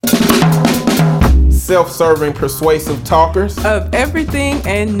self-serving, persuasive talkers of everything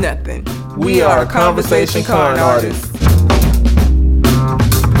and nothing. We are Conversation Con Artists.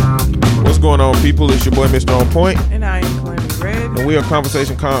 What's going on, people? It's your boy, Mr. On Point. And I am Calamity Red. And we are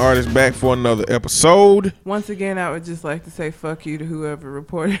Conversation Con Artists, back for another episode. Once again, I would just like to say fuck you to whoever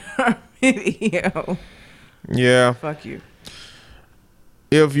reported our video. Yeah. Fuck you.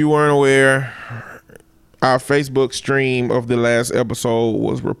 If you weren't aware, our Facebook stream of the last episode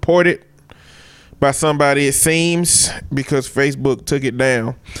was reported by somebody, it seems, because Facebook took it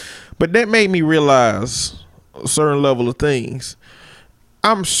down. But that made me realize a certain level of things.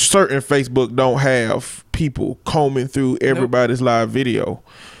 I'm certain Facebook don't have people combing through everybody's live video.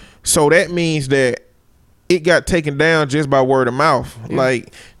 So that means that it got taken down just by word of mouth. Yeah.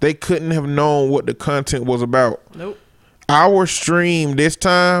 Like, they couldn't have known what the content was about. Nope. Our stream this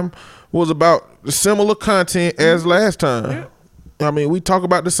time was about similar content as last time. Yep. I mean, we talk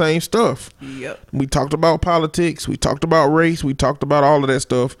about the same stuff. Yep. We talked about politics. We talked about race. We talked about all of that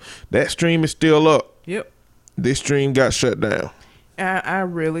stuff. That stream is still up. Yep. This stream got shut down. I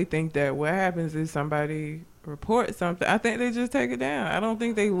really think that what happens is somebody reports something. I think they just take it down. I don't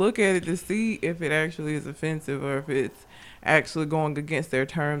think they look at it to see if it actually is offensive or if it's actually going against their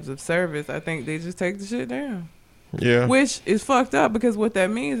terms of service. I think they just take the shit down. Yeah. Which is fucked up, because what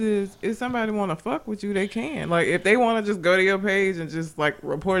that means is if somebody want to fuck with you, they can. Like, if they want to just go to your page and just, like,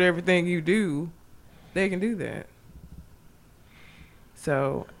 report everything you do, they can do that.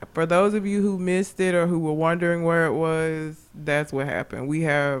 So, for those of you who missed it or who were wondering where it was, that's what happened. We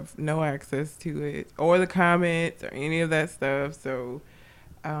have no access to it or the comments or any of that stuff. So,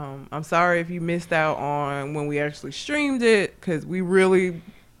 I'm sorry if you missed out on when we actually streamed it, because we really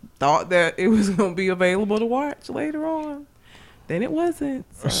thought that it was going to be available to watch later on. Then it wasn't.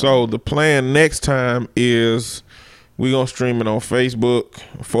 So the plan next time is we're going to stream it on Facebook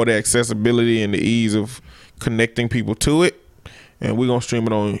for the accessibility and the ease of connecting people to it. And we're going to stream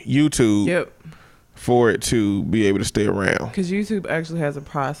it on YouTube for it to be able to stay around. Because YouTube actually has a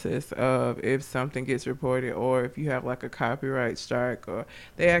process of if something gets reported or if you have like a copyright strike, or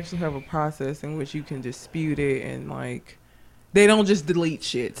they actually have a process in which you can dispute it, and like they don't just delete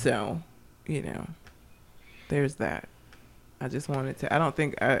shit. So, you know, there's that. I just wanted to, I don't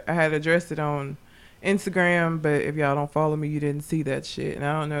think I had addressed it on Instagram, but if y'all don't follow me, you didn't see that shit. And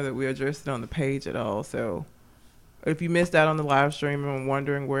I don't know that we addressed it on the page at all. So if you missed out on the live stream and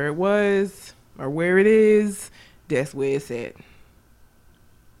wondering where it was or where it is, that's where it's at.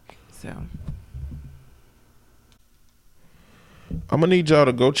 So I'm going to need y'all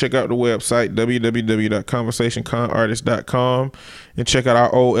to go check out the website, www.conversationconartist.com, and check out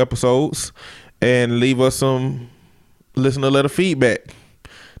our old episodes and leave us some listener letter feedback.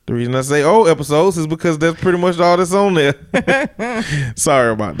 The reason I say old episodes is because that's pretty much all that's on there.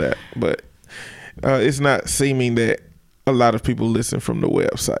 Sorry about that, but it's not seeming that a lot of people listen from the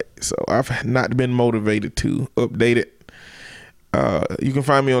website. So I've not been motivated to update it. You can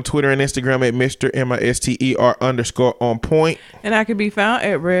find me on Twitter and Instagram at Mr. MISTER_on point. And I can be found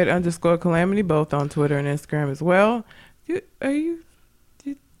at Red_Calamity, both on Twitter and Instagram as well. You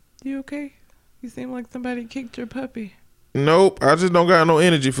okay? You seem like somebody kicked your puppy. Nope, I just don't got no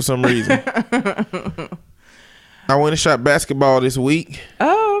energy for some reason. I went and shot basketball this week.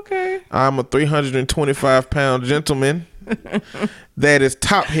 Oh, okay. I'm a 325-pound gentleman that is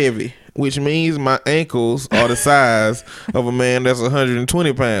top heavy, which means my ankles are the size of a man that's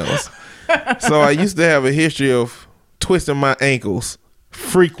 120 pounds. So I used to have a history of twisting my ankles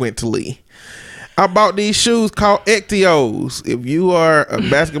frequently. I bought these shoes called Ectios. If you are a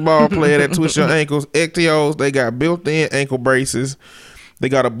basketball player that twists your ankles, Ectios, they got built-in ankle braces. They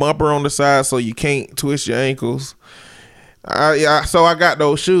got a bumper on the side so you can't twist your ankles. So I got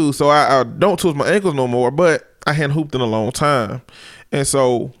those shoes. So I don't twist my ankles no more, but I hadn't hooped in a long time. And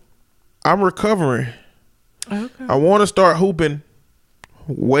so I'm recovering. Okay. I want to start hooping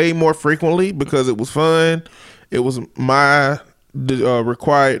way more frequently because it was fun. It was my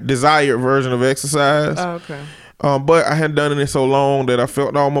required, desired version of exercise. Oh, okay. But I hadn't done it in so long that I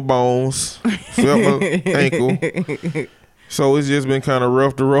felt all my bones, felt my ankle. So it's just been kind of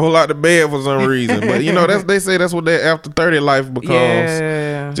rough to roll out the bed for some reason. But you know, they say that's what that after 30 life becomes.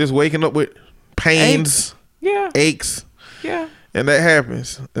 Yeah. Just waking up with pains, aches. Yeah. And that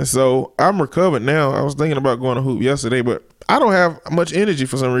happens. And so I'm recovered now. I was thinking about going to hoop yesterday, but I don't have much energy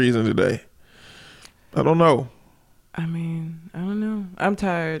for some reason today. I don't know. I mean, I don't know. I'm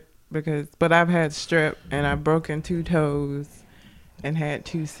tired but I've had strep and I've broken 2 toes and had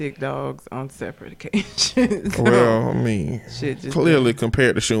 2 sick dogs on separate occasions. So, well, I mean, clearly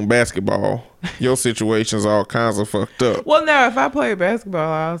compared to shooting basketball, your situation's all kinds of fucked up. Well, no, if I played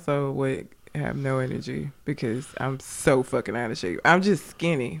basketball, I also would have no energy because I'm so fucking out of shape. I'm just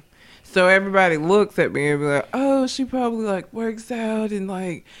skinny. So everybody looks at me and be like, oh, she probably like works out and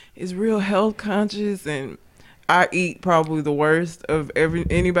like is real health conscious, and I eat probably the worst of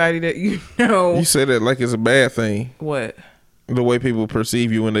anybody that you know. You said that like it's a bad thing. What? The way people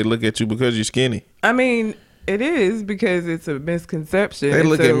perceive you when they look at you because you're skinny. I mean, it is because it's a misconception. They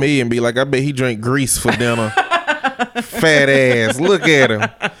look at me and be like, I bet he drank grease for dinner. Fat ass. Look at him.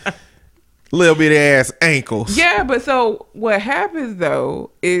 Little bitty ass ankles. Yeah, but so what happens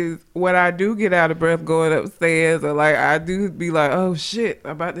though is when I do get out of breath going upstairs, or like I do be like, oh shit,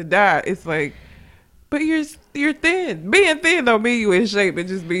 I'm about to die. It's like, but you're thin. Being thin don't mean you in shape. It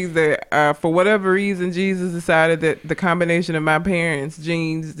just means that for whatever reason, Jesus decided that the combination of my parents'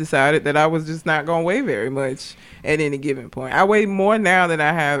 genes decided that I was just not gonna weigh very much at any given point. I weigh more now than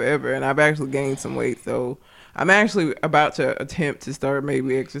I have ever, and I've actually gained some weight. So I'm actually about to attempt to start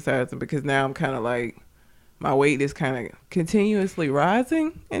maybe exercising, because now I'm kind of like, my weight is kind of continuously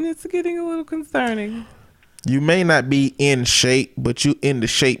rising, and it's getting a little concerning. You may not be in shape, but you in the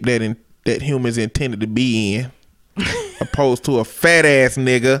shape that humans intended to be in, opposed to a fat ass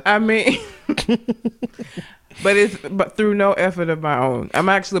nigga. I mean, but through no effort of my own. I'm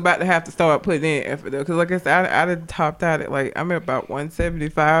actually about to have to start putting in effort though, because like I said, I done topped out at like, I'm at about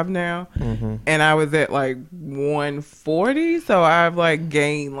 175 now, and I was at like 140, so I've like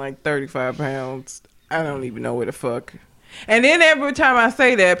gained like 35 pounds. I don't even know where the fuck. And then every time I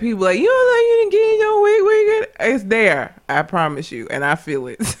say that, people like, you don't think you didn't gain your weight? Where you get? It's there. I promise you, and I feel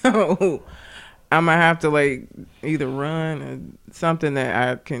it. So I'm gonna have to like either run or something that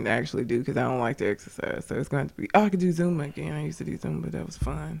I can actually do, because I don't like to exercise. So it's going to be, I could do Zumba again. I used to do Zumba. That was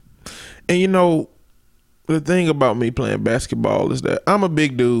fun. And you know, the thing about me playing basketball is that I'm a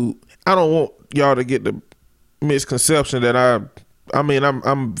big dude. I don't want y'all to get the misconception that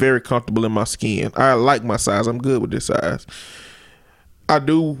I'm very comfortable in my skin. I like my size. I'm good with this size. I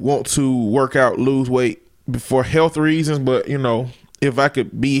do want to work out, lose weight for health reasons, but you know, if I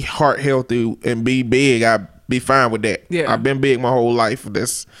could be heart healthy and be big, I'd be fine with that. Yeah. I've been big my whole life.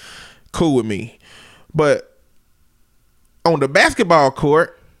 That's cool with me. But on the basketball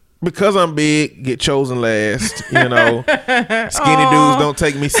court, because I'm big, get chosen last. You know, skinny dudes don't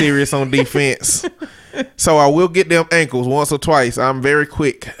take me serious on defense. So I will get them ankles once or twice. I'm very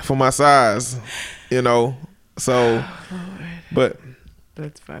quick for my size, you know. So, but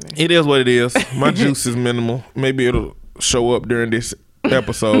that's funny. It is what it is. My juice is minimal. Maybe it'll show up during this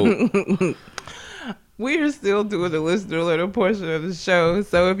episode. We are still doing the listener letter portion of the show.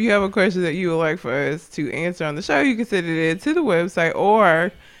 So if you have a question that you would like for us to answer on the show, you can send it in to the website,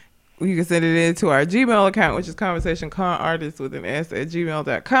 or you can send it in to our Gmail account, which is conversationconartist with an S at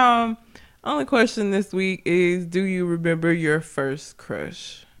gmail.com. Only question this week is, do you remember your first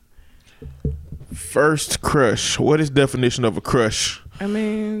crush? First crush. What is definition of a crush? I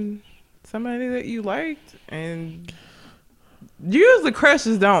mean, somebody that you liked, and usually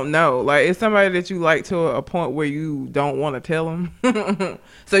crushes don't know. Like, it's somebody that you like to a point where you don't want to tell them.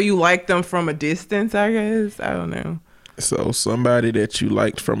 So you like them from a distance, I guess. I don't know. So somebody that you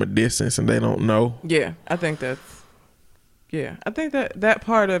liked from a distance and they don't know? Yeah, I think that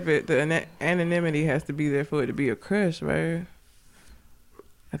part of it, the anonymity has to be there for it to be a crush, right?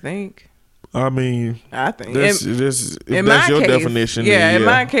 I think if that's your definition. Yeah, then, in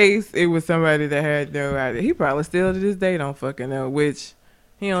my case, it was somebody that had no idea. He probably still to this day don't fucking know, which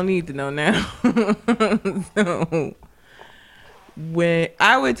he don't need to know now. So when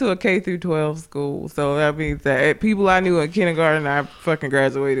I went to a K through 12 school, so that means that people I knew in kindergarten, I fucking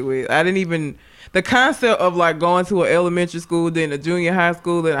graduated with. I didn't even, the concept of like going to an elementary school, then a junior high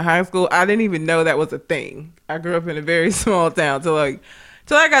school, then a high school, I didn't even know that was a thing. I grew up in a very small town, till I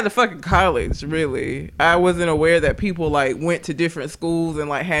got to fucking college, really. I wasn't aware that people like went to different schools and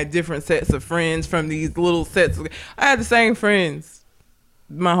like had different sets of friends from these little sets. I had the same friends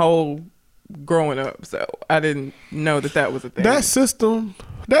my whole growing up, so I didn't know that was a thing. That system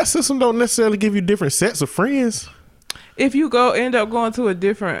don't necessarily give you different sets of friends. If you end up going to a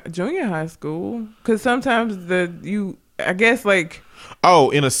different junior high school, because sometimes I guess like. Oh,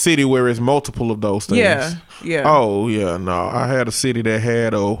 in a city where it's multiple of those things. Yeah. Oh, yeah, no. I had a city that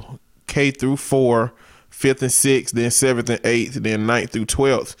had K through 4, 5th and 6th, then 7th and 8th, then 9th through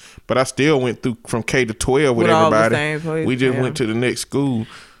 12th. But I still went through from K to 12 with everybody. All the same place, we just went to the next school.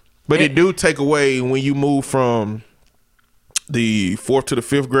 But it do take away when you move from the 4th to the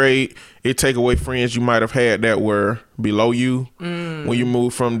 5th grade. It take away friends you might have had that were below you. When you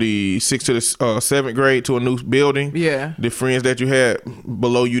move from the 6th to the 7th grade to a new building, the friends that you had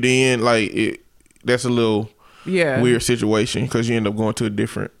below you then, like that's a little weird situation because you end up going to a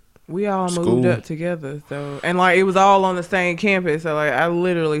different We all School. moved up together, so and like it was all on the same campus. So like I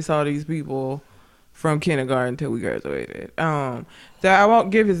literally saw these people from kindergarten till we graduated. So I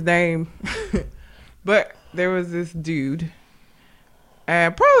won't give his name, but there was this dude,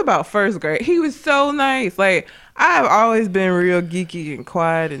 and probably about first grade. He was so nice. Like I've always been real geeky and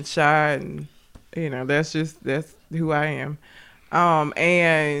quiet and shy, and that's who I am.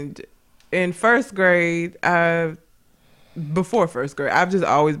 And in first grade, before first grade, I've just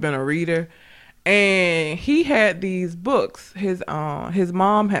always been a reader, and he had these books. His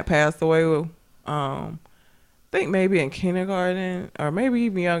mom had passed away. I think maybe in kindergarten or maybe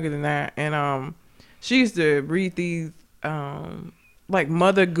even younger than that, and she used to read these like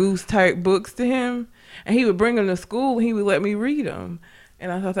Mother Goose type books to him, and he would bring them to school and he would let me read them.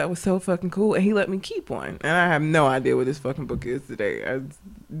 And I thought that was so fucking cool. And he let me keep one. And I have no idea what this fucking book is today. It's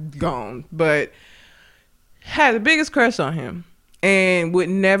gone. But had the biggest crush on him. And would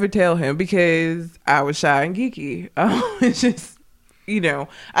never tell him because I was shy and geeky. It's just,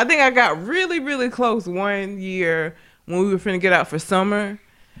 I think I got really, really close one year when we were finna get out for summer.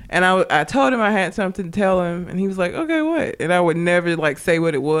 And I told him I had something to tell him. And he was like, okay, what? And I would never like say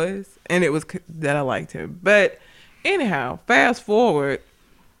what it was. And it was that I liked him. But anyhow, fast forward.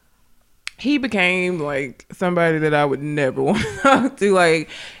 He became like somebody that I would never want to talk to. Like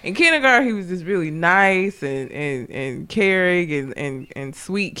in kindergarten, he was just really nice and caring and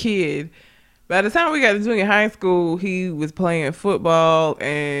sweet kid. By the time we got to junior high school, he was playing football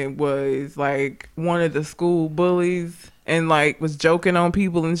and was like one of the school bullies and like was joking on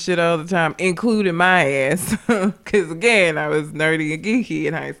people and shit all the time, including my ass. Because again, I was nerdy and geeky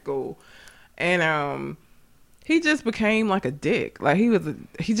in high school. And he just became like a dick. Like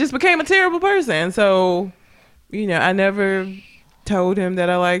he just became a terrible person. So, I never told him that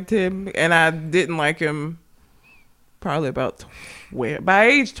I liked him, and I didn't like him probably about 12. By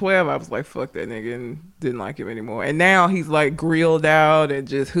age 12, I was like, fuck that nigga, and didn't like him anymore. And now he's like grilled out and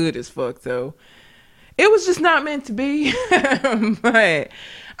just hood as fuck. So it was just not meant to be. But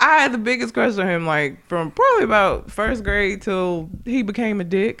I had the biggest crush on him, like from probably about first grade till he became a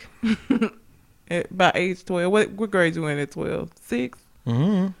dick. By age 12. What grade you in at 12? 6?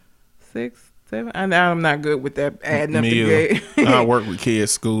 Mm-hmm. 6, 7? I'm not good with that adding up the grade. I work with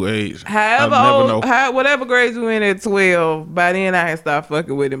kids school age. Whatever grade you in at 12, by then I had stopped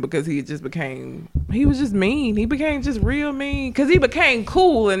fucking with him because he was just mean. He became just real mean because he became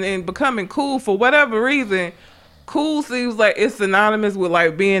cool, and becoming cool for whatever reason. Cool seems like it's synonymous with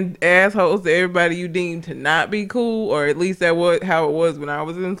like being assholes to everybody you deem to not be cool, or at least that was how it was when I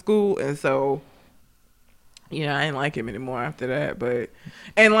was in school. And so I didn't like him anymore after that.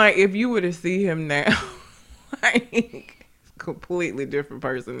 And like, if you were to see him now, like, completely different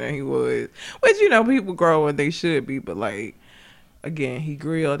person than he was. Which, people grow and they should be, but like, again, he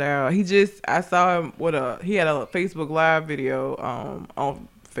grilled out. I saw him he had a Facebook Live video on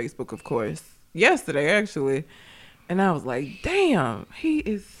Facebook, of course, yesterday, actually. And I was like, damn, he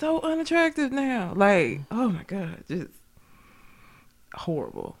is so unattractive now. Like, oh my God, just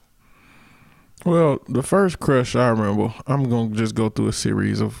horrible. Well, the first crush I remember, I'm going to just go through a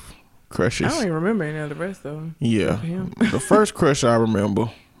series of crushes. I don't even remember any of the rest of them. Yeah. The first crush I remember,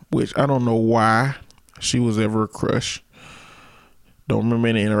 which I don't know why she was ever a crush. Don't remember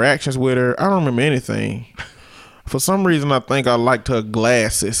any interactions with her. I don't remember anything. For some reason, I think I liked her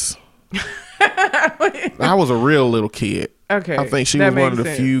glasses. I was a real little kid. Okay. I think she was one of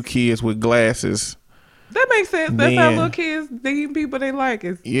the few kids with glasses. That makes sense. That's how little kids deem people they like.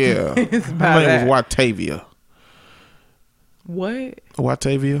 Yeah. Her name was Watavia. What?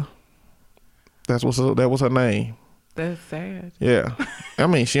 Watavia. That was her name. That's sad. Yeah. I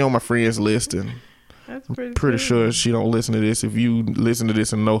mean, she on my friends list, and that's I'm pretty sure she don't listen to this. If you listen to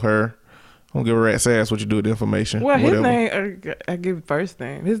this and know her, don't give a rat's ass what you do with the information. Well, whatever. His name, I give first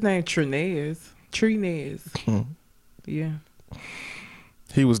name. His name Trinez. Yeah.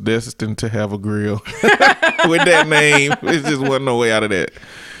 He was destined to have a grill with that name. It just wasn't no way out of that.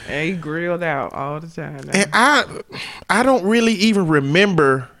 And he grilled out all the time. And I don't really even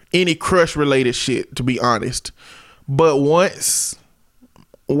remember any crush related shit, to be honest. But once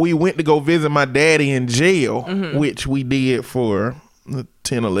we went to go visit my daddy in jail, which we did for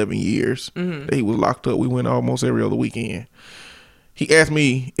 10, 11 years. He was locked up. We went almost every other weekend. He asked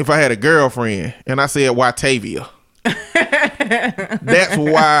me if I had a girlfriend, and I said Watavia. That's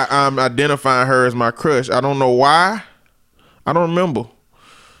why I'm identifying her as my crush. I don't know why. I don't remember.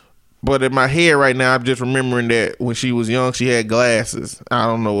 But in my head right now, I'm just remembering that when she was young, she had glasses. I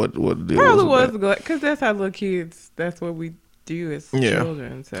don't know what the deal probably was because that's how little kids. That's what we do as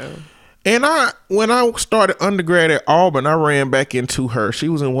children. So And when I started undergrad at Auburn, I ran back into her. She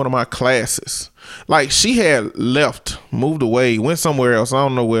was in one of my classes. Like, she had left, moved away, went somewhere else. I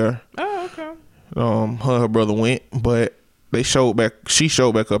don't know where. Oh, okay. Her and her brother went, but she showed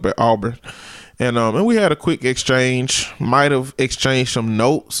back up at Auburn. And we had a quick exchange. Might have exchanged some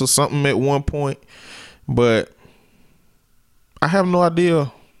notes or something at one point, but I have no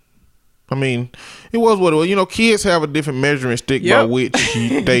idea. I mean, it was what it was. You know, kids have a different measuring stick by which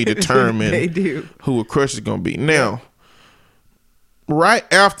they determine they do. who a crush is going to be. Now, right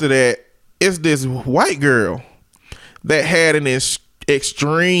after that, it's this white girl that had an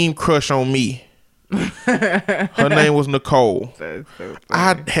extreme crush on me. Her name was Nicole. That's so funny.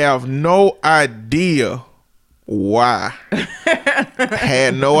 I have no idea why.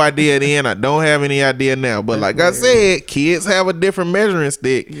 Had no idea then. I don't have any idea now. But like I said, kids have a different measuring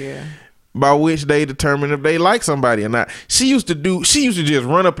stick. Yeah. By which they determine if they like somebody or not. She used to just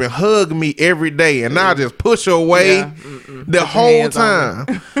run up and hug me every day, and I just push her away the whole time.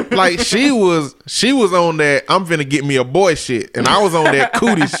 Like she was on that I'm finna get me a boy shit, and I was on that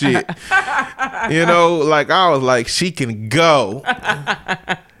cootie shit. You know, like I was like, she can go.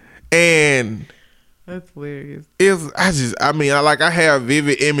 And that's hilarious. I have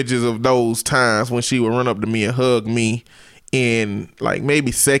vivid images of those times when she would run up to me and hug me in like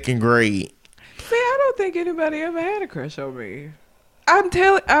maybe second grade. See, I don't think anybody ever had a crush on me. I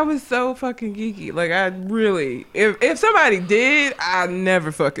was so fucking geeky. Like, I really, if somebody did, I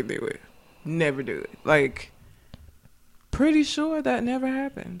never fucking do it. Never do it. Like, pretty sure that never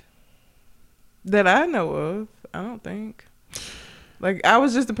happened. That I know of. I don't think. Like, I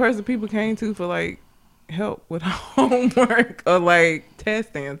was just the person people came to for, like, help with homework or, like,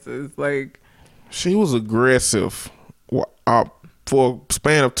 test answers. Like, she was aggressive for a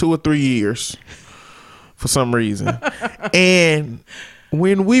span of 2 or 3 years for some reason. And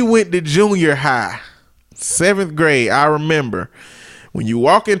when we went to junior high, 7th grade, I remember when you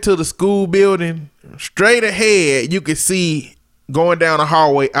walk into the school building, straight ahead, you could see going down the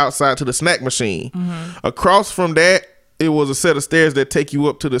hallway outside to the snack machine. Mm-hmm. Across from that, it was a set of stairs that take you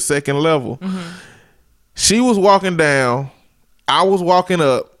up to the second level. Mm-hmm. She was walking down, I was walking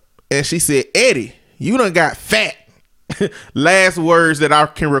up, and she said, "Eddie, you done got fat." Last words that I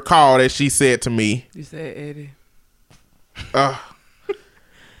can recall that she said to me. You said Eddie. I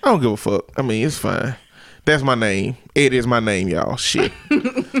don't give a fuck. I mean, it's fine. That's my name. Eddie is my name, y'all. Shit.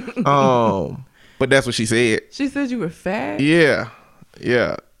 But that's what she said. She said you were fat? Yeah.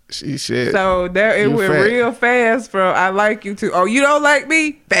 She said. So it went fat. Real fast from I like you to, oh, you don't like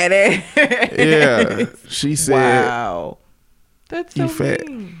me? Fat ass. Yeah. She said. Wow. That's so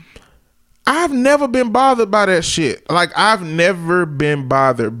mean. I've never been bothered by that shit. Like, I've never been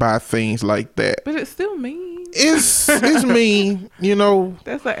bothered by things like that. But it's still mean. It's mean, you know.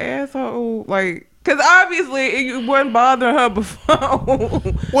 That's an asshole. Like, because obviously it wasn't bothering her before.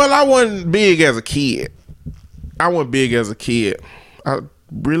 Well, I wasn't big as a kid. I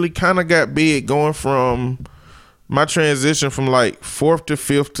really kind of got big going from my transition from like 4th to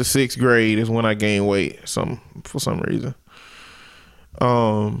 5th to 6th grade is when I gained weight for some reason.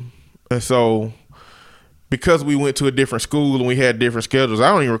 And so, because we went to a different school and we had different schedules, I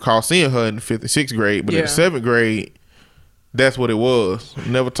don't even recall seeing her in the 5th and 6th grade. But in the 7th grade, that's what it was.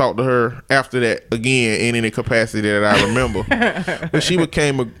 Never talked to her after that again in any capacity that I remember. But she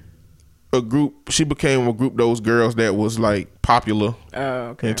became a group. She became a group of those girls that was like popular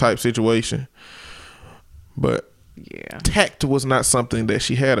in type situation. But tact was not something that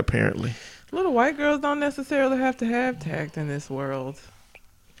she had apparently. Little white girls don't necessarily have to have tact in this world.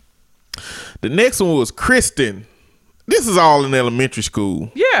 The next one was Kristen. This is all in elementary school.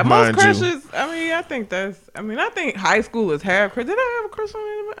 Yeah, most crushes. I think high schoolers have crush. Did I have a crush on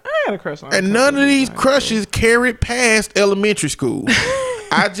anybody? I had a crush on. And none of these crushes carried past elementary school.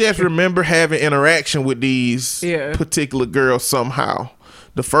 I just remember having interaction with these particular girls somehow.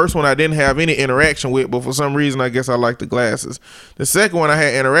 The first one I didn't have any interaction with, but for some reason I guess I liked the glasses. The second one I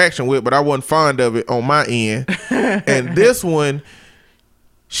had interaction with, but I wasn't fond of it on my end. And this one,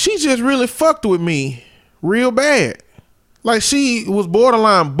 she just really fucked with me real bad. Like, she was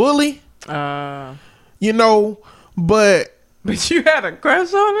borderline bully. You know, but you had a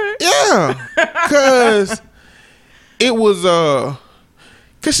crush on her? Yeah. Cause it was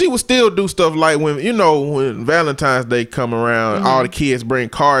cause she would still do stuff like when Valentine's Day come around, all the kids bring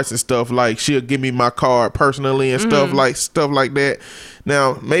cards and stuff, like she'll give me my card personally and stuff like that.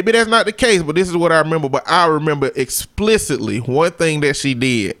 Now, maybe that's not the case, but this is what I remember. But I remember explicitly one thing that she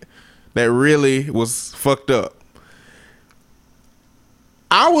did that really was fucked up.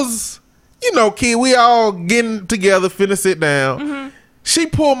 I was, kid, we all getting together, finna sit down. She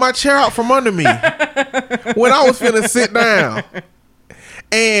pulled my chair out from under me when I was finna sit down.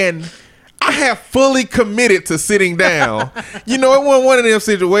 And I have fully committed to sitting down. You know, it wasn't one of them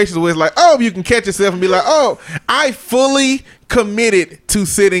situations where it's like, oh, you can catch yourself and be like, oh, I fully committed to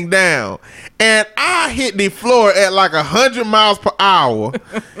sitting down. And I hit the floor at like 100 miles per hour.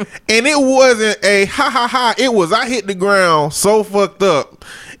 And it wasn't a ha ha ha. It was, I hit the ground so fucked up.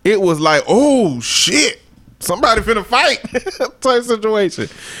 It was like, oh shit, somebody finna fight type situation.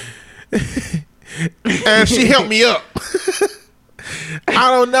 And she helped me up. I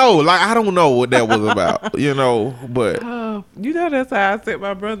don't know. Like, I don't know what that was about, you know, but. You know, that's how I sent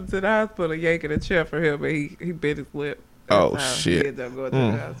my brother to the hospital, yanking a chair for him, but he bit his lip. Oh, shit. He ended up going to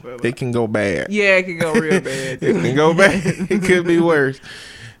the hospital. It can go bad. Yeah, it can go real bad. It can go bad. It could be worse.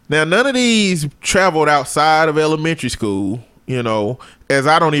 Now, none of these traveled outside of elementary school, you know, as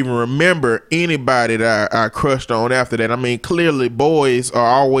I don't even remember anybody that I crushed on after that. I mean, clearly boys are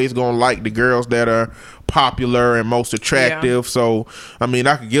always going to like the girls that are popular and most attractive. Yeah. So, I mean,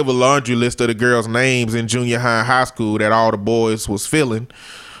 I could give a laundry list of the girls' names in junior high and high school that all the boys was feeling.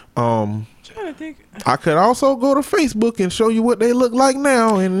 Trying to think. I could also go to Facebook and show you what they look like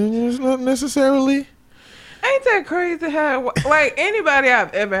now, and it's not necessarily. Ain't that crazy how, like, anybody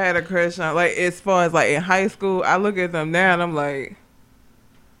I've ever had a crush on, like, as far as, like, in high school, I look at them now and I'm like,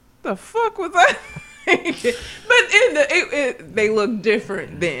 the fuck was I thinking? But they look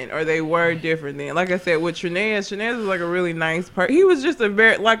different then, or they were different then. Like I said, with Trinez was, like, a really nice person. He was just a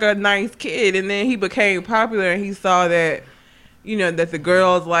nice kid, and then he became popular, and he saw that, you know, that the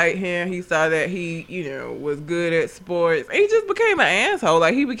girls liked him. He saw that he, you know, was good at sports. He just became an asshole.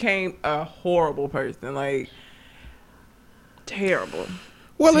 Like, he became a horrible person. Like, terrible.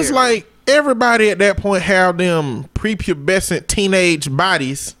 Well, it's like everybody at that point have them prepubescent teenage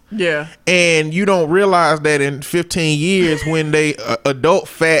bodies. Yeah. And you don't realize that in 15 years when they adult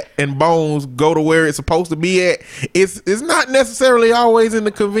fat and bones go to where it's supposed to be at, it's not necessarily always in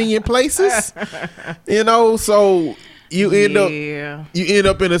the convenient places. You know, so you end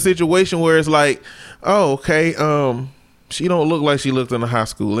up in a situation where it's like, oh, okay, she don't look like she looked in the high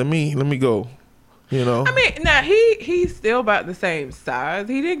school. Let me go. You know. I mean, now he's still about the same size.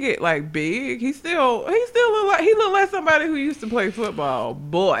 He didn't get like big. He still looked like somebody who used to play football.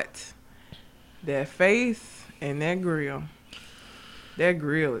 But that face and that grill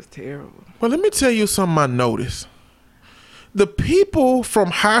is terrible. Well, let me tell you something I noticed. The people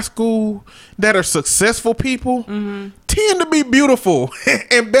from high school that are successful people tend to be beautiful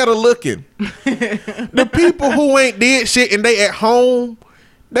and better looking. The people who ain't did shit and they at home,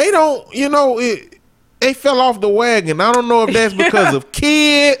 they don't, you know, they fell off the wagon. I don't know if that's because of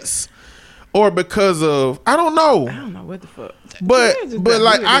kids or because of, I don't know. I don't know what the fuck. But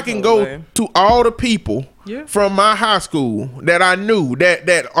like, I can go to all the people from my high school that I knew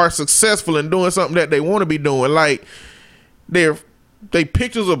that are successful in doing something that they want to be doing. Like, they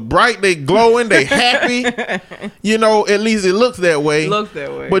pictures are bright, they glowing, they happy. You know, at least it looks that way.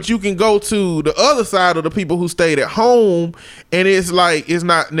 But you can go to the other side of the people who stayed at home, and it's like it's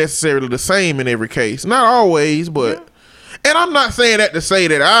not necessarily the same in every case. Not always, but and I'm not saying that to say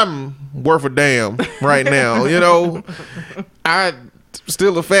that I'm worth a damn right now. You know, I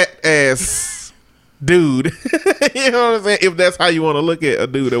still a fat ass dude. You know what I'm saying? If that's how you want to look at a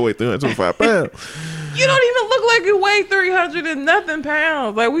dude that weighs 325 pounds. You don't even look like you weigh 300 and nothing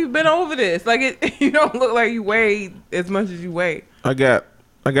pounds. Like, we've been over this. Like, you don't look like you weigh as much as you weigh. I got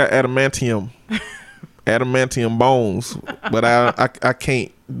adamantium bones, but I can't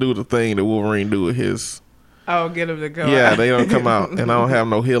do the thing that Wolverine do with his. Oh, get them to go. Yeah, they don't come out, and I don't have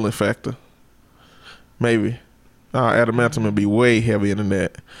no healing factor. Maybe. Adamantium would be way heavier than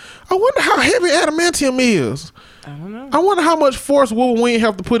that. I wonder how heavy adamantium is. I don't know. I wonder how much force Wolverine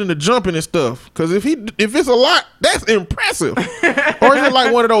have to put into jumping and stuff. Because if it's a lot, that's impressive. Or is it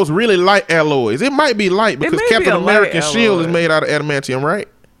like one of those really light alloys? It might be light because Captain America's shield is made out of adamantium, right?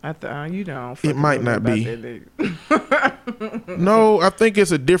 You don't. It might not be. No, I think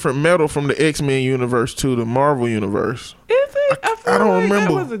it's a different metal from the X-Men universe to the Marvel universe. Is it? I don't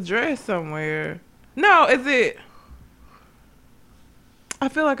remember. That was addressed somewhere. No, is it? I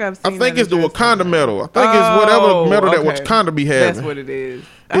feel like I've seen. I think it's the Wakanda metal. I think it's whatever metal that Wakanda be having. That's what it is.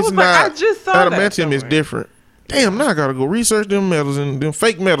 It's not. I just saw adamantium is different. Damn, now I gotta go research them metals, and them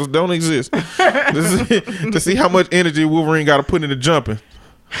fake metals don't exist to see how much energy Wolverine got to put into jumping.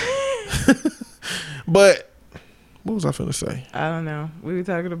 But what was I finna say? I don't know. We were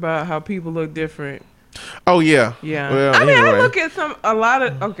talking about how people look different. Oh yeah. Well, I mean, anyway. I look at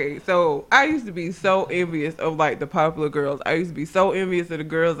okay, so I used to be so envious of like the popular girls. I used to be so envious of the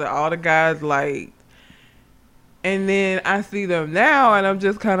girls that all the guys liked. And then I see them now, and I'm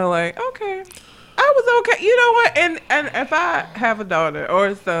just kind of like, okay, I was okay. You know what? And if I have a daughter or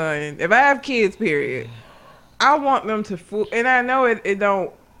a son, if I have kids, period, I want them to and I know it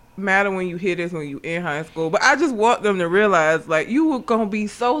don't matter when you hear this when you in high school, but I just want them to realize, like, you gonna be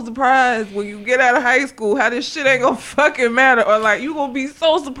so surprised when you get out of high school how this shit ain't gonna fucking matter, or like you gonna be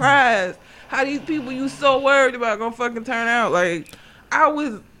so surprised how these people you so worried about gonna fucking turn out. Like, I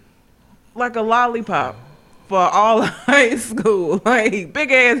was like a lollipop for all of high school, like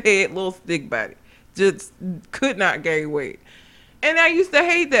big ass head, little stick body, just could not gain weight. And I used to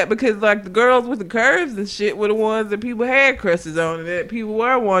hate that because, like, the girls with the curves and shit were the ones that people had crushes on and that people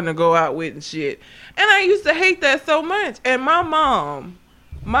were wanting to go out with and shit. And I used to hate that so much. And my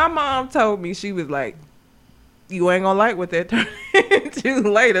mom told me, she was like, you ain't gonna like what that turned into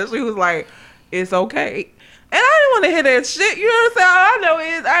later. She was like, it's okay. And I didn't want to hear that shit. You know what I'm saying? All I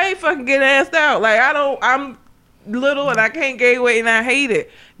know is I ain't fucking getting asked out. Like, I'm little and I can't gain weight and I hate it.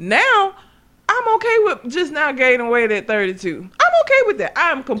 Now, I'm okay with just not gaining weight at 32. I'm okay with that.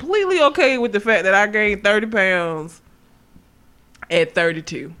 I'm completely okay with the fact that I gained 30 pounds at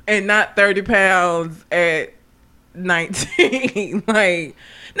 32 and not 30 pounds at 19. Like,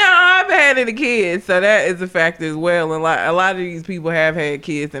 now I've had any kids, so that is a factor as well. And a lot of these people have had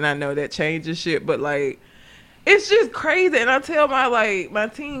kids, and I know that changes shit. But like, it's just crazy. And I tell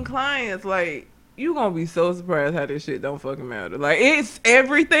my teen clients, like, you gonna be so surprised how this shit don't fucking matter. Like, it's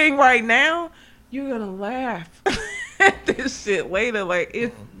everything right now. You're gonna laugh at this shit later. Like,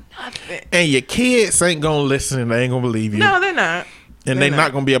 it's nothing. And your kids ain't gonna listen and they ain't gonna believe you. No, they're not. And they're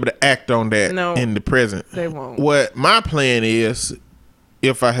not gonna be able to act on that in the present. They won't. What my plan is,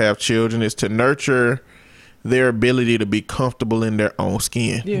 if I have children, is to nurture their ability to be comfortable in their own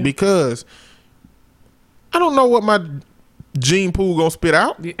skin. Yeah. Because I don't know what my gene pool gonna spit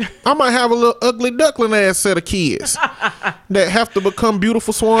out. Yeah. I might have a little ugly duckling ass set of kids that have to become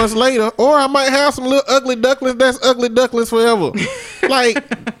beautiful swans later, or I might have some little ugly ducklings that's ugly ducklings forever. Like,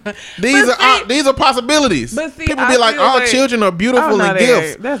 these are possibilities. But see, people be like, all children are beautiful and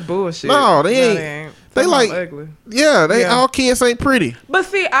gifts. That's bullshit. No, they ain't. They like ugly. Yeah, all kids ain't pretty. But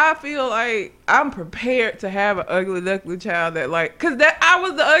see, I feel like I'm prepared to have an ugly duckling child that, like, cause that I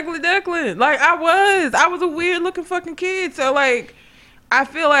was the ugly duckling. Like, I was a weird looking fucking kid. So like, I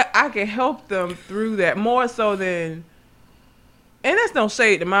feel like I can help them through that more so than. And that's no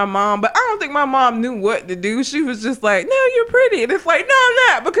shade to my mom, but I don't think my mom knew what to do. She was just like, no, you're pretty. And it's like, no, I'm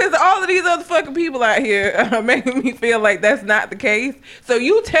not, because all of these other fucking people out here are making me feel like that's not the case. So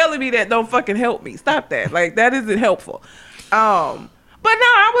you telling me that don't fucking help me. Stop that. Like, that isn't helpful. But no,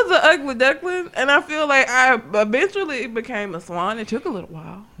 I was an ugly duckling, and I feel like I eventually became a swan. It took a little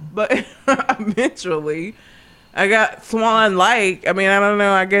while, but eventually I got swan-like. I mean, I don't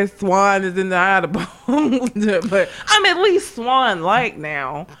know. I guess swan is in the eye of the beholder, but I'm at least swan-like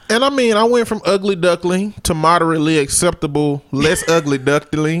now. And I mean, I went from ugly duckling to moderately acceptable, less ugly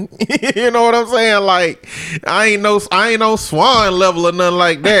duckling. You know what I'm saying? Like, I ain't no swan level or nothing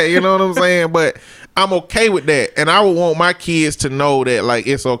like that. You know what I'm saying? But I'm okay with that, and I would want my kids to know that, like,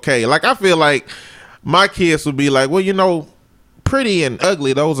 it's okay. Like, I feel like my kids would be like, well, you know, pretty and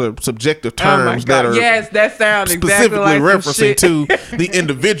ugly, those are subjective terms that are that sounds specifically exactly like referencing to the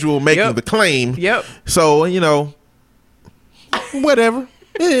individual making the claim. Yep. So, you know, whatever.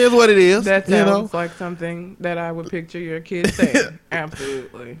 It is what it is. That sounds like something that I would picture your kids saying.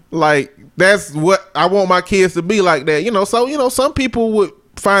 Absolutely. Like, that's what I want my kids to be, like that. You know, so, you know, some people would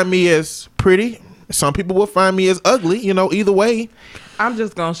find me as pretty. Some people would find me as ugly. You know, either way. I'm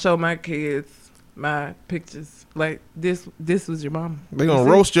just going to show my kids my pictures. Like, this was your mama. They gonna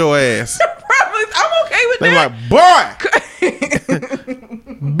roast your ass. Probably. I'm okay with that. They like,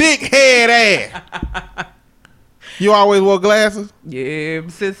 boy, big head ass. You always wore glasses? Yeah,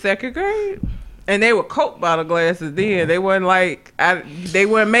 since second grade. And they were Coke bottle glasses then. They weren't like, they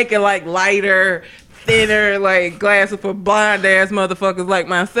weren't making like lighter, thinner, like glasses for blind ass motherfuckers like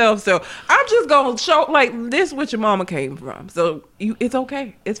myself. So I'm just gonna show, like, this what your mama came from. So it's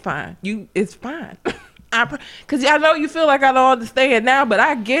okay. It's fine. It's fine. Because I know you feel like I don't understand now, but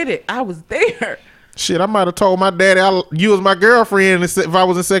I get it. I was there. Shit, I might have told my daddy you was my girlfriend if I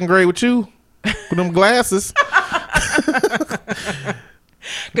was in second grade with you. With them glasses.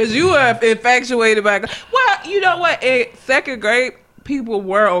 Because you were infatuated by... Well, you know what? In second grade, people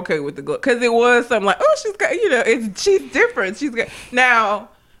were okay with the glasses. Because it was something like, oh, she's got... You know, she's different. She's got... Now,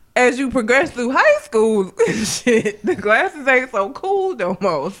 as you progress through high school, shit, the glasses ain't so cool no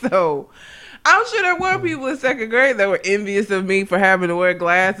more. So... I'm sure there were people in second grade that were envious of me for having to wear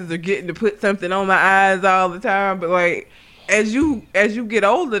glasses or getting to put something on my eyes all the time. But like, as you get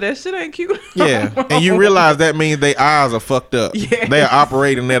older, that shit ain't cute. Yeah, and you realize that means their eyes are fucked up. Yes. They are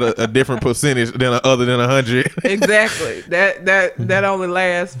operating at a different percentage than other than 100. Exactly. That only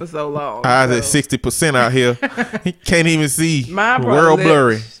lasts for so long. Eyes at 60% out here. He can't even see. My World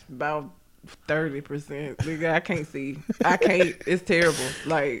blurry. About 30%. Nigga, I can't see. I can't. It's terrible.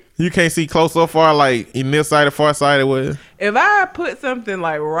 Like, You can't see close or far, like nearsighted, farsighted. With if I put something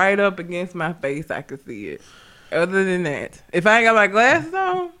like right up against my face, I could see it. Other than that, if I ain't got my glasses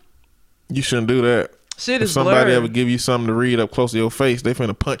on, you shouldn't do that. shit If is somebody blurry. ever give you something to read up close to your face, they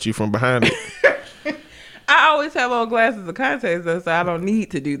finna punch you from behind it. I always have on glasses of contacts, though, so I don't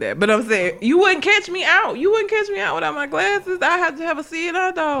need to do that. But I'm saying, you wouldn't catch me out. You wouldn't catch me out without my glasses. I have to have a seeing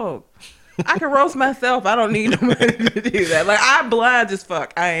eye dog. I can roast myself. I don't need nobody to do that. Like, I'm blind as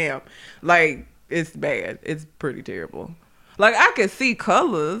fuck. I am. Like, it's bad. It's pretty terrible. Like, I can see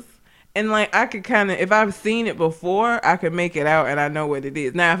colors. And, like, I could kind of, if I've seen it before, I could make it out and I know what it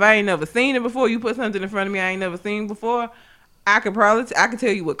is. Now, if I ain't never seen it before, you put something in front of me I ain't never seen before, I could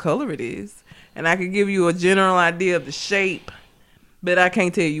tell you what color it is. And I could give you a general idea of the shape, but I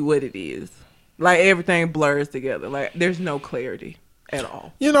can't tell you what it is. Like, everything blurs together. Like, there's no clarity at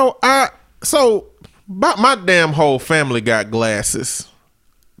all. You know, my damn whole family got glasses,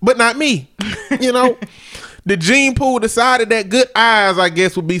 but not me. You know, the gene pool decided that good eyes, I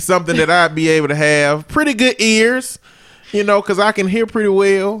guess, would be something that I'd be able to have. Pretty good ears, you know, because I can hear pretty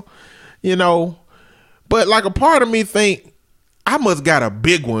well, you know. But like a part of me think I must got a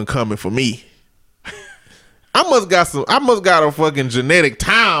big one coming for me. I must got a fucking genetic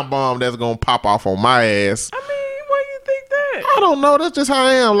time bomb that's gonna pop off on my ass. I mean, why you think that? I don't know. That's just how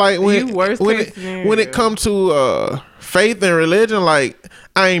I am. Like when it comes to faith and religion, like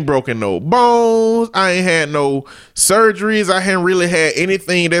I ain't broken no bones. I ain't had no surgeries. I haven't really had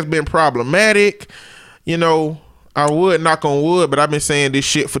anything that's been problematic. You know, I would knock on wood, but I've been saying this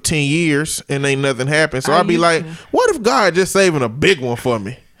shit for 10 years and ain't nothing happened. So I'd be like, what if God just saving a big one for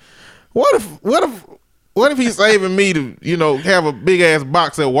me? What if he's saving me to, you know, have a big ass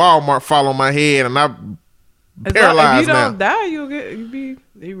box at Walmart fall on my head and I'm paralyzed now? If you don't die, you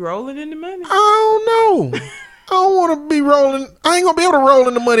be rolling in the money. I don't know. I don't want to be rolling. I ain't gonna be able to roll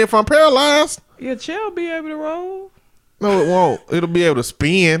in the money if I'm paralyzed. Your chair be able to roll. No, it won't. It'll be able to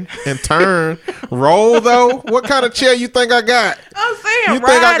spin and turn. Roll though. What kind of chair you think I got? I'm saying, You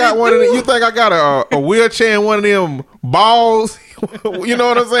think I got one of them? You think I got a wheelchair and one of them balls? You know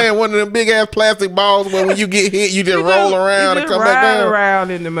what I'm saying? One of them big ass plastic balls where when you get hit, you just roll around and come back down. Around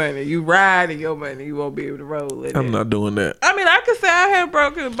in the money. You ride in your money. You won't be able to roll in it. I'm not doing that. I mean, I could say I have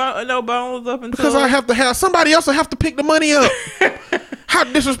broken no bones up until Because I have to have somebody else will have to pick the money up. How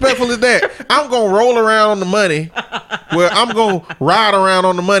disrespectful is that? I'm gonna roll around on the money, where I'm gonna ride around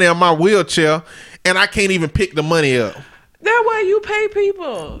on the money on my wheelchair, and I can't even pick the money up. That way you pay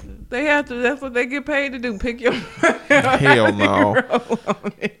people. They have to. That's what they get paid to do. Pick your money up. Hell no.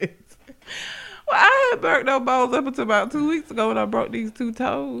 Well, I had broke no bones up until about 2 weeks ago when I broke these 2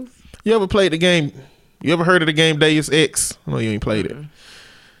 toes. You ever played the game? You ever heard of the game Deus Ex? I know you ain't played it.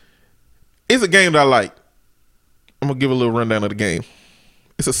 It's a game that I like. I'm gonna give a little rundown of the game.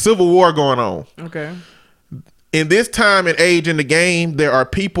 It's a civil war going on. Okay. In this time and age in the game, there are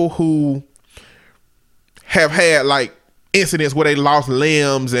people who have had like incidents where they lost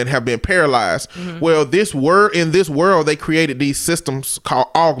limbs and have been paralyzed. Well, in this world, they created these systems called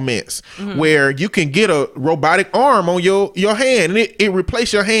augments, where you can get a robotic arm on your hand and it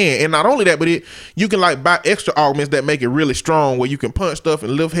replace your hand. And not only that, but you can like buy extra augments that make it really strong, where you can punch stuff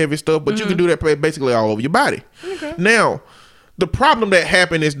and lift heavy stuff, but you can do that basically all over your body. Okay. Now, the problem that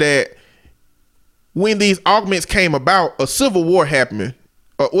happened is that when these augments came about, a civil war happened.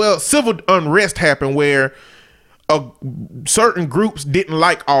 Civil unrest happened where certain groups didn't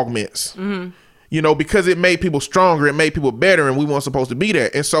like augments, you know, because it made people stronger, it made people better, and we weren't supposed to be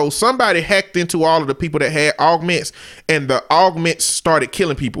that. And so somebody hacked into all of the people that had augments, and the augments started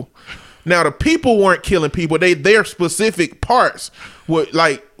killing people. Now the people weren't killing people; their specific parts would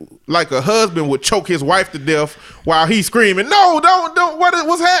like a husband would choke his wife to death while he's screaming, "No, don't!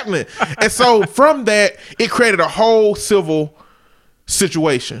 What's happening?" And so from that, it created a whole civil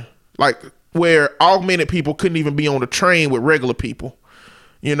situation, like where augmented people couldn't even be on the train with regular people,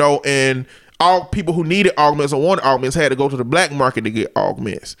 you know, and all people who needed augments or wanted augments had to go to the black market to get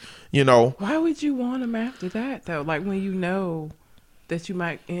augments, you know. Why would you want them after that, though? Like, when you know that you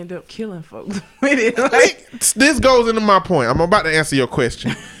might end up killing folks with it. Like, this goes into my point. I'm about to answer your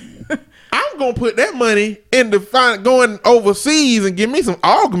question. I'm going to put that money into going overseas and give me some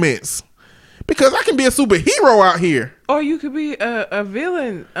augments, because I can be a superhero out here. or you could be a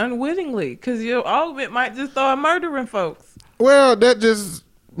villain unwittingly, because your augment might just start murdering folks. Well, that just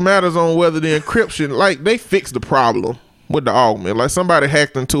matters on whether the encryption, like they fixed the problem with the augment. Like somebody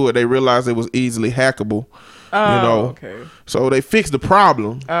hacked into it, they realized it was easily hackable. Oh, okay. So they fixed the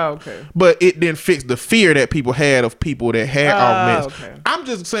problem. Oh, okay. But it didn't fix the fear that people had of people that had augments. Okay. I'm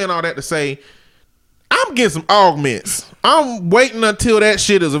just saying all that to say, I'm getting some augments. I'm waiting until that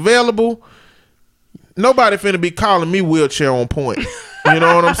shit is available. Nobody finna be calling me wheelchair on point. You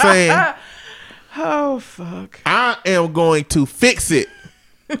know what I'm saying? Oh, fuck. I am going to fix it.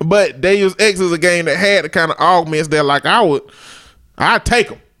 But Deus Ex is a game that had the kind of augments that like I'd take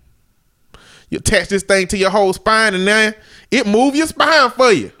them. You attach this thing to your whole spine and then it move your spine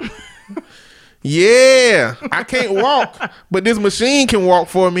for you. Yeah, I can't walk, but this machine can walk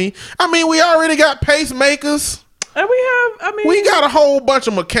for me. I mean, we already got pacemakers. And we got a whole bunch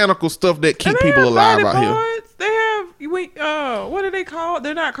of mechanical stuff that keep people alive out here. They have, what are they called?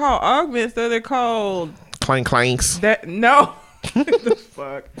 They're not called augments, though. They're called clanks. No. What the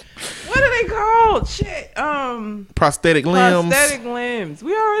fuck? What are they called? Shit. Prosthetic limbs. Prosthetic limbs.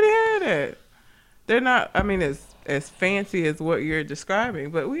 We already had it. They're not. I mean, as fancy as what you're describing,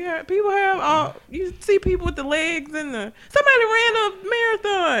 but people have all. You see people with the legs and somebody ran a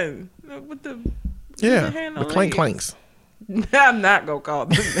marathon with the clanks. I'm not gonna call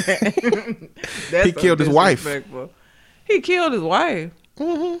them that. That's he killed his wife. He killed his wife.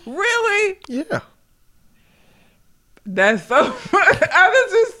 Mm-hmm. Really? Yeah. That's so. I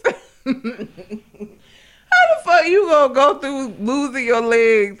was just. How the fuck you gonna go through losing your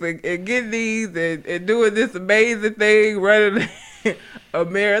legs and get these and doing this amazing thing, running a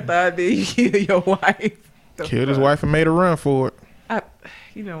marathon, then you kill your wife? Killed his wife and made a run for it.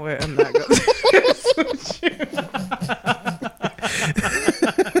 You know what? I'm not gonna do this with you.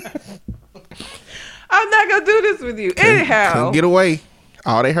 I'm not gonna do this with you. Anyhow, couldn't get away.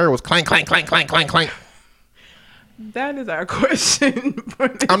 All they heard was clank, clank, clank, clank, clank, clank. That is our question.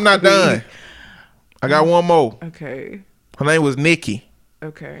 I'm not done. I got one more. Okay. Her name was Nikki.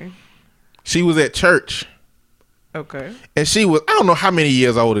 Okay. She was at church. Okay. And she was, I don't know how many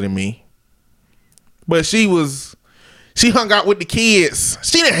years older than me. But she hung out with the kids.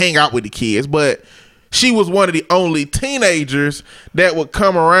 She didn't hang out with the kids, but she was one of the only teenagers that would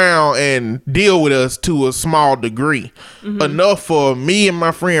come around and deal with us to a small degree. Mm-hmm. Enough for me and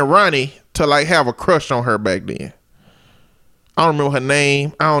my friend Ronnie to like have a crush on her back then. I don't remember her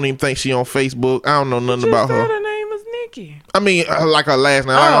name. I don't even think she on Facebook. I don't know nothing about her. Her name was Nikki. I mean, like her last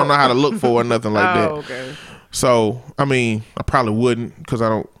name. I don't know how to look for her, nothing like that. Okay. So, I mean, I probably wouldn't because I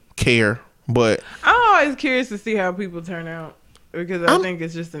don't care. But I'm always curious to see how people turn out because I think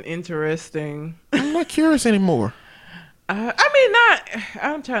it's just an interesting. I'm not curious anymore.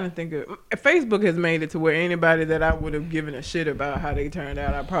 I'm trying to think of. Facebook has made it to where anybody that I would have given a shit about how they turned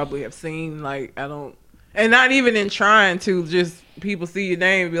out, I probably have seen. Like, I don't. And not even in trying to, just people see your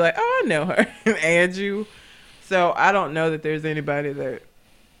name and be like, oh, I know her, and add you. So I don't know that there's anybody that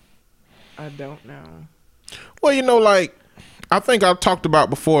I don't know. Well, you know, like, I think I've talked about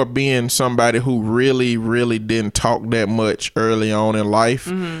before being somebody who really, really didn't talk that much early on in life.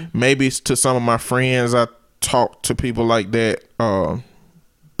 Mm-hmm. Maybe to some of my friends, I talked to people like that.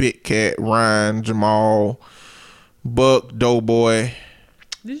 Big Cat, Ryan, Jamal, Buck, Doughboy.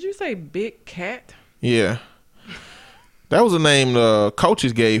 Did you say Big Cat? Yeah. That was a name the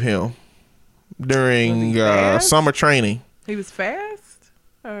coaches gave him during summer training. He was fast?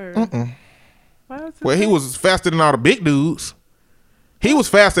 Or well, he was faster than all the big dudes. He was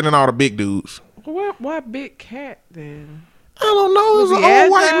faster than all the big dudes. Why Big Cat then? I don't know. It was an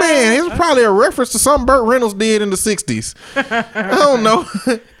old white man. It was probably a reference to something Burt Reynolds did in the 60s. I don't know.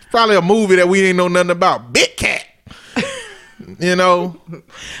 It's probably a movie that we didn't know nothing about. Big Cat. You know, I'm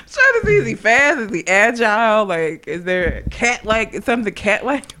trying to see, is he fast? Is he agile? Like, is there something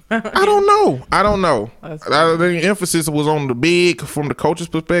cat-like? I don't know. The emphasis was on the big from the coach's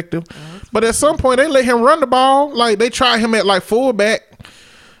perspective. But at some point, they let him run the ball. Like, they tried him at like fullback.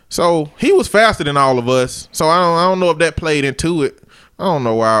 So he was faster than all of us. So I don't know if that played into it. I don't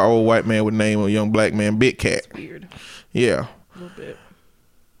know why an old white man would name a young black man Big Cat. It's weird. Yeah. A little bit.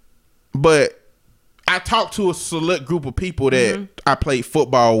 But I talked to a select group of people that I played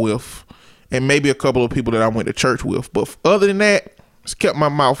football with, and maybe a couple of people that I went to church with. But other than that, just kept my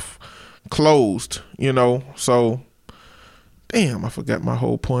mouth closed, you know. So, damn, I forgot my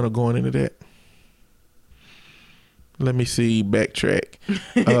whole point of going into that. Let me see, backtrack.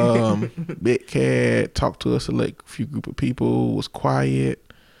 Big Cat, talked to a select few group of people, was quiet.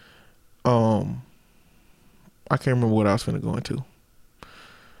 I can't remember what I was finna go into.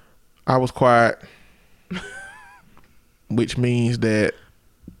 I was quiet. Which means that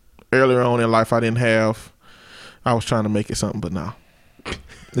earlier on in life I didn't have I was trying to make it something, but nah.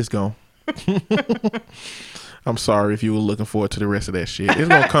 It's gone. I'm sorry if you were looking forward to the rest of that shit. It's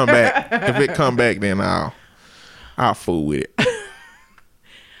gonna come back. If it come back, then I'll fool with it.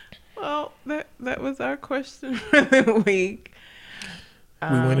 Well, that was our question for the week.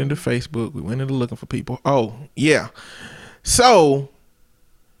 We went into Facebook. We went into looking for people. Oh, yeah. So,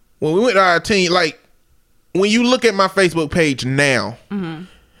 when we went to our team, like, when you look at my Facebook page now,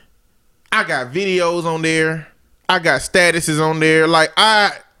 I got videos on there. I got statuses on there. Like,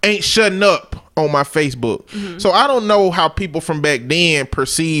 I ain't shutting up on my Facebook. So, I don't know how people from back then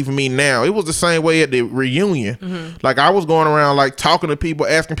perceive me now. It was the same way at the reunion. Like, I was going around, like, talking to people,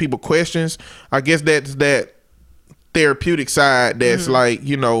 asking people questions. I guess that's that therapeutic side that's like,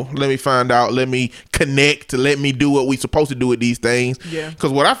 you know, let me find out, let me connect, let me do what we supposed to do with these things. Yeah.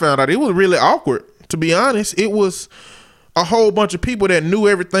 Because what I found out, it was really awkward, to be honest. It was a whole bunch of people that knew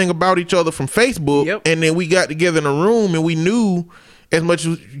everything about each other from Facebook, and then we got together in a room and we knew as much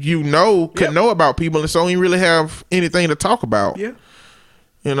as could know about people, and so we didn't really have anything to talk about. Yeah.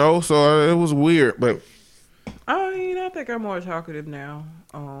 You know, so it was weird, but I think I'm more talkative now.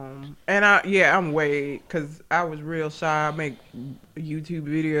 And I'm way, because I was real shy. I make YouTube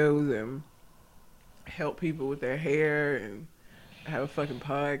videos and help people with their hair and have a fucking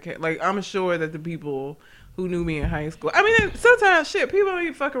podcast. Like, I'm sure that the people who knew me in high school, I mean, sometimes people don't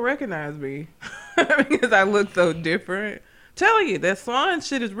even fucking recognize me because I look so different. Telling you, that swan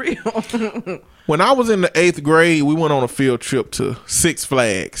shit is real. When I was in the 8th grade, we went on a field trip to Six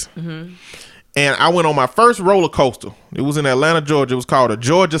Flags. And I went on my first roller coaster. It was in Atlanta, Georgia. It was called a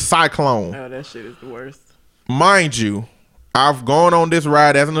Georgia Cyclone. Oh, that shit is the worst. Mind you, I've gone on this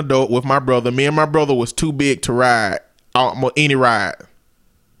ride as an adult with my brother. Me and my brother was too big to ride any ride.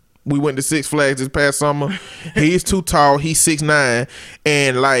 We went to Six Flags this past summer. He's too tall. He's 6'9".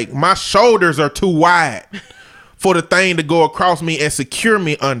 And, like, my shoulders are too wide for the thing to go across me and secure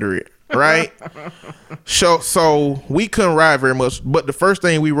me under it. Right? So we couldn't ride very much, but the first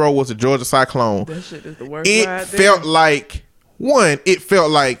thing we rode was a Georgia Cyclone. That shit is the worst. It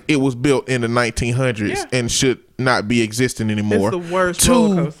felt like it was built in the 1900s and should not be existing anymore. It's the worst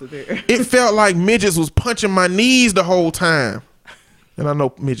roller coaster there. It felt like midgets was punching my knees the whole time. And I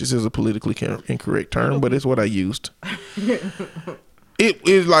know midgets is a politically incorrect term, but it's what I used. It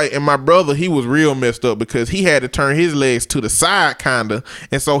is like, and my brother, he was real messed up because he had to turn his legs to the side, kinda,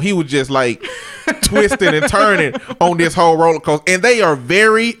 and so he was just like twisting and turning on this whole roller coaster. And they are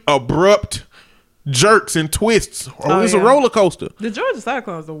very abrupt jerks and twists. It's a roller coaster. The Georgia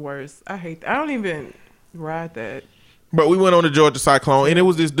Cyclone is the worst. I hate that. I don't even ride that. But we went on the Georgia Cyclone, and it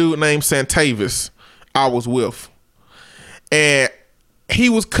was this dude named Santavis I was with, and he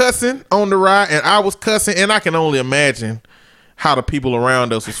was cussing on the ride, and I was cussing, and I can only imagine how the people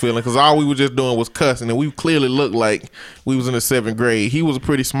around us was feeling, because all we were just doing was cussing, and we clearly looked like we was in the 7th grade. He was a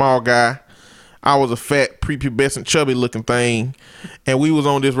pretty small guy. I was a fat, prepubescent, chubby looking thing, and we was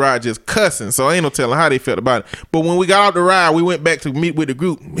on this ride just cussing, so ain't no telling how they felt about it. But when we got off the ride, we went back to meet with the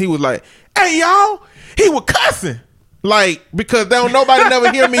group. He was like, "Hey, y'all," he was cussing, like, because nobody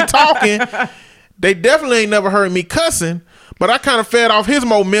never hear me talking. They definitely ain't never heard me cussing, but I kind of fed off his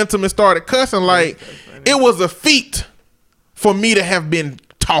momentum and started cussing. Like, it was a feat for me to have been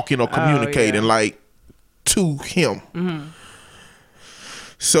talking or communicating like to him.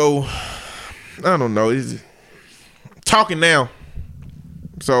 So I don't know. He's talking now,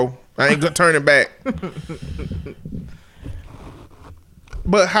 so I ain't gonna turn it back.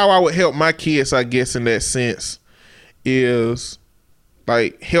 But how I would help my kids, I guess, in that sense, is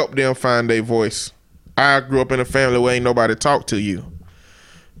like help them find their voice. I grew up in a family where ain't nobody talk to you.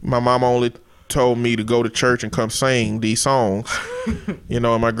 My mom only told me to go to church and come sing these songs. You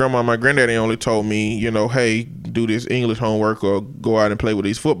know, and my grandma and my granddaddy only told me, you know, hey, do this English homework or go out and play with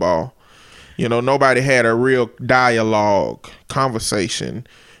these football. You know, nobody had a real dialogue, conversation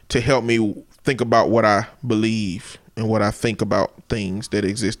to help me think about what I believe and what I think about things that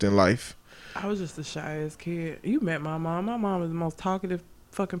exist in life. I was just the shyest kid. You met my mom. My mom is the most talkative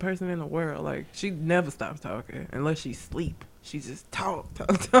fucking person in the world. Like, she never stops talking unless she sleep. She just talk.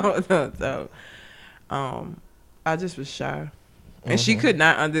 I just was shy. And she could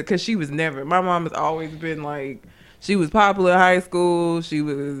not because she was never. My mom has always been like, she was popular in high school.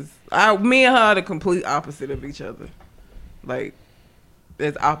 Me and her are the complete opposite of each other. Like,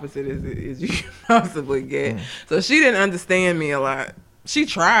 as opposite as you can possibly get. So she didn't understand me a lot. She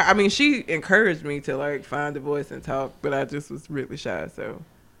tried. I mean, she encouraged me to like find a voice and talk, but I just was really shy. So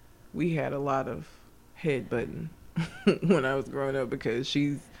we had a lot of headbutting when I was growing up because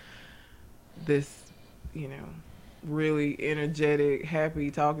she's this, you know, really energetic, happy,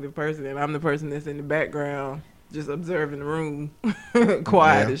 talkative person, and I'm the person that's in the background just observing the room,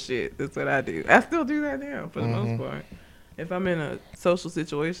 quiet Yeah. as shit. That's what I do. I still do that now for the Mm-hmm. most part. If I'm in a social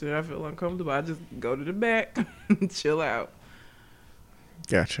situation and I feel uncomfortable, I just go to the back and chill out.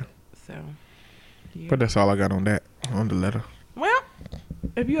 Gotcha. So, yeah. But that's all I got on that, on the letter. Well,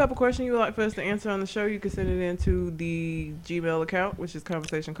 if you have a question you would like for us to answer on the show, you can send it into the Gmail account, which is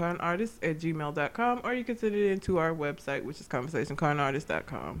conversationconartist@gmail.com, or you can send it into our website, which is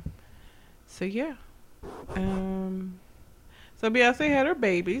conversationconartist.com. So, yeah. So Beyonce had her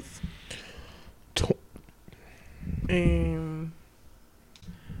babies.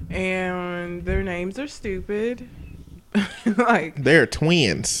 And their names are stupid. Like, They're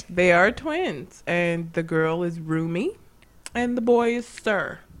twins. they are twins. And the girl is Rumi. And the boy is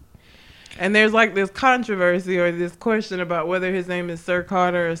Sir. And there's like this controversy or this question about whether his name is Sir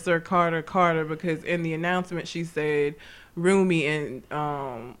Carter or Sir Carter Carter, because in the announcement she said Rumi and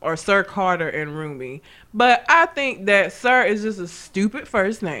or Sir Carter and Rumi. But I think that Sir is just a stupid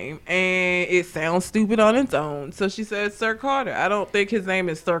first name and it sounds stupid on its own. So she said Sir Carter. I don't think his name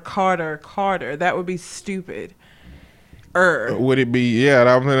is Sir Carter Carter. That would be stupid. Would it be? Yeah,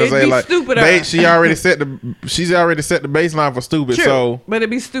 I was gonna It'd say be like stupider. she's already set the baseline for stupid. True, So but it'd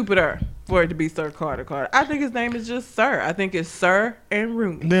be stupider for it to be Sir Carter Carter. I think his name is just Sir. I think it's Sir and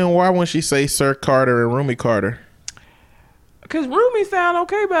Rumi. then why wouldn't she say Sir Carter and Rumi Carter? Because Rumi sound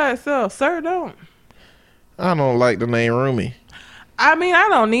okay by itself. Sir don't. I don't like the name Rumi. I mean, I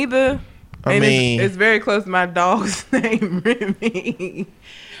don't either. I And mean, it's very close to my dog's name, Remy.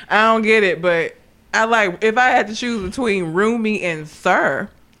 I don't get it, but I like, if I had to choose between Rumi and Sir,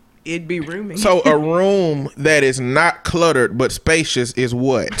 it'd be Rumi. so a room that is not cluttered but spacious is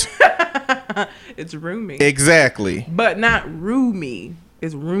what? It's Rumi. Exactly. But not Rumi.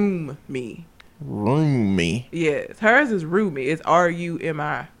 It's Room-me. Roomy. Yes. Hers is Rumi. It's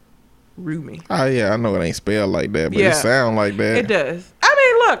Rumi. Rumi. Oh yeah, I know it ain't spelled like that, but Yeah. it sound like that. It does.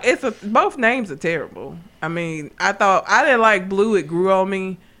 I mean, look, both names are terrible. I mean, I didn't like Blue. It grew on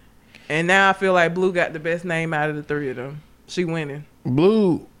me. And now I feel like Blue got the best name out of the three of them. She winning.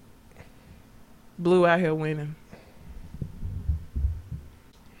 Blue. Blue out here winning.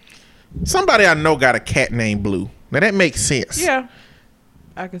 Somebody I know got a cat named Blue. Now that makes sense. Yeah.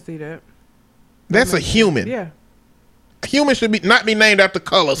 I can see that. That's a human. Yeah. Human should not be named after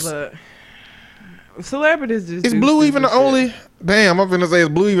colors. But celebrities just Is do blue stupid even the shit. only? Damn, I'm finna say is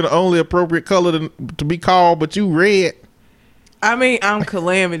blue even the only appropriate color to be called? But you red. I mean, I'm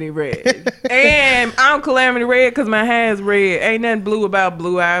Calamity Red. And I'm Calamity Red because my hair's red. Ain't nothing blue about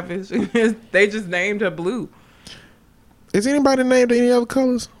Blue Ivy. They just named her Blue. Is anybody named any other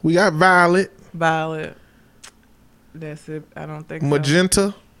colors? We got violet, Violet. That's it. I don't think so.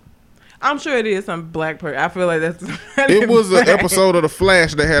 magenta. I'm sure it is some black person. I feel like that's. It was an episode of The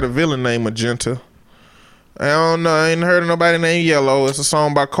Flash that had a villain named Magenta. I don't know. I ain't heard of nobody named Yellow. It's a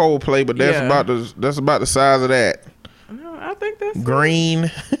song by Coldplay, but that's Yeah. that's about the size of that. No, I think that's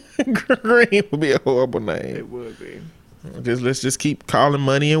Green. Green would be a horrible name. It would be. Let's just keep calling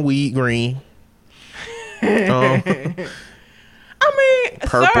money and weed green. I mean,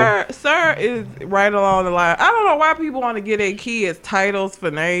 Purple. Sir is right along the line. I don't know why people want to get their kids titles for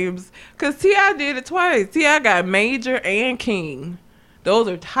names. Because T.I. did it twice. T.I. got Major and King. Those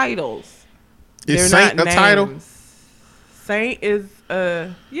are titles. Is They're Saint not a title? names. Saint is,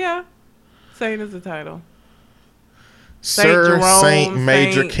 yeah. Saint is a title. Sir Jerome, Saint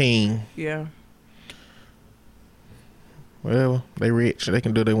Major Saint- King. Yeah. Well, they rich. They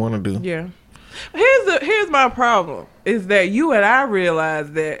can do what they want to do. Yeah. Here's my problem is that you and I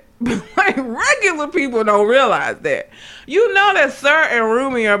realize that like regular people don't realize that. You know that Sir and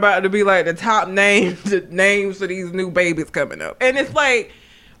Rumi are about to be like the top names for these new babies coming up. And it's like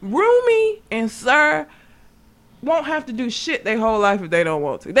Rumi and Sir won't have to do shit their whole life if they don't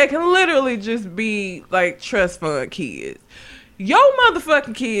want to. They can literally just be like trust fund kids. Your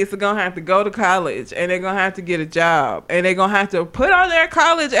motherfucking kids are gonna have to go to college and they're gonna have to get a job and they're gonna have to put on their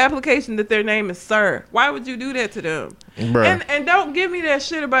college application that their name is Sir. Why would you do that to them? Bruh. And don't give me that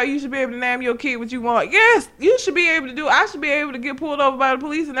shit about you should be able to name your kid what you want. Yes, you should be able to do. I should be able to get pulled over by the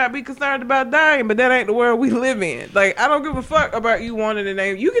police and not be concerned about dying, but that ain't the world we live in. Like, I don't give a fuck about you wanting to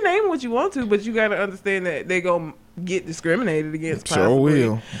name. You can name what you want to, but you gotta understand that they gonna get discriminated against. Sure possibly,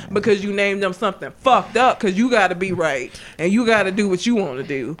 will. because you named them something fucked up. Because you gotta be right and you gotta do what you want to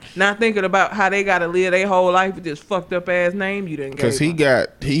do, not thinking about how they gotta live their whole life with this fucked up ass name you didn't. Because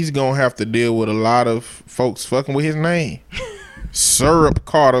he's gonna have to deal with a lot of folks fucking with his name. Syrup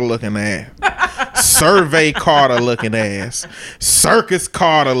Carter looking ass. Survey Carter looking ass. Circus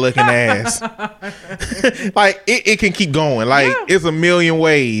Carter looking ass. Like it can keep going. Like Yeah. it's a million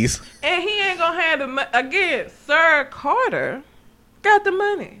ways. And he ain't gonna have the again, Sir Carter got the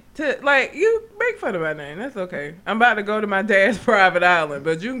money to like you make fun of my name. That's okay. I'm about to go to my dad's private island,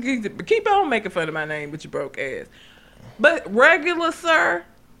 but you can keep on making fun of my name with your broke ass. But regular sir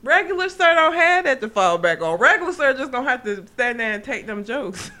don't have that to fall back on. Regular sir just gonna have to stand there and take them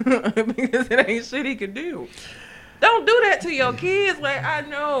jokes because it ain't shit he can do. Don't do that to your kids. Like I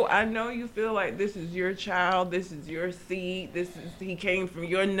know you feel like this is your child, this is your seed, he came from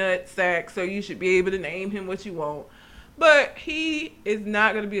your nut sack, so you should be able to name him what you want. But he is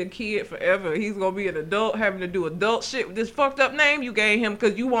not going to be a kid forever. He's going to be an adult having to do adult shit with this fucked up name you gave him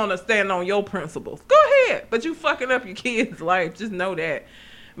because you want to stand on your principles. Go ahead. But you fucking up your kid's life. Just know that.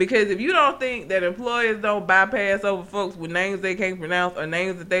 Because if you don't think that employers don't bypass over folks with names they can't pronounce or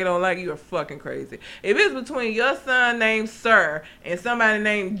names that they don't like, you are fucking crazy. If it's between your son named Sir and somebody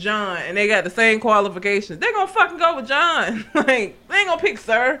named John and they got the same qualifications, they're going to fucking go with John. Like, they ain't going to pick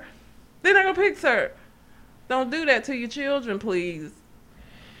Sir. They're not going to pick Sir. Don't do that to your children, please.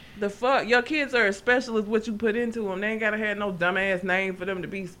 The fuck? Your kids are as special as what you put into them. They ain't gotta have no dumbass name for them to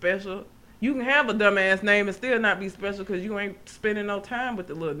be special. You can have a dumbass name and still not be special because you ain't spending no time with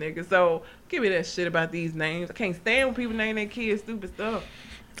the little nigga. So give me that shit about these names. I can't stand when people name their kids stupid stuff.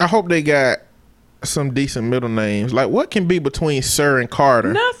 I hope they got some decent middle names. Like, what can be between Sir and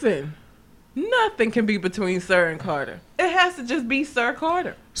Carter? Nothing. Nothing can be between Sir and Carter. It has to just be Sir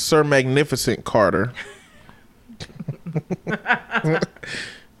Carter. Sir Magnificent Carter. That's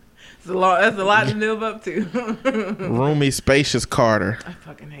a lot to live up to. Roomy, spacious Carter. I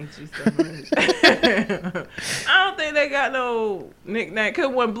fucking hate you so much. I don't think they got no nickname.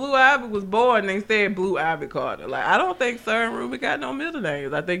 Because when Blue Ivy was born, they said Blue Ivy Carter. Like, I don't think Sir and Roomy got no middle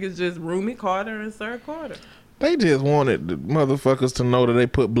names. I think it's just Roomy Carter and Sir Carter. They just wanted the motherfuckers to know that they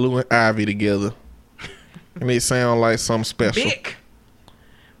put Blue and Ivy together. And they sound like something special.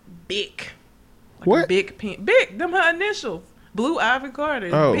 Bic. Like what? Bic pen. Bic, them her initials. Blue Ivy Carter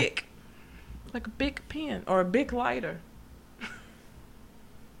is Bic. Like a Bic pen or a Bic lighter.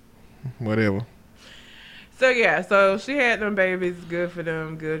 Whatever. So yeah, so she had them babies. Good for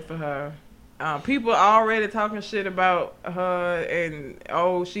them. Good for her. People already talking shit about her and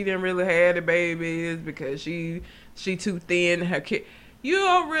she didn't really have the babies because she too thin. Her kid. You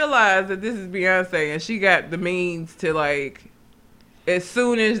don't realize that this is Beyonce and she got the means to like. As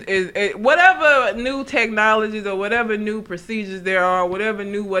soon as whatever new technologies or whatever new procedures there are, whatever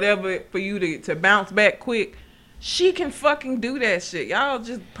for you to bounce back quick, she can fucking do that shit. Y'all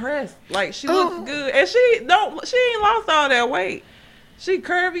just press. Like she looks good. And she ain't lost all that weight. She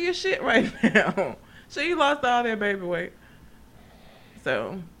curvy as shit right now. She lost all that baby weight.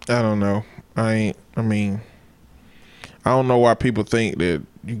 So I don't know. I don't know why people think that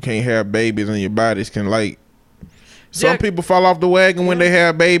you can't have babies and your bodies can like. Some people fall off the wagon when they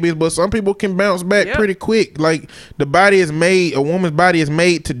have babies, but some people can bounce back pretty quick. Like a woman's body is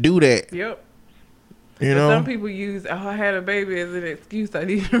made to do that. Yep. You know? Some people use, I had a baby as an excuse. I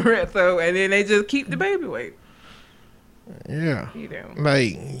need to rest. And then they just keep the baby weight. Yeah. You know.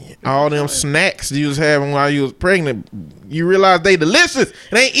 Like all them snacks you was having while you was pregnant, you realize they delicious.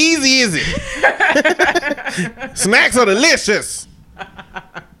 It ain't easy, is it? Snacks are delicious.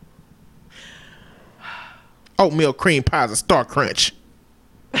 Oatmeal cream pies and Star Crunch.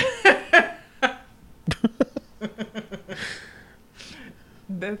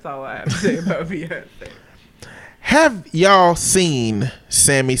 That's all I have to say about Beyonce. Have y'all seen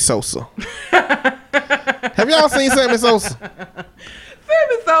Sammy Sosa? Have y'all seen Sammy Sosa?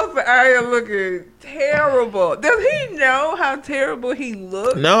 Sammy Sosa out here looking terrible. Does he know how terrible he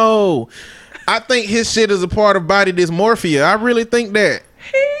looks? No. I think his shit is a part of body dysmorphia. I really think that.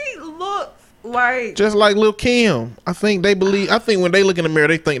 He looks like just like Lil' Kim. I think when they look in the mirror,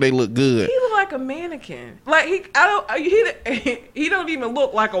 they think they look good. He look like a mannequin. Like he don't even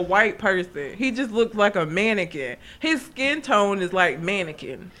look like a white person. He just looks like a mannequin. His skin tone is like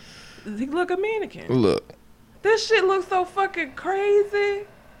mannequin. Does he look a mannequin? Look. This shit looks so fucking crazy.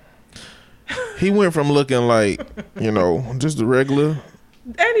 He went from looking like, just a regular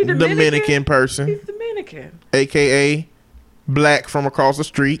Dominican person. He's Dominican. AKA black from across the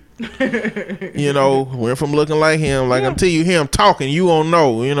street. Went from looking like him. Like until you hear him talking, you won't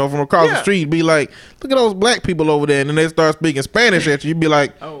know. From across the street, be like, look at those black people over there. And then they start speaking Spanish at you. You'd be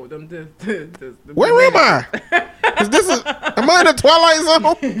like, oh, where am I? Am I in the Twilight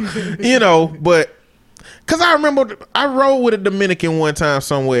Zone? But because I remember I rode with a Dominican one time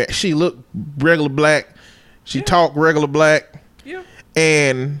somewhere. She looked regular black. She talked regular black. Yeah.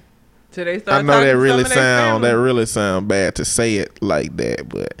 And I know that really sound bad to say it like that,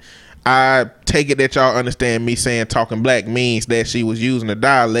 but I take it that y'all understand me saying talking black means that she was using a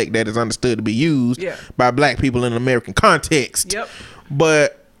dialect that is understood to be used by black people in an American context. Yep.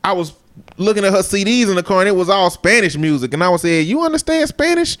 But I was looking at her CDs in the car and it was all Spanish music. And I was saying, you understand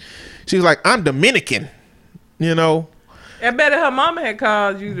Spanish? She was like, I'm Dominican, you know? I bet her mama had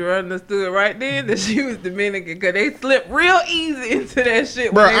called you to understood right then that she was Dominican because they slipped real easy into that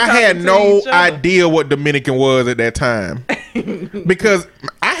shit. Bro, I had no idea what Dominican was at that time because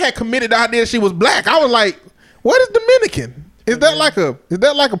I had committed the idea she was black. I was like, what is Dominican? Is that like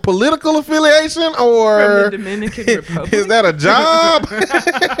a political affiliation or from the Dominican Republic? Is that a job?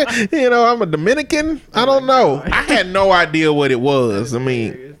 You know, I'm a Dominican. I don't know. I had no idea what it was. I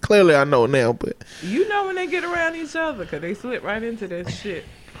mean, clearly I know now, but you know when they get around each other because they slip right into that shit.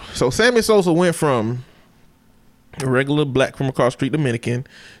 So Sammy Sosa went from a regular black from across the street Dominican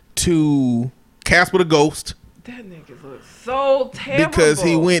to Casper the Ghost. That nigga looks so terrible. Because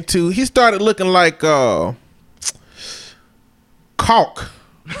he started looking like caulk.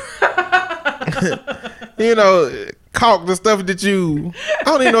 You know, caulk, the stuff that I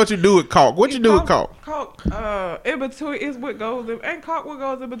don't even know what you do with caulk. What you do with caulk? Caulk, in between is what goes in, ain't caulk what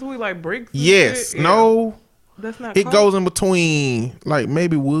goes in between like bricks? Yes. Shit? No. That's not It caulk? goes in between like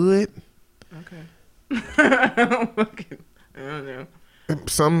maybe wood. Okay. I don't know.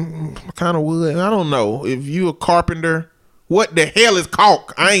 Some kind of wood. I don't know. If you a carpenter, what the hell is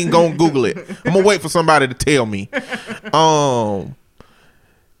caulk? I ain't gonna Google it. I'm gonna wait for somebody to tell me.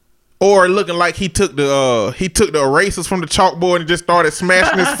 Or looking like he took the erasers from the chalkboard and just started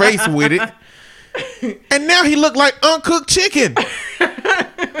smashing his face with it. And now he looked like uncooked chicken.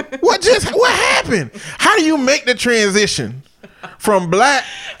 What happened? How do you make the transition from black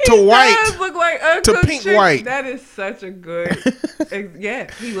to white does look like to pink chicken. white? That is such a good.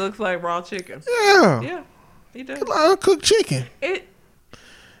 Yeah, he looks like raw chicken. Yeah, he does. Like uncooked chicken.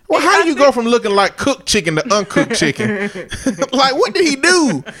 How do you go from looking like cooked chicken to uncooked chicken? Like, what did he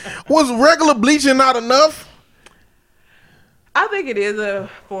do? Was regular bleaching not enough? I think it is a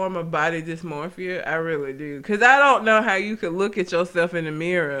form of body dysmorphia. I really do. Because I don't know how you could look at yourself in the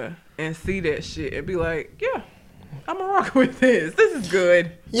mirror and see that shit and be like, yeah, I'm going to rock with this. This is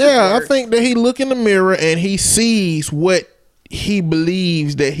good. Yeah, I think that he look in the mirror and he sees what he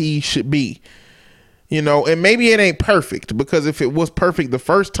believes that he should be. You know, and maybe it ain't perfect, because if it was perfect the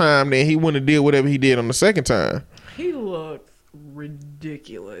first time, then he wouldn't have did whatever he did on the second time. He looks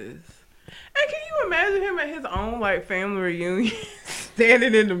ridiculous. And can you imagine him at his own like family reunion,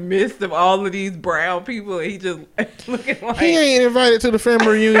 standing in the midst of all of these brown people, and he just looking like he ain't invited to the family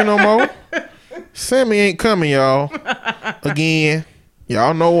reunion no more. Sammy ain't coming, y'all. Again,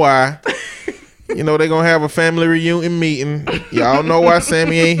 y'all know why. You know they gonna have a family reunion meeting. Y'all know why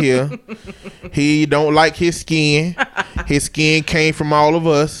Sammy ain't here. He don't like his skin. His skin came from all of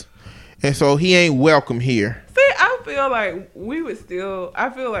us, and so he ain't welcome here. See, I feel like I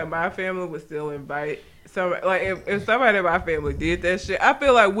feel like my family would still invite somebody. Like if somebody in my family did that shit, I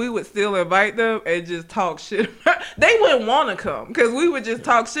feel like we would still invite them and just talk shit about. They wouldn't want to come because we would just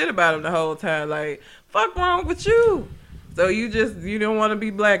talk shit about them the whole time. Like, fuck wrong with you? So you don't want to be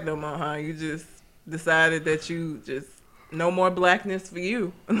black no more, huh? You just decided that you just no more blackness for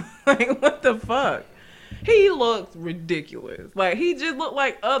you. Like, what the fuck? He looks ridiculous. Like, he just looked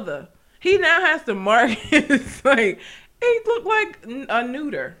like other. He now has to mark his, like, he looked like a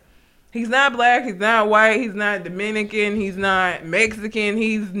neuter. He's not black, he's not white, he's not Dominican, he's not Mexican,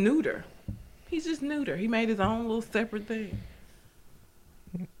 he's neuter. He's just neuter. He made his own little separate thing.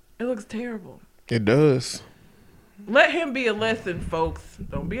 It looks terrible. It does. Let him be a lesson, folks.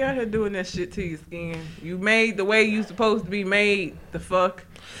 Don't be out here doing that shit to your skin. You made the way you supposed to be made. The fuck?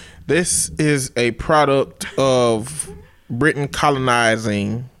 This is a product of Britain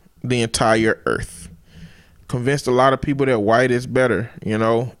colonizing the entire earth. Convinced a lot of people that white is better, you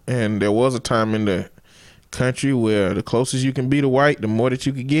know. And there was a time in the country where the closest you can be to white, the more that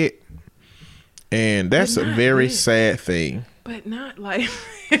you could get. And that's a very sad thing. But not like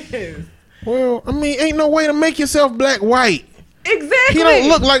this. Well, I mean, ain't no way to make yourself black white. Exactly. He don't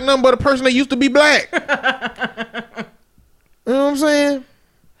look like nothing but a person that used to be black. You know what I'm saying?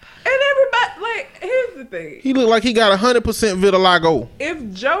 And everybody, like, here's the thing. He look like he got 100% vitiligo.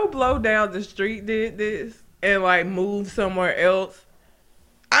 If Joe Blow down the street did this and, like, moved somewhere else,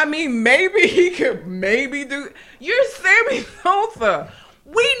 I mean, maybe he could do. You're Sammy Sosa.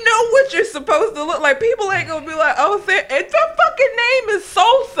 We know what you're supposed to look like. People ain't gonna be like, oh, it's your fucking name is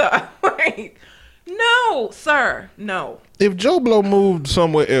Sosa. Like, no, sir, no. If Joe Blow moved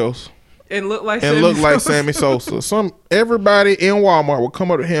somewhere else and looked like Sammy Sosa, everybody in Walmart would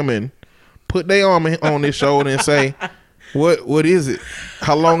come up to him and put their arm on his shoulder and say, What is it?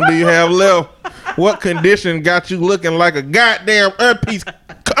 How long do you have left? What condition got you looking like a goddamn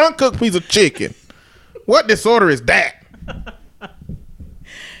uncooked piece of chicken? What disorder is that?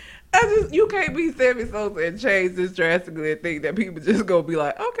 You can't be Sammy Sosa and change this drastically and think that people just gonna be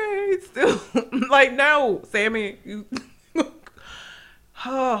like, okay, it's still like, no, Sammy,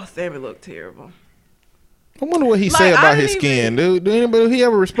 Sammy looked terrible. I wonder what he said about his skin. Do anybody he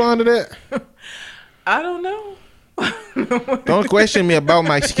ever respond to that? I don't know. Don't question me about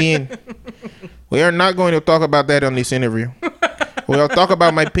my skin. We are not going to talk about that on this interview. We'll talk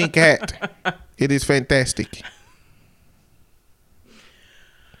about my pink hat. It is fantastic.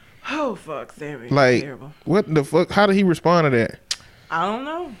 Oh fuck, Sammy! Like, terrible. What the fuck? How did he respond to that? I don't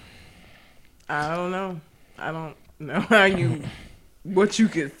know how you. What you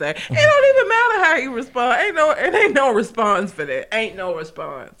can say. It don't even matter how he respond. It ain't no response for that. Ain't no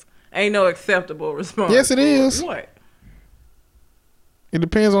response. Ain't no acceptable response. Yes, it is. What? It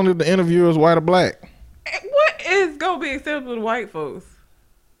depends on if the interviewer is white or black. What is gonna be acceptable to white folks?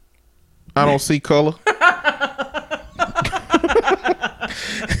 I don't see color.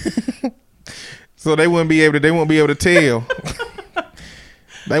 So they wouldn't be able to tell.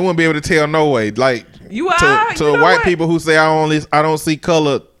 They wouldn't be able to tell no way. Like to white people who say I don't see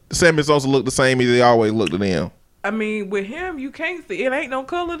color, Sammy Sosa look the same as they always look to them. I mean, with him you can't see. It ain't no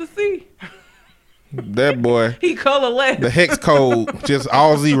color to see. That boy. He colorless. The hex code just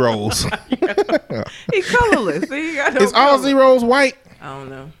all zeros. He colorless. See, is all zeros white? I don't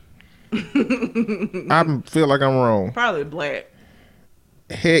know. I feel like I'm wrong. Probably black.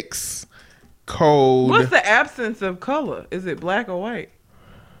 Hex code. What's the absence of color? Is it black or white?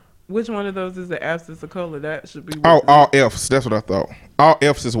 Which one of those is the absence of color? That should be. All F's. That's what I thought. All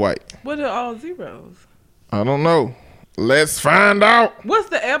F's is white. What are all zeros? I don't know. Let's find out. What's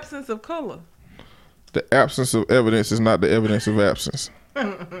the absence of color? The absence of evidence is not the evidence of absence. I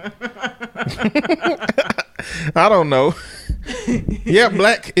don't know. Yeah,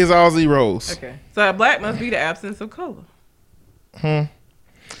 black is all zeros. Okay. So black must be the absence of color.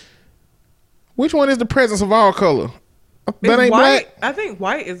 Which one is the presence of all color? That ain't white. black. I think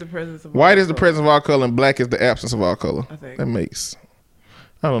white is the presence of all white is the presence of all color and black is the absence of all color. I think. That makes,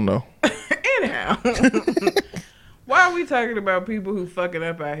 I don't know. Anyhow. Why are we talking about people who fucking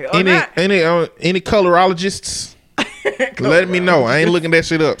up out here? Any colorologists? Let me know. I ain't looking that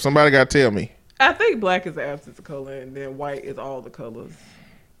shit up. Somebody got to tell me. I think black is the absence of color and then white is all the colors.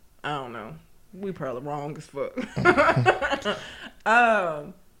 I don't know. We probably wrong as fuck.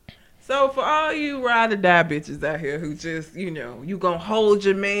 So for all you ride or die bitches out here who just, you gonna hold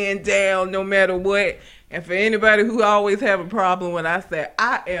your man down no matter what. And for anybody who always have a problem when I say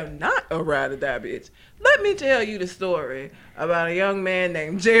I am not a ride or die bitch, let me tell you the story about a young man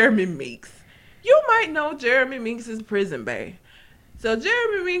named Jeremy Meeks. You might know Jeremy Meeks' prison bae. So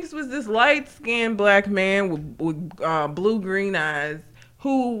Jeremy Meeks was this light-skinned black man with blue-green eyes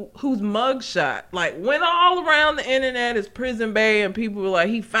whose mugshot went all around the internet as prison bae, and people were like,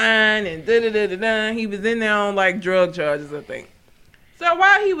 he fine and da-da-da-da-da. He was in there on drug charges, I think. So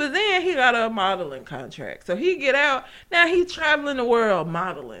while he was in, he got a modeling contract. So he get out. Now he's traveling the world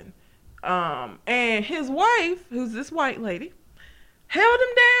modeling. And his wife, who's this white lady, held him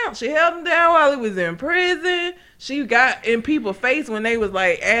down. She held him down while he was in prison. She got in people's face when they was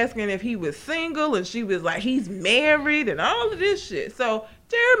asking if he was single, and she was like, he's married and all of this shit. So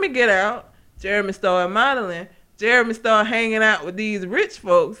Jeremy get out. Jeremy started modeling. Jeremy started hanging out with these rich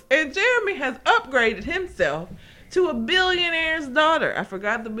folks. And Jeremy has upgraded himself to a billionaire's daughter. I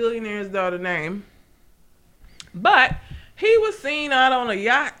forgot the billionaire's daughter name. But he was seen out on a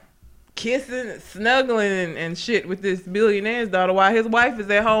yacht kissing, snuggling, and shit with this billionaire's daughter while his wife is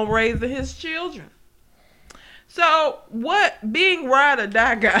at home raising his children. So what being ride or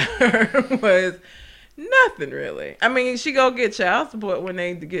die got her was nothing really. I mean, she go get child support when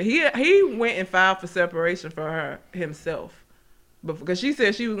they get. He went and filed for separation for her himself. But because she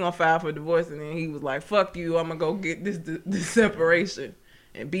said she was gonna file for divorce, and then he was like, "Fuck you, I'm gonna go get this separation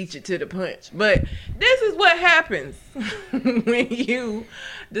and beat you to the punch." But this is what happens when you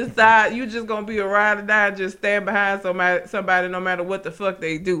decide you just gonna be a ride or die, just stand behind somebody no matter what the fuck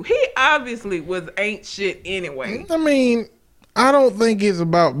they do. He obviously ain't shit anyway. I mean, I don't think it's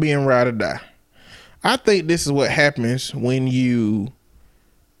about being ride or die. I think this is what happens when you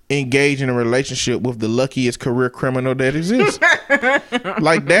engage in a relationship with the luckiest career criminal that exists.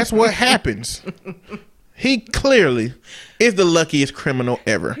 That's what happens. He clearly is the luckiest criminal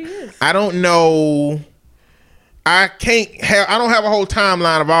ever. He is. I don't know. I don't have a whole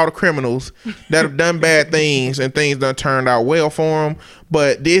timeline of all the criminals that have done bad things and things done turned out well for them.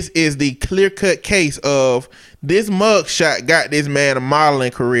 But this is the clear-cut case of This mugshot got this man a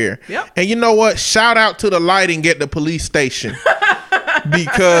modeling career. Yep. And you know what? Shout out to the lighting at the police station.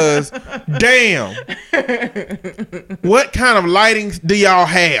 Because, damn, what kind of lighting do y'all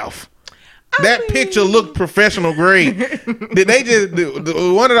have? That picture looked professional grade. Did they just,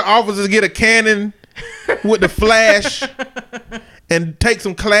 one of the officers get a Canon with the flash and take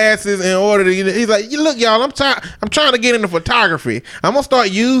some classes in order to, he's like, look, y'all, I'm trying to get into photography. I'm going to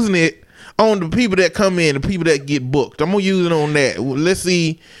start using it on the people that come in, the people that get booked. I'm going to use it on that. Let's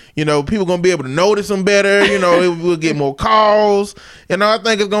see, people going to be able to notice them better. We'll get more calls. I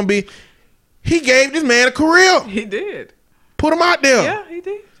think it's going to be, he gave this man a career. He did. Put him out there. Yeah, he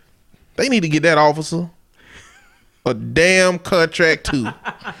did. They need to get that officer a damn contract too.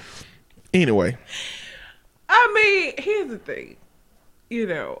 Anyway. I mean, here's the thing.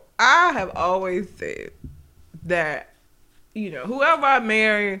 I have always said that, whoever I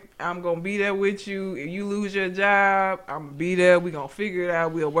marry, I'm going to be there with you. If you lose your job, I'm going to be there. We're going to figure it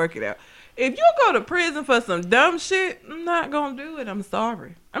out. We'll work it out. If you go to prison for some dumb shit, I'm not going to do it. I'm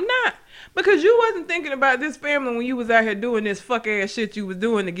sorry. I'm not. Because you wasn't thinking about this family when you was out here doing this fuck ass shit you was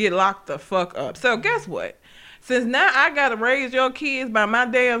doing to get locked the fuck up. So guess what? Since now I got to raise your kids by my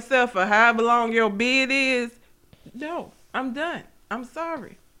damn self for however long your bid is, no, I'm done. I'm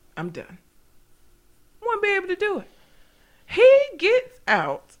sorry. I'm done. Won't be able to do it. He gets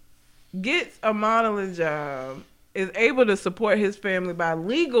out, gets a modeling job, is able to support his family by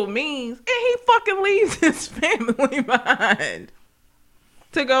legal means, and he fucking leaves his family behind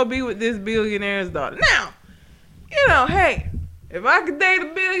to go be with this billionaire's daughter. Now, hey, if I could date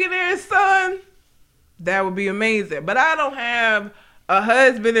a billionaire's son, that would be amazing. But I don't have a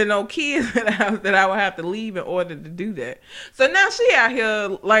husband and no kids that I would have to leave in order to do that. So now she out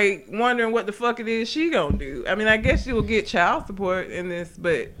here like wondering what the fuck it is she gonna do. I mean, I guess she will get child support in this,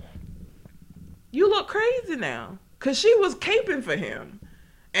 but you look crazy now. Cause she was caping for him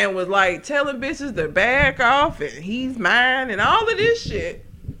and was like telling bitches to back off and he's mine and all of this shit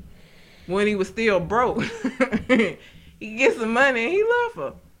when he was still broke. He gets some money and he left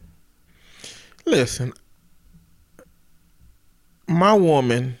her. Listen, my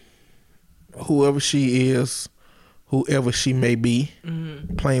woman, whoever she is, whoever she may be,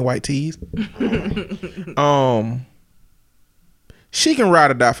 plain white tees, she can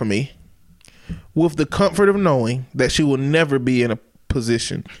ride or die for me with the comfort of knowing that she will never be in a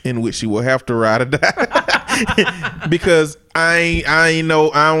position in which she will have to ride or die. Because I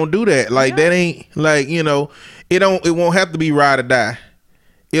don't do that. Like, that ain't like, it won't have to be ride or die.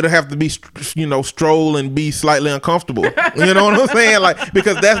 It'll have to be, stroll and be slightly uncomfortable. You know what I'm saying? Like,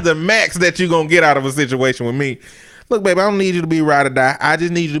 because that's the max that you're going to get out of a situation with me. Look, baby, I don't need you to be ride or die. I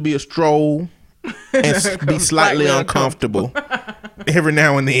just need you to be a stroll and be slightly uncomfortable every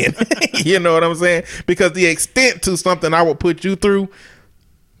now and then. You know what I'm saying? Because the extent to something I would put you through,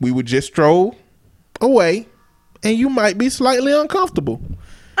 we would just stroll away and you might be slightly uncomfortable.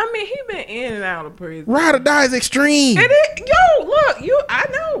 I mean, he been in and out of prison. Ride or die is extreme. It is. Yo, look, I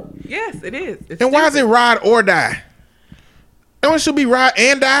know. Yes, it is. It's and why is it ride or die? Don't it should be ride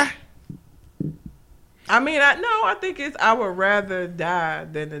and die? I mean, I think it's I would rather die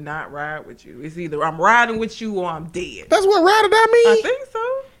than to not ride with you. It's either I'm riding with you or I'm dead. That's what ride or die mean? I think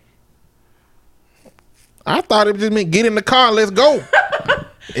so. I thought it just meant get in the car and let's go.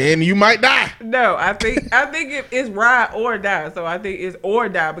 And you might die. No, I think it's ride or die. So I think it's or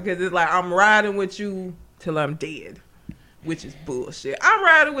die because it's like I'm riding with you till I'm dead, which is bullshit. I'm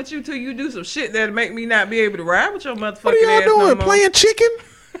riding with you till you do some shit that'll make me not be able to ride with your motherfucking What are y'all ass doing? no more. Playing chicken?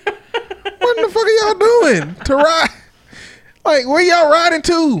 What in the fuck are y'all doing to ride? Like, where y'all riding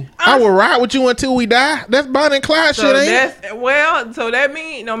to? I will ride with you until we die. That's Bonnie and Clyde shit, ain't it? So that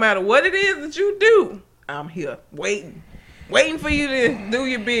means no matter what it is that you do, I'm here waiting for you to do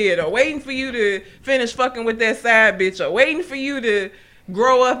your bid, or waiting for you to finish fucking with that side bitch, or waiting for you to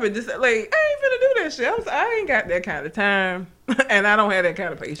grow up and just like, I ain't finna do that shit. I ain't got that kind of time, and I don't have that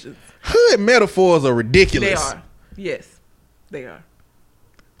kind of patience. Hood metaphors are ridiculous. They are. Yes, they are.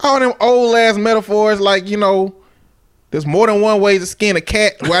 All them old ass metaphors, like, there's more than one way to skin a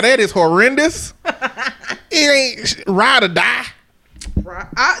cat. Well, that is horrendous. It ain't ride or die.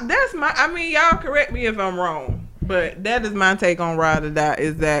 I mean, y'all correct me if I'm wrong, but that is my take on ride or die,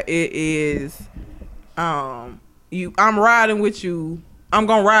 is that it is, I'm riding with you, I'm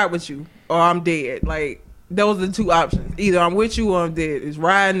gonna ride with you, or I'm dead. Like, those are the two options. Either I'm with you or I'm dead. It's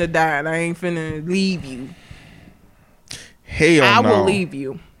riding or dying. I ain't finna leave you. Hell no. I will leave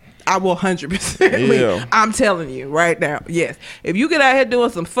you. I will 100% leave. I'm telling you right now. Yes. If you get out here doing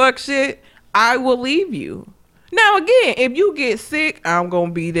some fuck shit, I will leave you. Now again, if you get sick, I'm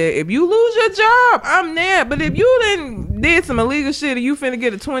gonna be there. If you lose your job, I'm there. But if you did some illegal shit and you finna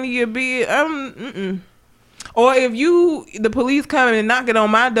get a 20-year bid, Or if the police coming and knocking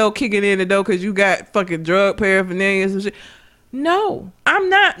on my door, kicking in the door because you got fucking drug paraphernalia and some shit. No, I'm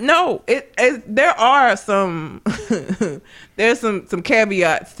not. No, there are some there's some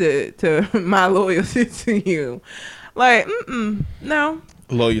caveats to my loyalty to you. Like, no.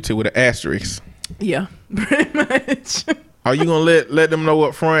 Loyalty with an asterisk. Yeah, pretty much. Are you gonna let them know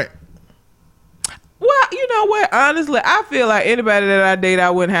up front? Well, you know what? Honestly, I feel like anybody that I date,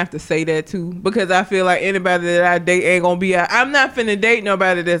 I wouldn't have to say that to, because I feel like anybody that I date ain't gonna be out. I'm not finna date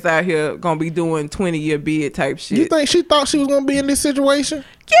nobody that's out here gonna be doing 20-year bid type shit. You think she thought she was gonna be in this situation?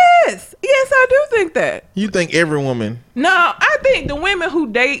 Yes, I do think that. You think every woman? No, I think women who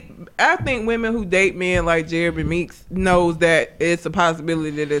date men like Jeremy Meeks knows that it's a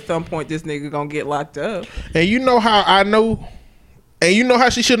possibility that at some point this nigga gonna get locked up. And you know how I know, and you know how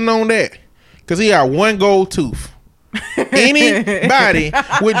she should have known that. Because he got one gold tooth. Anybody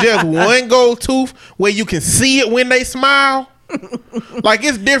with just one gold tooth where you can see it when they smile, like,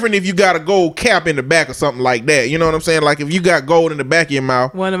 it's different if you got a gold cap in the back or something like that. You know what I'm saying? Like, if you got gold in the back of your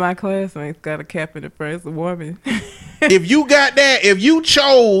mouth. One of my classmates got a cap in the front. It's a woman. If you got that, if you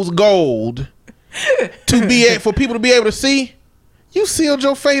chose gold for people to be able to see, you sealed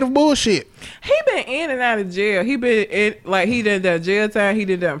your fate of bullshit. He been in and out of jail. He been in, like, he did that jail time. He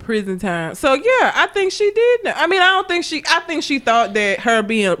did that prison time. So yeah, I think she did that. I mean, I think she thought that her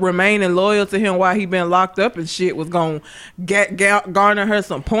remaining loyal to him while he been locked up and shit was gonna garner her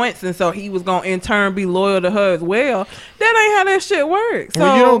some points, and so he was gonna in turn be loyal to her as well. That ain't how that shit works. So,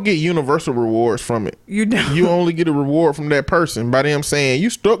 well, you don't get universal rewards from it. You don't. You only get a reward from that person by them saying,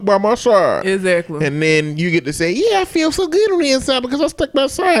 you stuck by my side. Exactly. And then you get to say, yeah, I feel so good on the inside because I stuck by my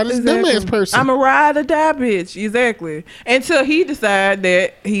side. This dumbass person. I'm a ride or die bitch. Exactly. Until he decide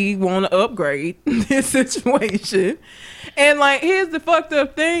that he want to upgrade this situation. And like, here's the fucked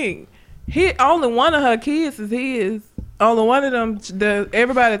up thing. Only one of her kids is his. Only one of them,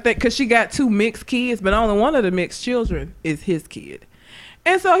 everybody think, because she got 2 mixed kids, but only one of the mixed children is his kid.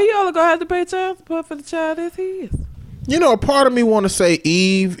 And so he only gonna have to pay child support for the child that's his. You know, a part of me want to say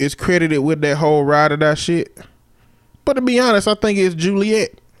Eve is credited with that whole ride or die shit. But to be honest, I think it's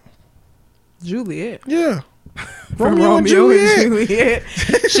Juliet. Juliet? Yeah. From Romeo and Juliet.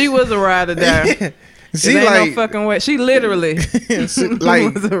 She was a ride or die. She ain't like, no fucking way. She literally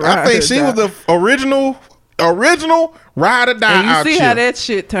like, was a I think she was the original ride or die. And you out see here. how that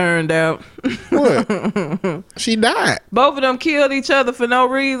shit turned out. What? She died. Both of them killed each other for no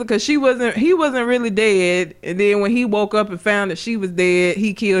reason, because he wasn't really dead, and then when he woke up and found that she was dead,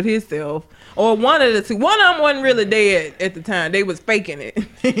 he killed himself. Or one of the two. One of them wasn't really dead at the time. They was faking it.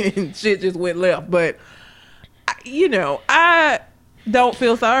 And shit just went left. But, you know, I don't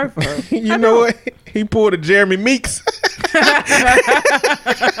feel sorry for her. You know what? He pulled a Jeremy Meeks.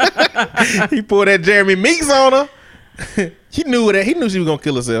 He pulled that Jeremy Meeks on her. He knew that. He knew she was gonna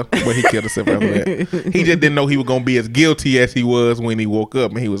kill herself, but he killed herself after that. He just didn't know he was gonna be as guilty as he was when he woke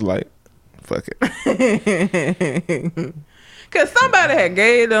up, and he was like, "Fuck it." Cause somebody had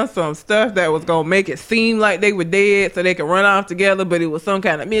gave them some stuff that was gonna make it seem like they were dead, so they could run off together, but it was some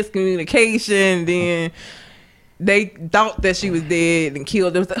kind of miscommunication. Then they thought that she was dead and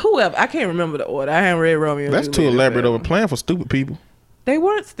killed them. Whoever, I can't remember the order. I haven't read Romeo. That's too elaborate of a plan for stupid people. They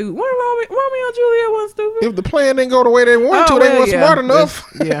weren't stupid. Romeo and Juliet wasn't stupid. If the plan didn't go the way they wanted to, they weren't smart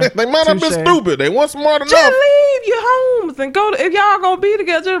enough. Yeah, they might have been stupid. They weren't smart enough. Just leave your homes and go. If y'all gonna be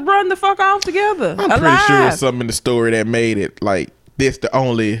together, just run the fuck off together. I'm pretty sure it's something in the story that made it like this the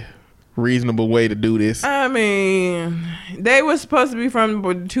only reasonable way to do this. I mean, they were supposed to be from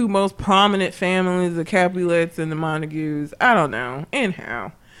the 2 most prominent families, the Capulets and the Montagues. I don't know.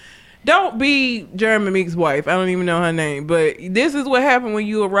 Anyhow. Don't be Jeremy Meeks' wife. I don't even know her name. But this is what happened when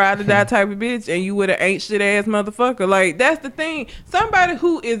you a ride or die type of bitch and you with an ain't shit ass motherfucker. Like, that's the thing. Somebody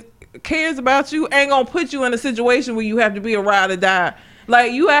who cares about you ain't gonna put you in a situation where you have to be a ride or die.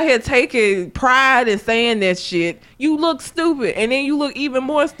 Like, you out here taking pride in saying that shit. You look stupid. And then you look even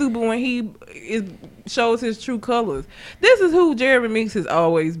more stupid when he shows his true colors. This is who Jeremy Meeks has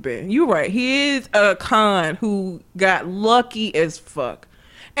always been. You're right. He is a con who got lucky as fuck.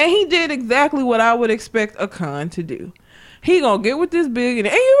 And he did exactly what I would expect a con to do. He gonna get with this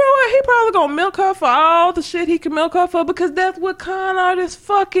billionaire. And you know what? He probably gonna milk her for all the shit he can milk her for, because that's what con artists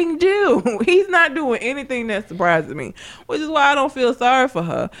fucking do. He's not doing anything that surprises me. Which is why I don't feel sorry for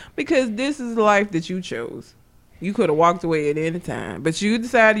her. Because this is the life that you chose. You could have walked away at any time. But you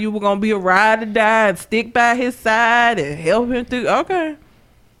decided you were gonna be a ride or die and stick by his side and help him through. Okay.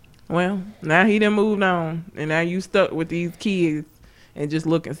 Well, now he done moved on, and now you stuck with these kids and just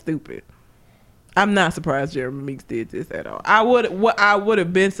looking stupid. I'm not surprised Jeremy Meeks did this at all. What I would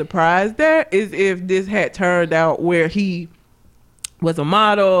have been surprised at is if this had turned out where he was a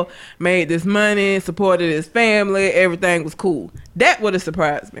model, made this money, supported his family, everything was cool. That would have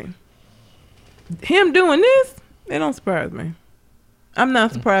surprised me. Him doing this, it don't surprise me. I'm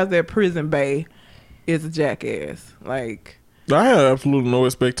not surprised that Prison Bae is a jackass. Like, I had absolutely no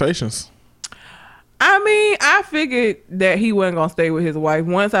expectations. I mean, I figured that he wasn't gonna stay with his wife.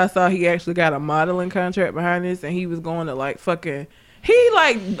 Once I saw he actually got a modeling contract behind this, and he was going to like fucking, he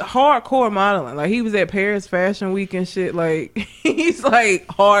like hardcore modeling. Like he was at Paris Fashion Week and shit. Like he's like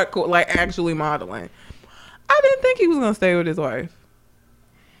hardcore, like actually modeling. I didn't think he was gonna stay with his wife.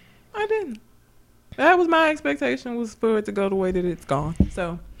 I didn't. That was my expectation, was for it to go the way that it's gone.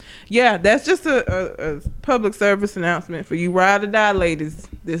 So, yeah, that's just a public service announcement for you ride or die ladies.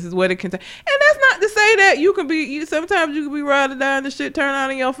 This is what it can take. And that's not to say that you can be, sometimes you can be ride or die and the shit turn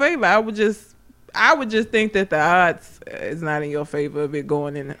out in your favor. I would just think that the odds is not in your favor of it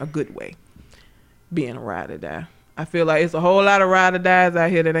going in a good way, being a ride or die. I feel like it's a whole lot of ride or dies out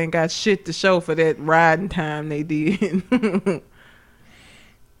here that ain't got shit to show for that riding time they did.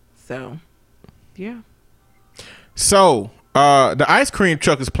 So... yeah. So, the ice cream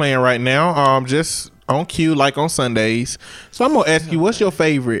truck is playing right now. Just on cue, like on Sundays. So I'm gonna ask you, what's your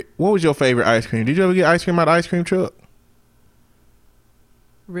favorite? What was your favorite ice cream? Did you ever get ice cream out of the ice cream truck?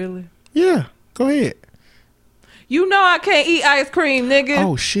 Really? Yeah. Go ahead. You know I can't eat ice cream, nigga.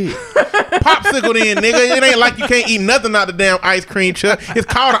 Oh shit. Popsicle then, nigga. It ain't like you can't eat nothing out the damn ice cream truck. It's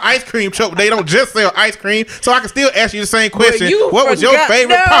called an ice cream truck, but they don't just sell ice cream. So I can still ask you the same question. What was your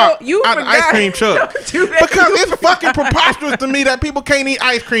favorite pop out the ice cream truck? Because it's fucking preposterous to me that people can't eat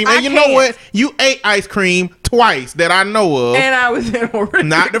ice cream. And you know what? You ate ice cream twice that I know of. And I was in horrific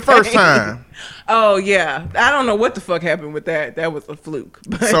not the first time. Oh yeah. I don't know what the fuck happened with that. That was a fluke.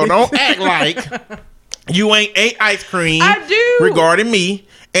 But so don't act like you ain't ate ice cream. I do. Regarding me.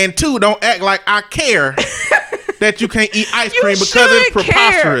 And two, don't act like I care that you can't eat ice cream because it's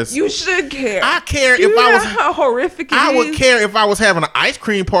preposterous. You should care. I care if I was how horrific it I is? would care if I was having an ice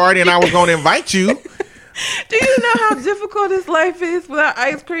cream party and I was going to invite you. Do you know how difficult this life is without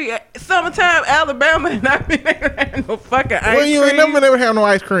ice cream? Summertime, Alabama, and I've been able to have no fucking ice cream. Well, you ain't never have no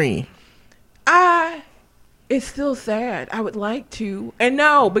ice cream. It's still sad. I would like to. And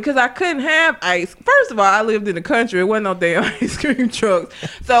no, because I couldn't have ice. First of all, I lived in the country. It wasn't no damn ice cream trucks.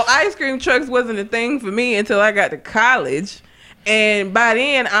 So ice cream trucks wasn't a thing for me until I got to college. And by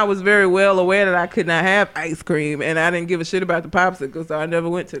then, I was very well aware that I could not have ice cream. And I didn't give a shit about the popsicles, so I never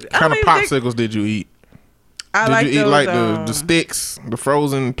went to them. What kind of popsicles did you eat? Did you eat like the sticks, the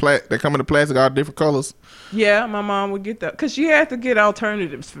frozen that come in the plastic, all different colors? Yeah, my mom would get that because she had to get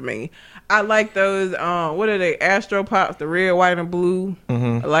alternatives for me. I like those. What are they? Astro Pops, the red, white, and blue.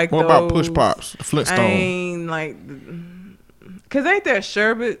 Mm-hmm. I like what those. About Push Pops, the Flintstone? I ain't like, cause ain't that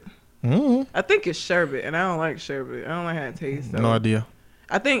sherbet? Mm-hmm. I think it's sherbet, and I don't like sherbet. I don't like how it tastes. So. No idea.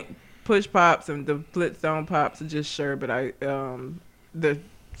 I think Push Pops and the Flintstone Pops are just sherbet. The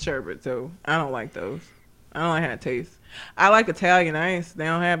sherbet. So I don't like those. I don't like how it tastes. I like Italian ice. They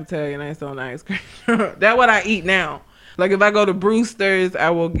don't have Italian ice on the ice cream. That's what I eat now. Like if I go to Brewster's, I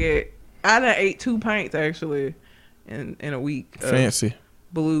will get. I done ate 2 pints actually, in a week. Fancy.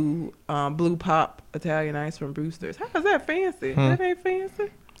 Blue pop Italian ice from Brewster's. How is that fancy? That ain't fancy.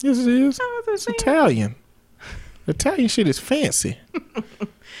 Yes, it is. How is it it's fancy? Italian. Italian shit is fancy.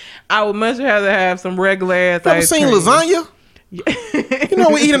 I would much rather have some regular ass Ever ice seen cream. lasagna? You know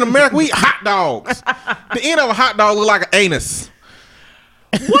we eat in America. We eat hot dogs. The end of a hot dog look like an anus.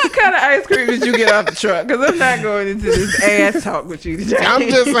 What kind of ice cream did you get off the truck? Because I'm not going into this ass talk with you today. I'm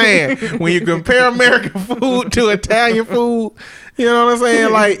just saying, when you compare American food to Italian food, you know what I'm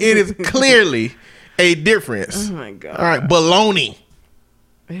saying? Like, it is clearly a difference. Oh, my God. All right, bologna.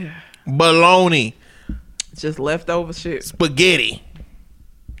 Yeah. Bologna. Just leftover shit. Spaghetti.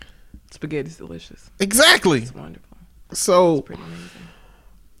 Spaghetti's delicious. Exactly. It's wonderful. So, It's pretty amazing.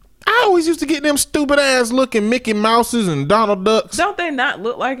 I always used to get them stupid ass looking Mickey Mouses and Donald Ducks. Don't they not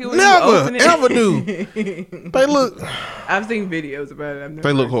look like it when Never, you open it? ever do. They look. I've seen videos about it. I've never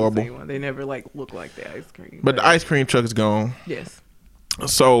They look actually horrible. seen one. They never like look like the ice cream. But the ice cream truck is gone. Yes.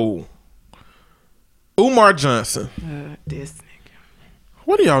 So, Umar Johnson. This nigga.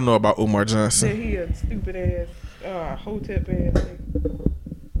 What do y'all know about Umar Said Johnson? he a stupid ass, hotep ass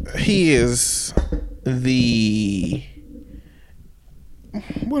nigga. He is the.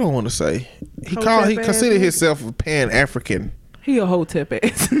 What do I want to say? He considered himself a Pan-African. He a hotep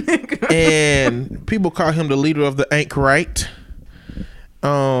ass nigga. And people call him the leader of the Anchorite.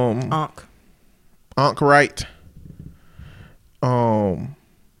 Ankh. Ankh Wright.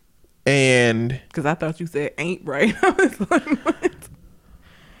 And Because I thought you said ain't right. I was like, what?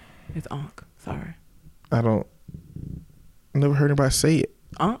 It's Ankh. Sorry. Never heard anybody say it.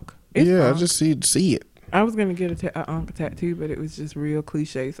 Ankh? It's Yeah, Ankh. I just see it. I was going to get a Ankh tattoo, but it was just real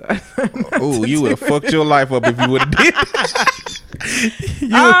cliche. So Oh, you would have fucked your life up if you would have did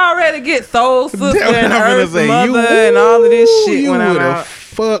it. I already get soul sister That's what and I'm gonna earth say. mother and all of this shit You when I'm would have out.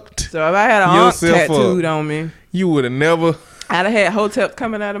 fucked. So if I had an Ankh yourself up. tattooed on me, You would have never. I'd have had hotep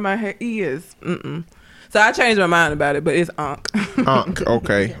coming out of my ears. So I changed my mind about it, but it's Ankh. Ankh.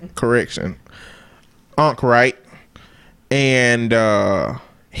 Okay, correction. Ankh Wright. And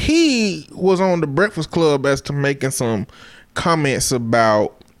he was on the Breakfast Club as to making some comments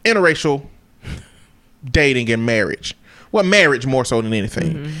about interracial dating and marriage. Well, marriage more so than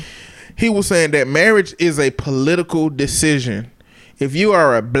anything. He was saying that marriage is a political decision. If you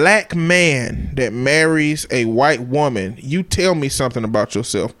are a black man that marries a white woman, you tell me something about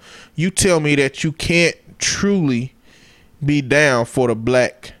yourself. You tell me that you can't truly be down for the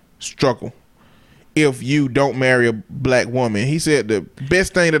black struggle if you don't marry a black woman. He said the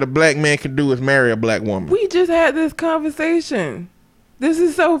best thing that a black man can do is marry a black woman. We just had this conversation. This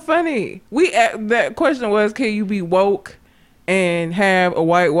is so funny. That question was, can you be woke and have a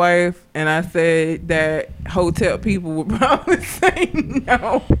white wife? And I said that hotel people would probably say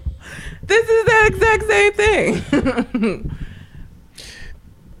no. This is the exact same thing.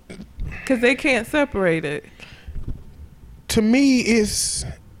 Because they can't separate it. To me, it's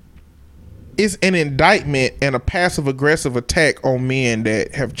an indictment and a passive aggressive attack on men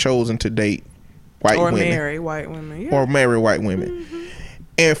that have chosen to date white Or women. marry white women. Yeah. Or marry white women.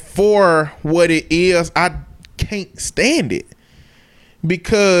 And for what it is, I can't stand it.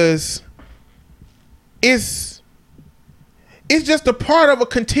 Because it's just a part of a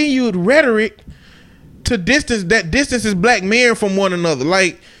continued rhetoric to distances black men from one another.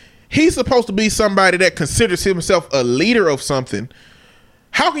 Like, he's supposed to be somebody that considers himself a leader of something.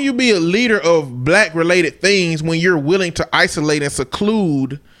 How can you be a leader of black related things when you're willing to isolate and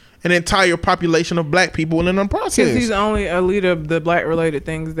seclude an entire population of black people in the process? Because he's only a leader of the black related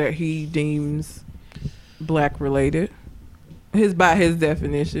things that he deems black related. By his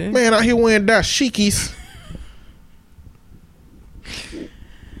definition. Man out here wearing dashikis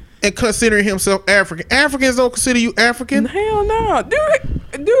and considering himself African. Africans don't consider you African. Hell no.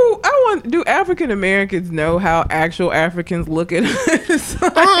 Do African Americans know how actual Africans look at us?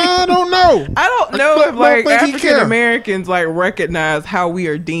 I don't know. I don't know I if like don't think he African can. Americans like recognize how we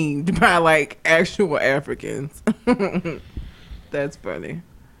are deemed by like actual Africans. That's funny.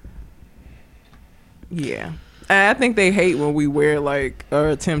 Yeah. I think they hate when we wear like or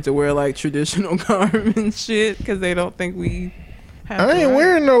attempt to wear like traditional garments shit because they don't think we have I ain't right.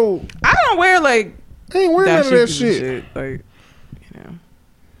 wearing no. I don't wear like I ain't wearing none of that dashikis and shit. Like, you know,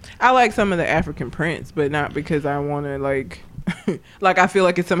 I like some of the African prints, but not because I want to like, like I feel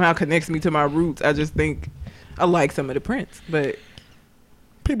like it somehow connects me to my roots. I just think I like some of the prints, but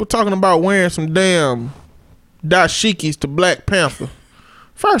People talking about wearing some damn dashikis to Black Panther.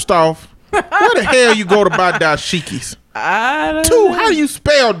 First off, where the hell you go to buy dashikis? I don't 2, know. how do you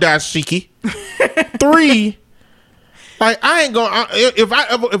spell dashiki? 3, like I ain't gonna.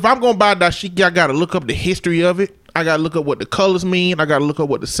 If I'm gonna buy dashiki, I gotta look up the history of it. I gotta look up what the colors mean. I gotta look up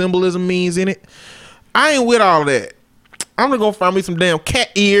what the symbolism means in it. I ain't with all that. I'm gonna go find me some damn cat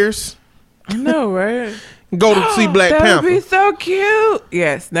ears. I know, right? Go to see Black That Panther. would be so cute.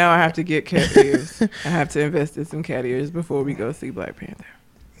 Yes, now I have to get cat ears. I have to invest in some cat ears before we go see Black Panther.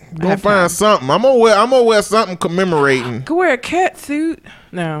 Go have find time. something. I'm gonna wear something commemorating. Could wear a cat suit?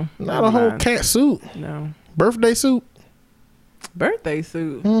 No, Not never a whole mind. cat suit. No Birthday suit. birthday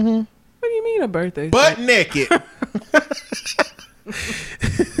suit. Mm-hmm. What do you mean a birthday Butt suit? naked.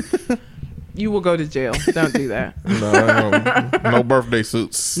 You will go to jail. Don't do that. No birthday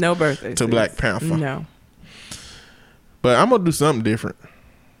suits. No birthday To suits. Black Panther. No, But I'm gonna do something different.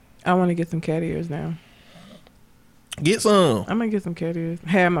 I want to get some cat ears now. Get some. I'm gonna get some cat ears.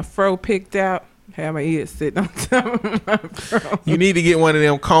 Have my fro picked out. Have my ears sitting on top of my fro. You need to get one of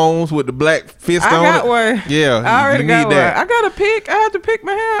them combs with the black fist I on got it. one. Yeah, I already you got need one. that. I got to pick. I have to pick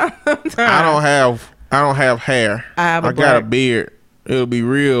my hair. Sometimes. I don't have hair. I have a got a black- beard. It'll be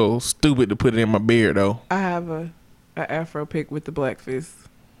real stupid to put it in my beard though. I have a afro pick with the black fist.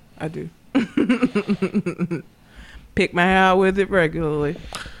 I do. Pick my hair out with it regularly.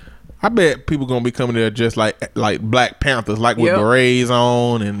 I bet people gonna be coming there just like Black Panthers, like with Yep. berets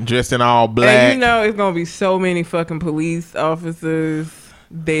on and dressed in all black. And you know it's gonna be so many fucking police officers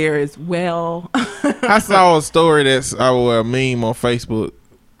there as well. I saw a story that's a meme on Facebook.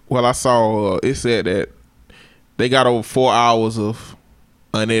 Well, I saw it said that they got over 4 hours of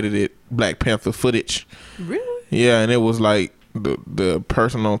unedited Black Panther footage. Really? Yeah, and it was like the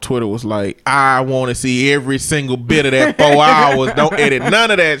person on Twitter was like, I want to see every single bit of that 4 hours. Don't edit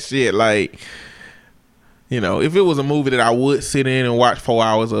none of that shit. Like, you know, if it was a movie that I would sit in and watch 4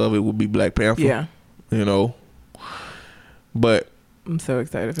 hours of, it would be Black Panther. Yeah. You know, but I'm so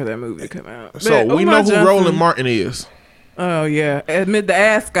excited for that movie to come out. So But we Umar know who Johnson- Roland Martin is. Oh yeah, admit the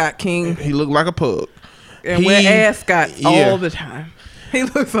ascot king He looked like a pug. and He- wear ascots yeah. all the time. He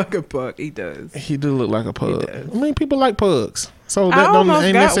looks like a pug. He does. He do look like a pug. does. I mean, people like pugs, so I that don't almost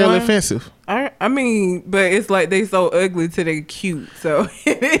ain't got necessarily one. offensive. I mean, but it's like they so ugly to they cute, so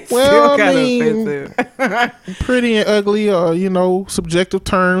it's Well, still I kind of mean- offensive. Pretty and ugly are, you know, subjective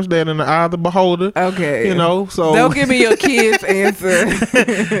terms that in the eye of the beholder. Okay, You know, so don't give me your kids'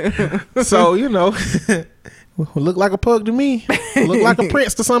 answer. so you know, look like a pug to me. Look like a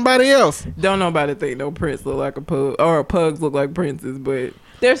prince to somebody else. Don't nobody think no prince look like a pug or pugs look like princes, but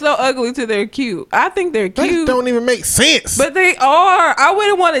they're so ugly to they're cute. I think they're That cute. don't even make sense. But they are. I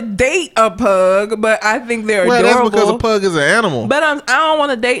wouldn't want to date a pug, but I think they're well, adorable. that's because a pug is an animal. But I don't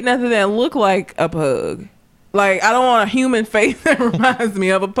want to date nothing that look like a pug. Like I don't want a human face that reminds me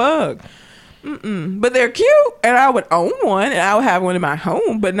of a pug. But they're cute, and I would own one, and I would have one in my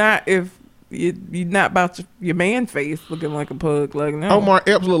home. But not if you're not about your man face looking like a pug. Like no. Omar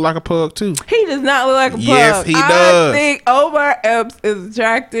Epps look like a pug too. He does not look like a pug. Yes, he does. I think Omar Epps is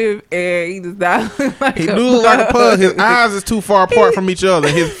attractive, and he does not look like He a do look like a pug. His eyes is too far apart from each other.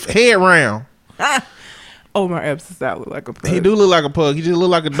 His head round. Omar Epps does not look like a pug. He do look like a pug. He just look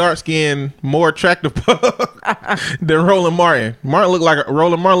like a dark skinned, more attractive pug than Roland Martin.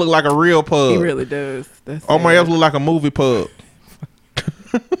 Roland Martin look like a real pug. He really does. That's Omar sad. Epps look like a movie pug.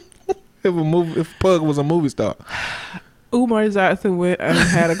 If pug was a movie star. Umar Johnson went and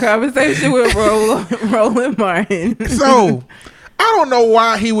had a conversation with Roland Martin. So I don't know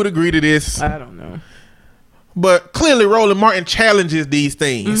why he would agree to this, I don't know. but clearly Roland Martin challenges these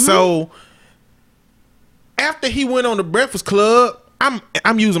things. So after he went on the Breakfast Club,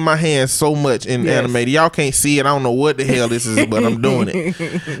 I'm using my hands so much in Yes. animated. Y'all can't see it. I don't know what the hell this is, but I'm doing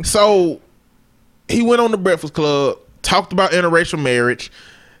it. So he went on the Breakfast Club, talked about interracial marriage,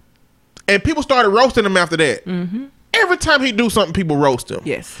 and people started roasting him after that. Every time he do something, people roast him.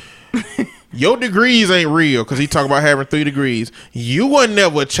 Yes. Your degrees ain't real because he talk about having 3 degrees. You wasn't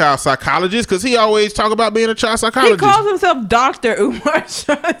never a child psychologist because he always talk about being a child He psychologist. calls himself Dr. Umar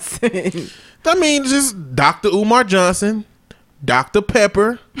Johnson. That means just Dr. Umar Johnson, Dr.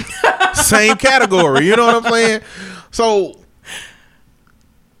 Pepper, same category. You know what I'm saying? So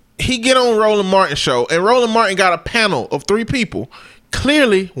he get on Roland Martin show, and Roland Martin got a panel of 3 people.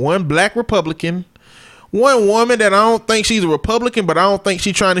 Clearly, one black Republican, one woman that I don't think she's a Republican, but I don't think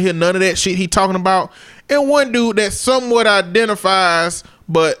she's trying to hear none of that shit he talking about, and one dude that somewhat identifies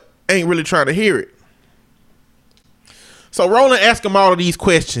but ain't really trying to hear it. So Roland asked him all of these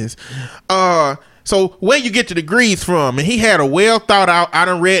questions. So where you get your degrees from? And he had a well thought out, I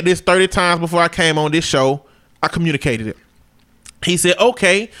done read this 30 times before I came on this show. I communicated it. He said,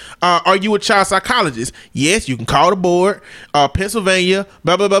 okay, are you a child psychologist? Yes, you can call the board. Pennsylvania,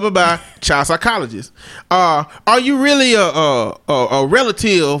 blah, blah, blah, blah, blah, child psychologist. Are you really a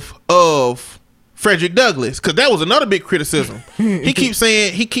relative of Frederick Douglass? Because that was another big criticism. He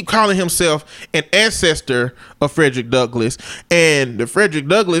keep calling himself an ancestor of Frederick Douglass. And the Frederick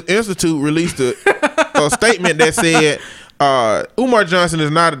Douglass Institute released a statement that said Umar Johnson is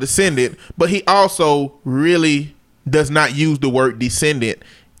not a descendant, but he also really does not use the word descendant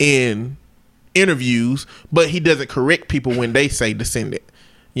in interviews, but he doesn't correct people when they say descendant,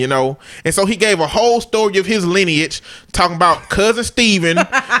 you know? And so he gave a whole story of his lineage, talking about cousin Stephen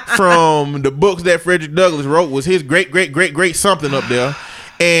from the books that Frederick Douglass wrote was his great something up there.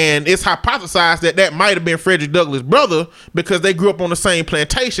 And it's hypothesized that might have been Frederick Douglass' brother because they grew up on the same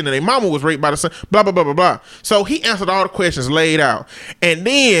plantation and their mama was raped by the same, blah, blah, blah, blah, blah. So he answered all the questions laid out. And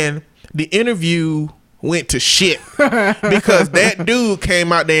then the interview went to shit because that dude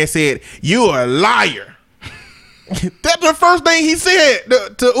came out there and said, "You're a liar." That's the first thing he said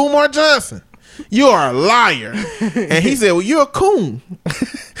to Umar Johnson. "You are a liar." And he said, "Well, you're a coon."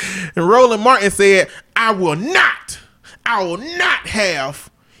 And Roland Martin said, I will not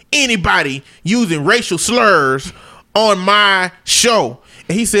have anybody using racial slurs on my show."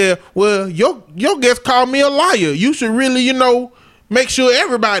 And he said, "Well, your guest called me a liar. You should really, make sure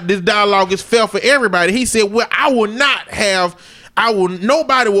this dialogue is fair for everybody." He said, "Well,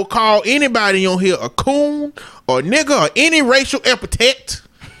 nobody will call anybody on here a coon or nigga or any racial epithet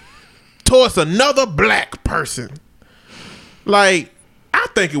towards another black person. Like, I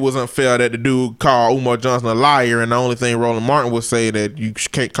think it was unfair that the dude called Umar Johnson a liar, and the only thing Roland Martin would say that you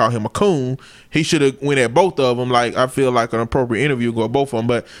can't call him a coon. He should have went at both of them. Like, I feel like an appropriate interview go at both of them.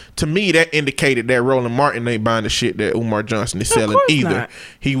 But to me, that indicated that Roland Martin ain't buying the shit that Umar Johnson is selling either. Not.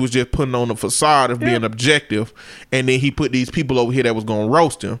 He was just putting on the facade of being objective, and then he put these people over here that was gonna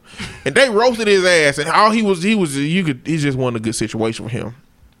roast him, and they roasted his ass. And all he just wanted a good situation for him.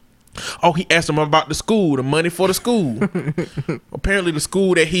 Oh, he asked him about the school, the money for the school. Apparently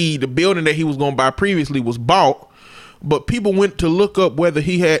the building that he was going to buy previously was bought, but people went to look up whether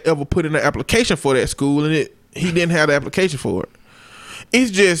he had ever put in an application for that school, and he didn't have the application for it.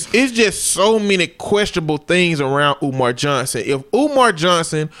 It's just so many questionable things around Umar Johnson. If Umar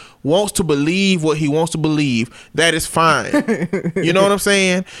Johnson wants to believe what he wants to believe, that is fine. You know what I'm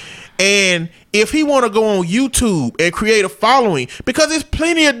saying? And if he want to go on YouTube and create a following, because there's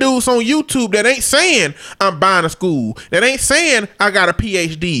plenty of dudes on YouTube that ain't saying I'm buying a school, that ain't saying I got a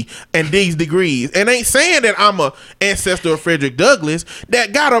PhD and these degrees, and ain't saying that I'm a ancestor of Frederick Douglass,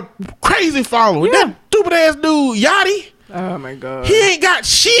 that got a crazy following. Yeah. That stupid ass dude, Yachty. Oh my God. He ain't got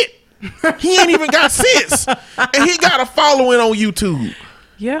shit. He ain't even got sense. And he got a following on YouTube.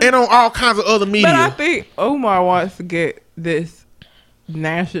 Yeah. And on all kinds of other media. But I think Omar wants to get this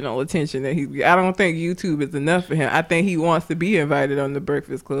national attention that I don't think YouTube is enough for him. I think he wants to be invited on the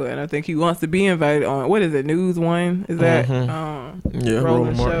Breakfast Club, and I think he wants to be invited on, what is it, News One? Is that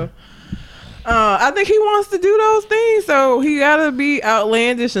Roland show? I think he wants to do those things, so he gotta be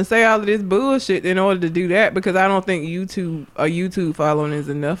outlandish and say all of this bullshit in order to do that, because I don't think a YouTube following is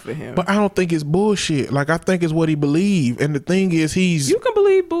enough for him. But I don't think it's bullshit. Like, I think it's what he believe. And the thing is, you can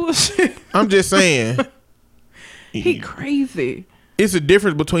believe bullshit. I'm just saying. He crazy. It's a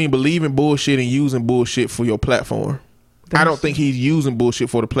difference between believing bullshit and using bullshit for your platform. I don't think he's using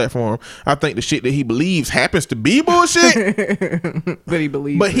bullshit for the platform. I think the shit that he believes happens to be bullshit. But he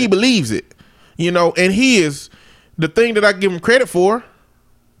believes it. He believes it. You know, and he is, the thing that I give him credit for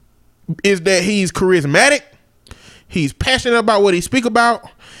is that he's charismatic. He's passionate about what he speak about,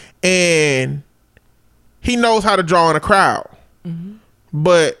 and he knows how to draw in a crowd. Mm-hmm.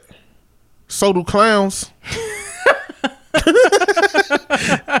 But so do clowns.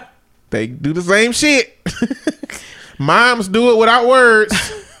 They do the same shit. Moms do it without words.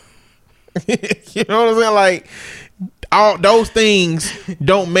 You know what I'm saying? Like, all those things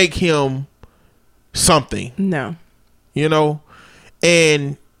don't make him something. No. You know?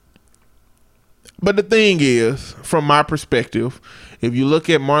 But the thing is, from my perspective, if you look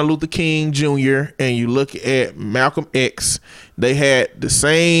at Martin Luther King Jr. and you look at Malcolm X, they had the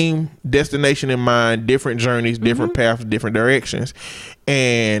same destination in mind, different journeys, different paths, different directions.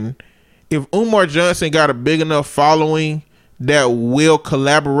 And if Umar Johnson got a big enough following that will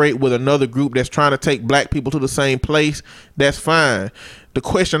collaborate with another group that's trying to take black people to the same place, that's fine. The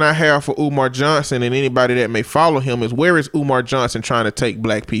question I have for Umar Johnson and anybody that may follow him is, where is Umar Johnson trying to take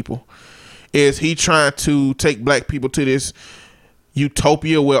black people? Is he trying to take black people to this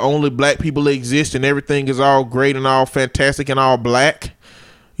utopia where only black people exist and everything is all great and all fantastic and all black?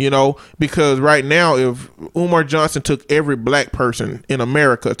 You know, because right now, if Umar Johnson took every black person in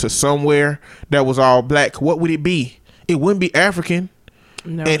America to somewhere that was all black, what would it be? It wouldn't be African.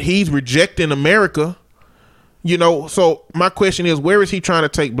 No. And he's rejecting America. You know, so my question is, where is he trying to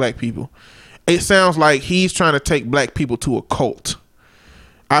take black people? It sounds like he's trying to take black people to a cult.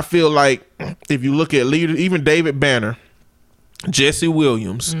 I feel like if you look at leaders, even David Banner, Jesse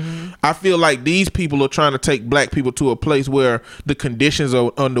Williams, I feel like these people are trying to take black people to a place where the conditions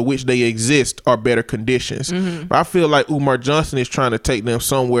under which they exist are better conditions. But I feel like Umar Johnson is trying to take them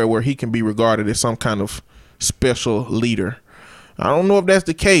somewhere where he can be regarded as some kind of special leader. I don't know if that's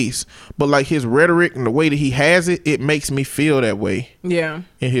the case, but like his rhetoric and the way that he has it, it makes me feel that way. Yeah.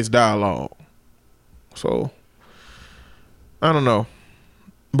 In his dialogue. So, I don't know.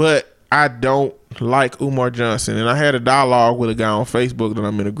 But I don't like Umar Johnson. And I had a dialogue with a guy on Facebook that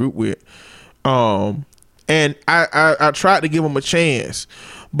I'm in a group with. And I tried to give him a chance.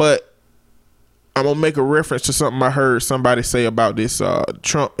 But I'm going to make a reference to something I heard somebody say about this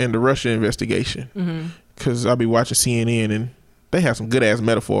Trump and the Russia investigation. Because I'll be watching CNN and they have some good ass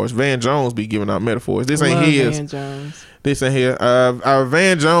metaphors. Van Jones be giving out metaphors. This ain't his. Van Jones. This ain't here.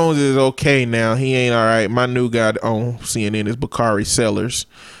 Van Jones is okay now. He ain't all right. My new guy on CNN is Bakari Sellers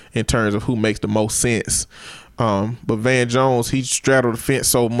in terms of who makes the most sense. But Van Jones, he straddled the fence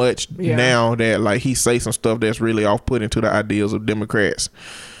so much now that like he say some stuff that's really off-putting to the ideals of Democrats.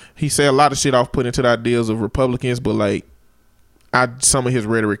 He say a lot of shit off-putting to the ideals of Republicans, but like some of his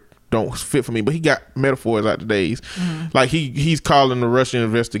rhetoric don't fit for me. But he got metaphors out the days. Like he's calling the Russian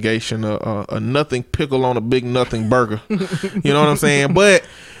investigation a nothing pickle on a big nothing burger. You know what I'm saying? But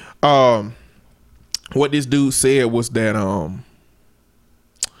what this dude said was that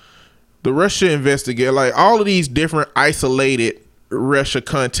the Russia investigate, like all of these different isolated Russia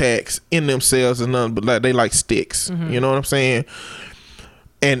contacts in themselves and nothing but like they like sticks. You know what I'm saying?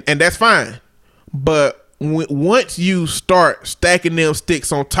 And that's fine. But once you start stacking them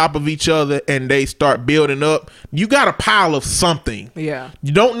sticks on top of each other and they start building up, you got a pile of something. Yeah.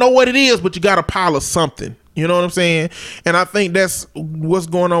 You don't know what it is, but you got a pile of something. You know what I'm saying? And I think that's what's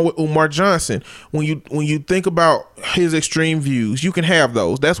going on with Umar Johnson. When you think about his extreme views, you can have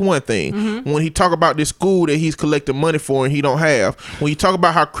those. That's one thing. When he talk about this school that he's collecting money for and he don't have, when you talk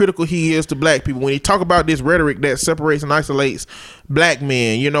about how critical he is to black people, when you talk about this rhetoric that separates and isolates black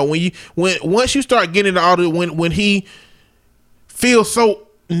men, you know, once you start getting into all the when he feels so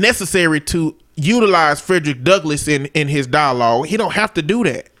necessary to utilize Frederick Douglass in his dialogue, he don't have to do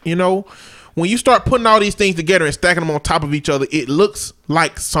that, you know. When you start putting all these things together and stacking them on top of each other, it looks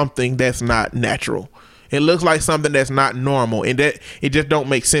like something that's not natural. It looks like something that's not normal, and that it just don't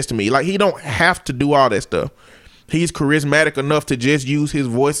make sense to me. Like, he don't have to do all that stuff. He's charismatic enough to just use his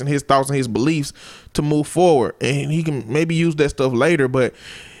voice and his thoughts and his beliefs to move forward, and he can maybe use that stuff later, but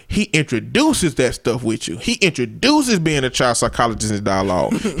he introduces that stuff with you. He introduces being a child psychologist in his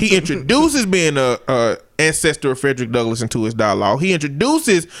dialogue. He introduces being a ancestor of Frederick Douglass into his dialogue. He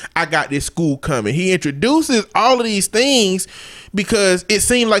introduces, I got this school coming. He introduces all of these things because it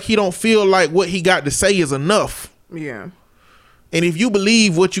seems like he don't feel like what he got to say is enough. Yeah. And if you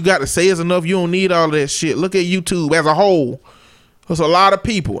believe what you got to say is enough, you don't need all that shit. Look at YouTube as a whole. There's a lot of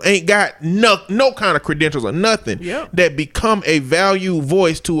people ain't got no kind of credentials or nothing that become a value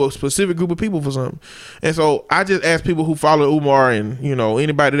voice to a specific group of people for something. And so I just ask people who follow Umar and, you know,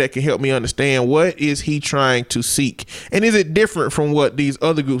 anybody that can help me understand, what is he trying to seek? And is it different from what these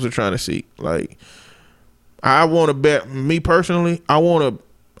other groups are trying to seek? Like, I want to bet, me personally, I want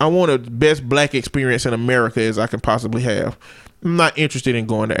a best black experience in America as I can possibly have. I'm not interested in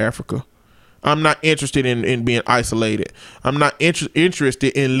going to Africa. I'm not interested in being isolated. I'm not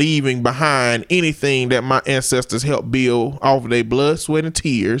interested in leaving behind anything that my ancestors helped build off of their blood, sweat, and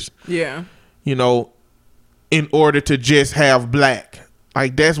tears. Yeah. You know, in order to just have black.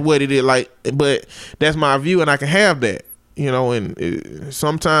 Like, that's what it is. Like, but that's my view, and I can have that. You know, and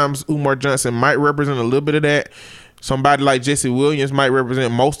sometimes Umar Johnson might represent a little bit of that. Somebody like Jesse Williams might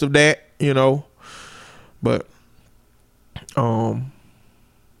represent most of that, you know. But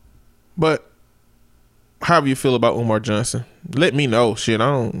how do you feel about Umar Johnson? Let me know.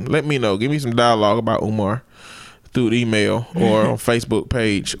 Let me know. Give me some dialogue about Umar through the email or on Facebook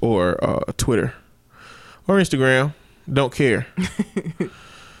page or Twitter or Instagram. Don't care.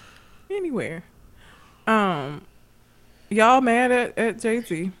 Anywhere. Y'all mad at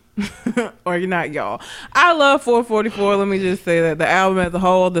Jay-Z? Or you're not, y'all. I love 444. Let me just say that the album as a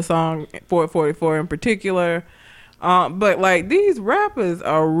whole, the song 444 in particular. But like, these rappers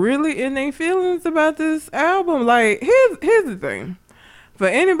are really in their feelings about this album. Like, here's the thing. For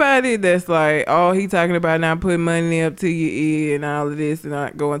anybody that's like, oh, he talking about not putting money up to your ear and all of this and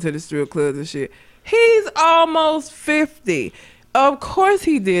not going to the strip clubs and shit. He's almost 50. Of course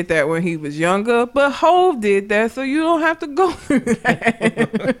he did that when he was younger, but Hov did that, so you don't have to go through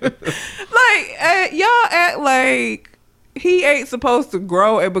that. Like, y'all act like he ain't supposed to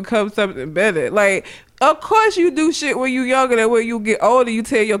grow and become something better. Like, of course you do shit when you younger, that when you get older you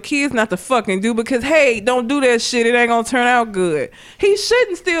tell your kids not to fucking do, because hey, don't do that shit, it ain't gonna turn out good. He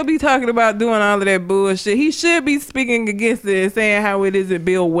shouldn't still be talking about doing all of that bullshit. He should be speaking against it and saying how it doesn't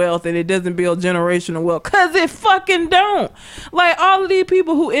build wealth and it doesn't build generational wealth, cause it fucking don't. Like, all of these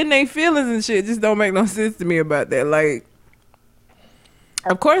people who in their feelings and shit just don't make no sense to me about that. Like,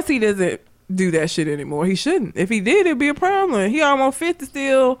 of course he doesn't do that shit anymore. He shouldn't. If he did, it'd be a problem. He almost 50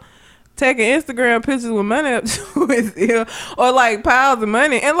 still taking Instagram pictures with money up to his ear, or like piles of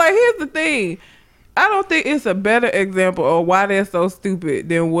money. And like, here's the thing, I don't think it's a better example of why they're so stupid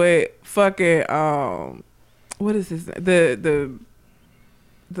than what fucking what is his the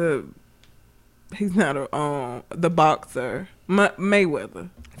he's not a the boxer Mayweather.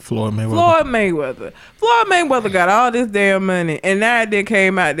 Floyd Mayweather got all this damn money, and now it then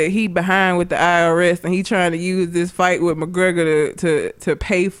came out that he behind with the IRS and he trying to use this fight with McGregor to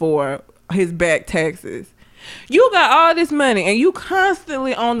pay for his back taxes. You got all this money and you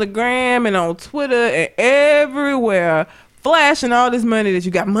constantly on the gram and on Twitter and everywhere flashing all this money that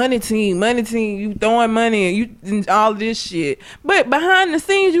you got. Money team, you throwing money and you and all this shit. But behind the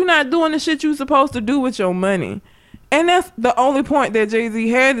scenes, you not doing the shit you supposed to do with your money. And that's the only point that Jay-Z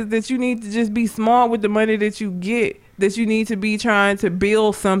had, is that you need to just be smart with the money that you get. That you need to be trying to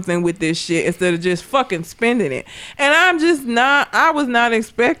build something with this shit instead of just fucking spending it. And I was not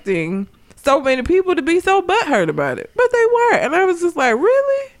expecting so many people to be so butthurt about it. But they were. And I was just like,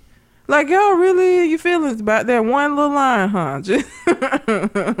 really? Like, y'all really, your feelings about that one little line, huh? Just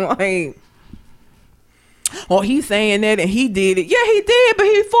like, well, he's saying that and he did it. Yeah, he did, but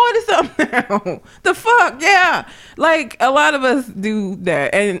he's 40-something now. The fuck, yeah. Like, a lot of us do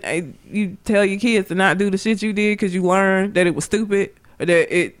that. And you tell your kids to not do the shit you did because you learned that it was stupid, or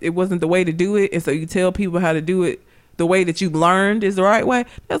that it wasn't the way to do it. And so you tell people how to do it the way that you learned is the right way.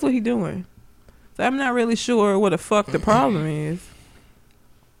 That's what he's doing. So I'm not really sure what the fuck the problem is.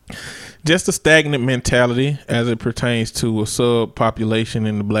 Just a stagnant mentality as it pertains to a subpopulation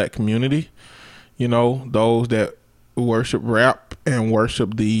in the black community. You know, those that worship rap and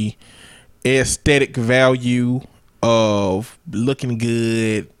worship the aesthetic value of looking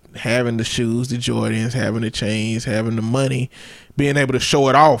good, having the shoes, the Jordans, having the chains, having the money, being able to show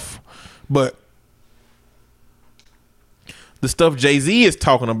it off. But the stuff Jay-Z is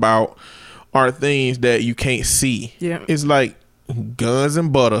talking about are things that you can't see. Yeah. It's like guns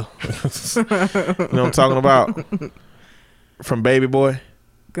and butter. You know what I'm talking about? From Baby Boy.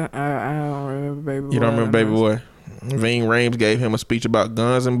 I don't remember Baby Boy. You don't remember Baby Boy? Ving Rhames gave him a speech about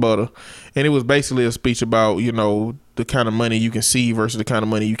guns and butter. And it was basically a speech about, you know, the kind of money you can see versus the kind of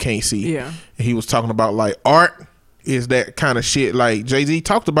money you can't see. Yeah. And he was talking about, like, art is that kind of shit. Like, Jay-Z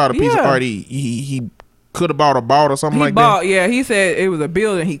talked about a piece of art he could have bought or something like that. Yeah, he said it was a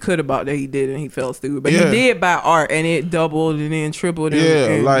building he could have bought that he didn't. He felt stupid. But he did buy art, and it doubled and then tripled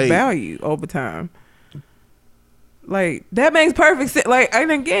in value over time. Like, that makes perfect sense. Like,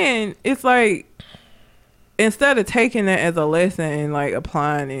 and again, it's like, instead of taking that as a lesson and like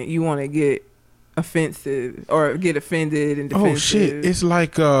applying it, you want to get offensive or get offended and defensive. Oh shit! It's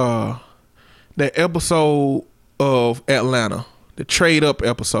like that episode of Atlanta, the Trade Up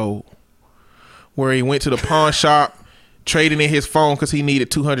episode, where he went to the pawn shop, trading in his phone because he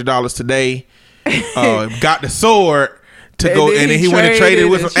needed $200 today. Got the sword to go, and then he went and traded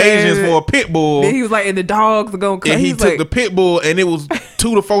with some Asians for a pit bull. Then he was like, and the dogs are gonna come. And he took the pit bull, and it was $2,000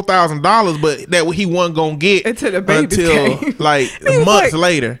 to $4,000, but that he wasn't gonna get until the baby came. Like months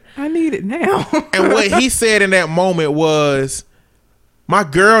later. I need it now. And what he said in that moment was, my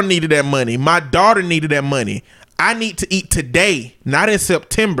girl needed that money. My daughter needed that money. I need to eat today, not in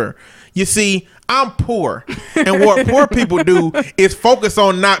September. You see, I'm poor. And what poor people do is focus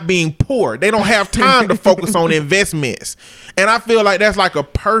on not being poor. They don't have time to focus on investments. And I feel like that's like a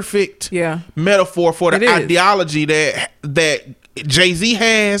perfect metaphor for the ideology that Jay-Z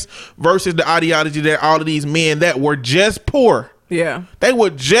has versus the ideology that all of these men that were just poor. Yeah. They were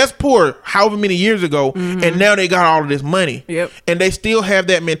just poor however many years ago, and now they got all of this money. Yep. And they still have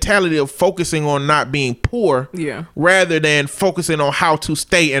that mentality of focusing on not being poor rather than focusing on how to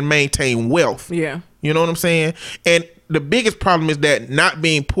stay and maintain wealth. Yeah. You know what I'm saying? And the biggest problem is that not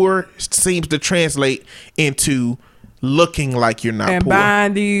being poor seems to translate into looking like you're not and poor.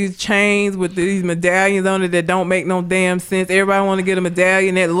 Buying these chains with these medallions on it that don't make no damn sense. Everybody want to get a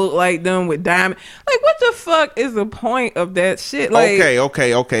medallion that look like them with diamond. Like, what the fuck is the point of that shit? Like,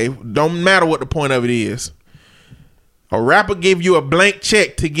 okay. Don't matter what the point of it is. A rapper give you a blank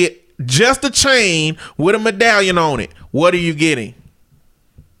check to get just a chain with a medallion on it. What are you getting?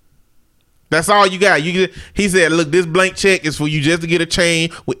 That's all you got. He said, look, this blank check is for you just to get a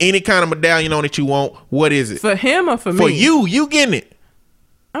chain with any kind of medallion on it you want. What is it? For him or for me? For you. You getting it.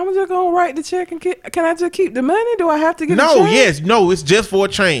 I'm just going to write the check and can I just keep the money? Do I have to get a chain? No, it's just for a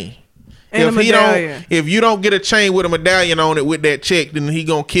chain. And a medallion. If you don't get a chain with a medallion on it with that check, then he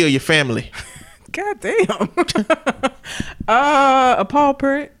going to kill your family. God damn. A paw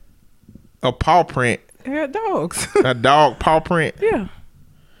print. A paw print. Yeah, dogs. A dog paw print. Yeah.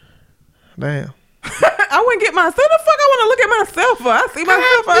 Damn. I wouldn't get myself. The fuck I want to look at myself for? I see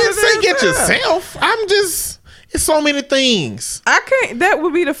myself. I didn't say get yourself. It's so many things. I can't. That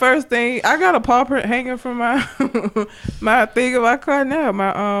would be the first thing. I got a paw print hanging from my my thing of my car now.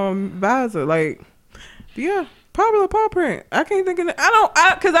 My visor. Like, yeah, probably a paw print. I can't think of it.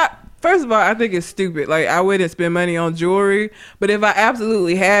 First of all, I think it's stupid. Like, I wouldn't spend money on jewelry, but if I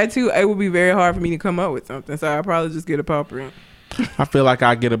absolutely had to, it would be very hard for me to come up with something. So I'd probably just get a paw print. I feel like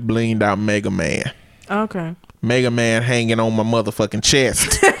I get a blinged out Mega Man. Okay. Mega Man hanging on my motherfucking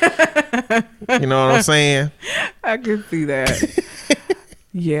chest. You know what I'm saying? I can see that.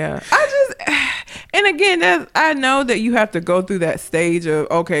 Yeah. And again, I know that you have to go through that stage of,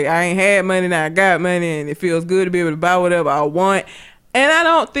 okay, I ain't had money, now I got money, and it feels good to be able to buy whatever I want. And I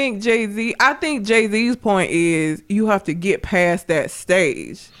don't think Jay-Z, I think Jay-Z's point is you have to get past that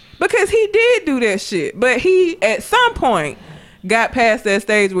stage. Because he did do that shit. But he, at some point, got past that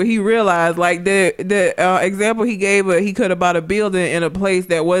stage where he realized, like the example he gave, he could have bought a building in a place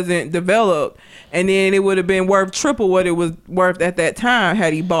that wasn't developed, and then it would have been worth triple what it was worth at that time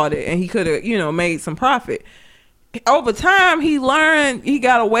had he bought it, and he could have, made some profit. Over time, he learned, he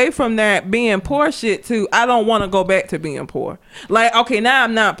got away from that being poor shit to, I don't want to go back to being poor. Like, okay, now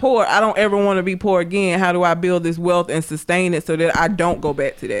I'm not poor. I don't ever want to be poor again. How do I build this wealth and sustain it so that I don't go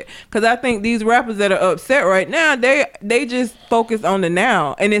back to that? Because I think these rappers that are upset right now, they just focus on the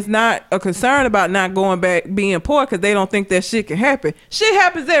now. And it's not a concern about not going back being poor because they don't think that shit can happen. Shit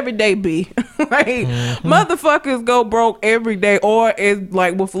happens every day, B. Like, motherfuckers go broke every day. Or it's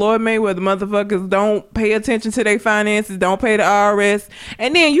like with Floyd Mayweather, motherfuckers don't pay attention to their finances, don't pay the IRS,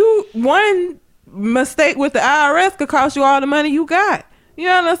 and then one mistake with the IRS could cost you all the money you got. You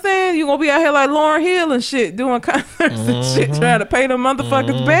know what I'm saying? You're gonna be out here like Lauryn Hill and shit, doing concerts and shit, trying to pay them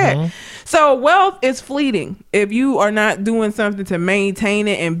motherfuckers back. So wealth is fleeting. If you are not doing something to maintain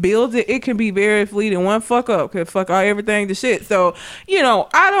it and build it, it can be very fleeting. One fuck up could fuck all everything to shit. So,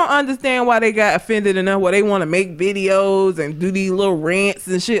 I don't understand why they got offended enough where they want to make videos and do these little rants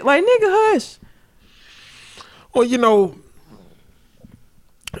and shit. Like, nigga, hush. Well,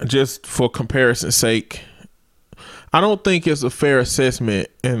 just for comparison's sake, I don't think it's a fair assessment,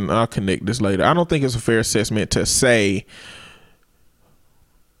 and I'll connect this later. I don't think it's a fair assessment to say,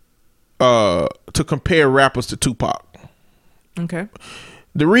 to compare rappers to Tupac. Okay.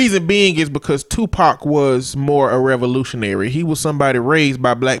 The reason being is because Tupac was more a revolutionary. He was somebody raised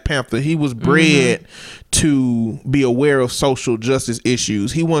by Black Panther. He was bred to be aware of social justice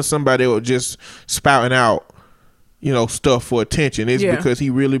issues. He wasn't somebody that was just spouting out stuff for attention. It's because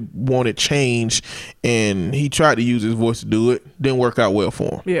he really wanted change, and he tried to use his voice to do it. Didn't work out well for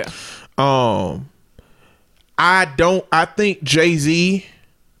him. Yeah. I think Jay-Z,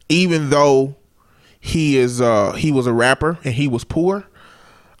 even though he was a rapper and he was poor,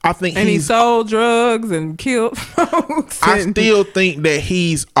 I think he sold drugs and killed folks. I still think that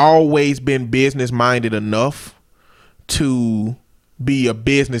he's always been business minded enough to be a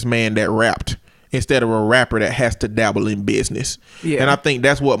businessman that rapped, instead of a rapper that has to dabble in business. Yeah. And I think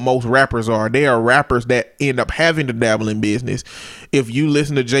that's what most rappers are. They are rappers that end up having to dabble in business. If you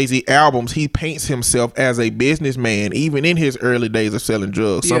listen to Jay-Z albums, he paints himself as a businessman, even in his early days of selling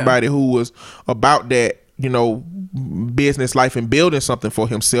drugs. Yeah. Somebody who was about that, business life and building something for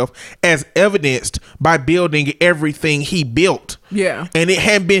himself, as evidenced by building everything he built. Yeah. And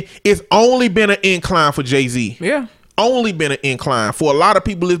it's only been an incline for Jay-Z. Yeah. Only been an incline. For a lot of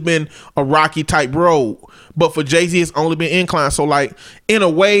people, it's been a rocky type road, but for Jay-Z, it's only been incline. So, like, in a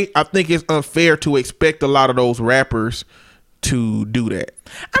way, I think it's unfair to expect a lot of those rappers to do that.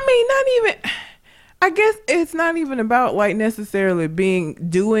 I guess it's not even about like necessarily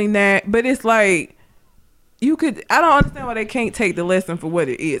doing that, but it's like I don't understand why they can't take the lesson for what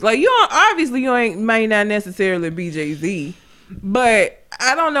it is. Like, may not necessarily be Jay-Z, but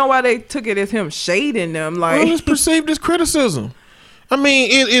I don't know why they took it as him shading them. Like, it's perceived as criticism. I mean,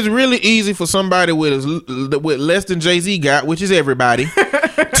 it's really easy for somebody with less than Jay-Z got, which is everybody,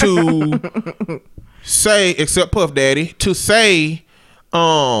 to say, except Puff Daddy, to say,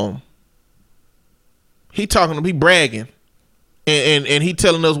 he bragging, and he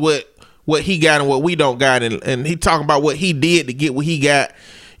telling us what he got and what we don't got, and he talking about what he did to get what he got.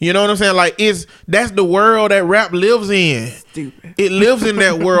 You know what I'm saying? Like, that's the world that rap lives in. Stupid. It lives in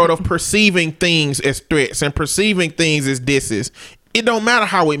that world of perceiving things as threats and perceiving things as disses. It don't matter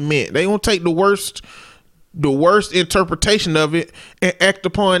how it meant. They gonna take the worst interpretation of it and act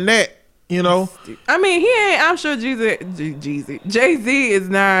upon that. I mean, I'm sure Jay-Z is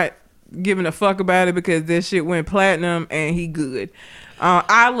not giving a fuck about it because this shit went platinum and he good.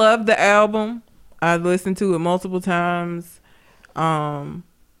 I love the album. I listened to it multiple times.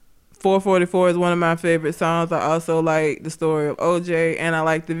 444 is one of my favorite songs. I also like the story of OJ, and I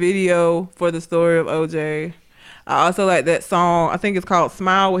like the video for the story of OJ. I also like that song, I think it's called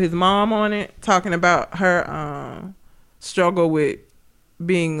Smile, with his mom on it, talking about her struggle with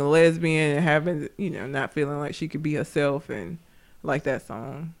being a lesbian and having, not feeling like she could be herself, and like that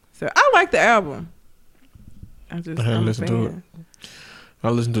song. So I like the album. I hadn't listened to it.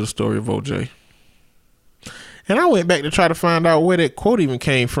 I listened to the story of OJ. And I went back to try to find out where that quote even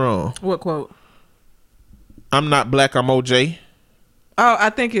came from. What quote? I'm not black, I'm OJ. Oh, I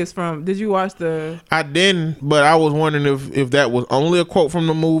think it's from, did you watch the... I didn't, but I was wondering if that was only a quote from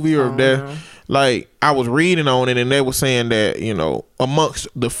the movie, or like I was reading on it, and they were saying that, you know, amongst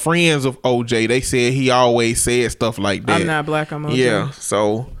the friends of OJ, they said he always said stuff like that. I'm not black, I'm OJ. Yeah,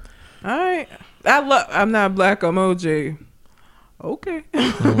 so All right. I'm not black, I'm OJ. Okay.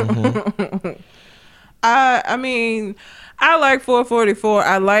 I mean, I like 444.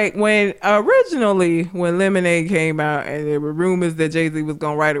 I like when Lemonade came out and there were rumors that Jay-Z was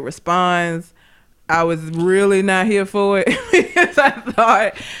gonna write a response. I was really not here for it because I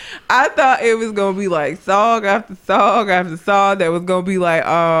thought it was gonna be like song after song after song that was gonna be like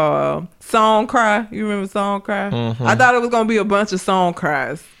Song Cry. You remember Song Cry? Mm-hmm. I thought it was gonna be a bunch of song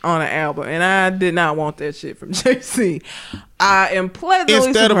cries on an album, and I did not want that shit from Jay-Z. I am pleasantly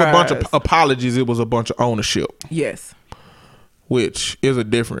instead surprised. of a bunch of apologies, it was a bunch of ownership. Yes. Which is a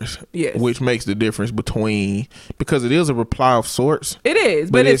difference. Yes. Which makes the difference between, because it is a reply of sorts. It is,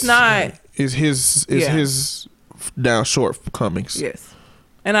 but it's not. It's his down shortcomings. Yes.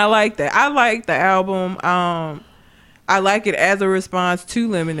 And I like that. I like the album. I like it as a response to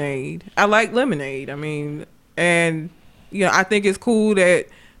Lemonade. I like Lemonade. I mean, and you know, I think it's cool that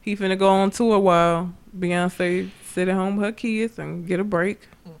he finna go on tour while Beyonce sit at home with her kids and get a break.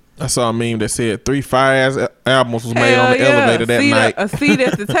 I saw a meme that said 3 fire-ass albums was made on the elevator that night. A seat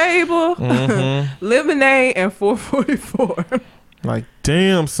at the table, Mm-hmm. Lemonade, and 444. Like,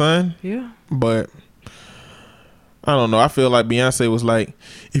 damn, son. Yeah. But I don't know. I feel like Beyonce was like,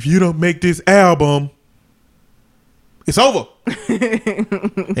 if you don't make this album, it's over.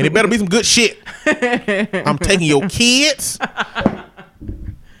 And it better be some good shit. I'm taking your kids. I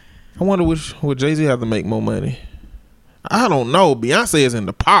wonder would Jay-Z have to make more money? I don't know. Beyonce is in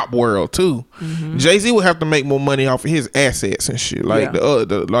the pop world too. Mm-hmm. Jay-Z would have to make more money off of his assets and shit, like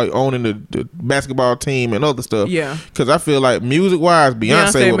like owning the basketball team and other stuff. Yeah, because I feel like music wise,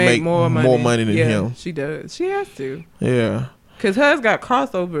 Beyonce would make more money than him. She does. She has to. Yeah, because hers got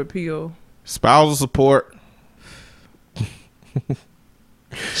crossover appeal. Spousal support.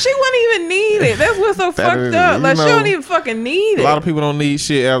 She wouldn't even need it. That's what's so fucked up. Like, she don't even fucking need it. A lot of people don't need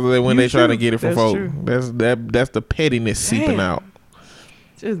shit after when they try to get it from folks. True. That's the pettiness seeping out.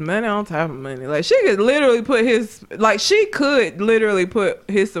 Just money on top of money. Like, she could literally put his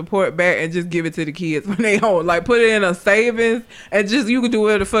support back and just give it to the kids when they home. Like, put it in a savings and just, you can do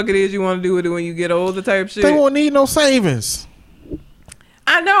whatever the fuck it is you want to do with it when you get older type shit. They won't need no savings.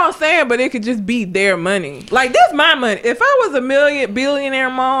 I know what I'm saying, but it could just be their money. Like, this my money. If I was a billionaire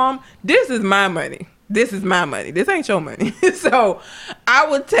mom, this is my money. This is my money. This ain't your money. So I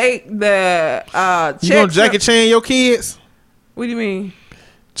would take the check. You gonna Jackie Chan your kids? What do you mean?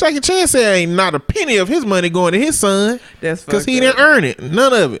 Jackie Chan said ain't not a penny of his money going to his son. That's because he didn't earn it.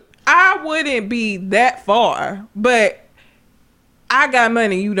 None of it. I wouldn't be that far, but I got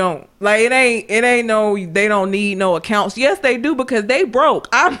money, you don't. Like, it ain't no, they don't need no accounts. Yes, they do, because they broke.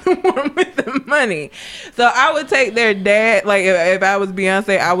 I'm the one with the money. So I would take their dad, like, if I was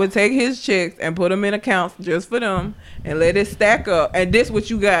Beyonce, I would take his checks and put them in accounts just for them and let it stack up. And this what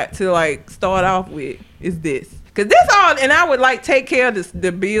you got to, like, start off with is this. Because this all, and I would, like, take care of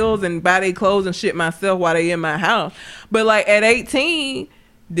the bills and buy their clothes and shit myself while they in my house. But, like, at 18,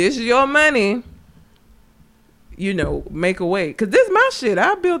 this is your money. You know, make a way. Because this is my shit.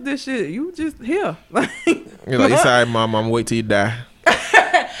 I built this shit. You just here. You're like, sorry, mom. I'm wait till you die.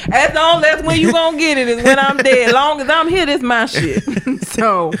 That's when you gonna get it, is when I'm dead. As long as I'm here, this my shit.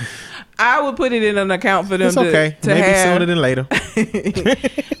 So I would put it in an account for them. It's okay. to Maybe have, sooner than later.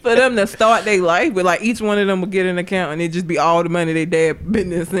 for them to start their life. But like, each one of them would get an account and it just be all the money they dad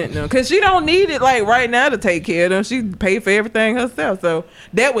been sent them. Because she don't need it like right now to take care of them. She paid for everything herself. So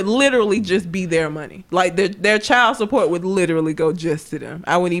that would literally just be their money. Like, their child support would literally go just to them.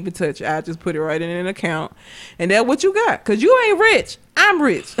 I wouldn't even touch it. I just put it right in an account. And that's what you got. Because you ain't rich. I'm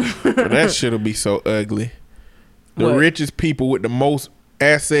rich. That shit'll be so ugly. The What? richest people with the most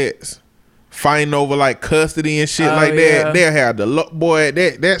assets fighting over like custody and shit like yeah. that. They'll have the look, boy.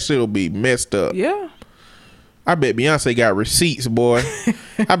 That shit'll be messed up. Yeah. I bet Beyonce got receipts, boy.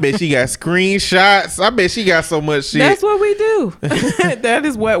 I bet she got screenshots. I bet she got so much shit. That's what we do. That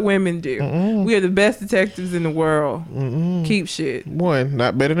is what women do. We are the best detectives in the world. Keep shit. One,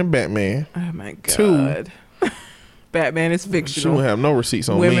 not better than Batman. Oh my god. Two, Batman is she fictional. don't have no receipts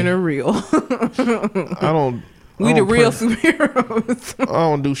on Women me. are real. I don't. We the real superheroes. I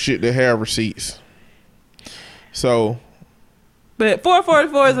don't do shit that have receipts. So, but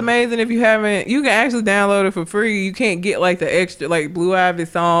 444 is amazing. If you haven't, you can actually download it for free. You can't get like the extra, like Blue Ivy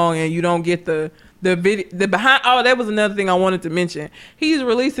song, and you don't get the video, the behind. Oh, that was another thing I wanted to mention. He's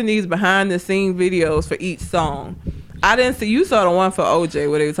releasing these behind the scene videos for each song. I didn't see, you saw the one for OJ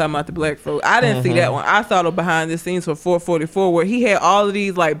where they were talking about the black folk. I didn't see that one. I saw the behind the scenes for 444 where he had all of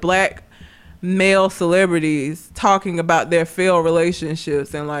these like black male celebrities talking about their failed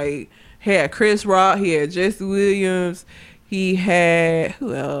relationships, and like he had Chris Rock, he had Jesse Williams, he had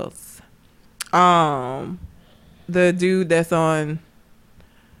who else? The dude that's on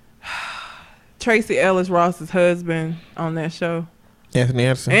Tracy Ellis Ross's husband on that show. Anthony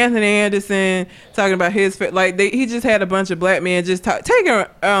Anderson talking about his he just had a bunch of black men just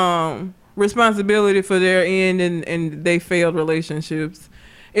taking responsibility for their end and they failed relationships.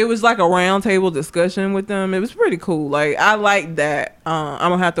 It was like a round table discussion with them. It was pretty cool. Like I like that.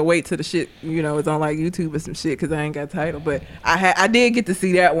 I'm gonna have to wait till the shit it's on like YouTube or some shit because I ain't got title. But I did get to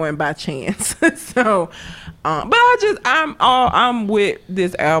see that one by chance. So, but I'm with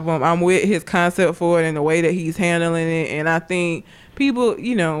this album. I'm with his concept for it and the way that he's handling it. And I think people,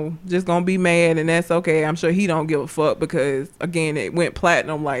 just gonna be mad, and that's okay. I'm sure he don't give a fuck because again, it went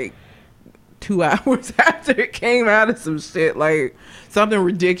platinum like 2 hours after it came out of some shit, like something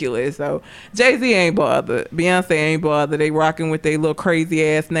ridiculous. So Jay-Z ain't bothered. Beyonce ain't bothered. They rocking with their little crazy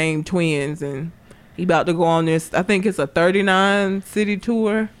ass named twins, and he about to go on this, I think it's a 39 city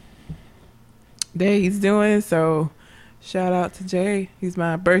tour that he's doing. So shout out to Jay. He's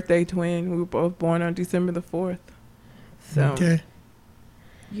my birthday twin. We were both born on December the 4th. So okay.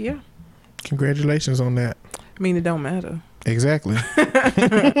 Yeah. Congratulations on that. I mean, it don't matter. Exactly.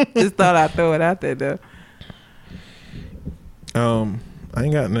 Just thought I'd throw it out there though. I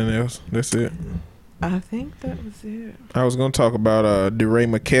ain't got nothing else. That's it. I think that was it. I was gonna talk about DeRay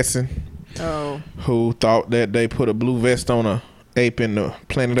McKesson. Oh. Who thought that they put a blue vest on a ape in the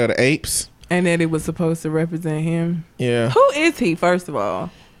Planet of the Apes. And that it was supposed to represent him. Yeah. Who is he, first of all?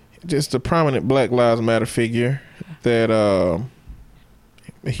 Just a prominent Black Lives Matter figure that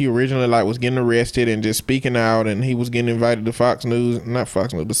he originally was getting arrested and just speaking out, and he was getting invited to not Fox News,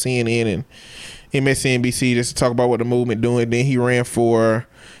 but CNN and MSNBC just to talk about what the movement doing. Then he ran for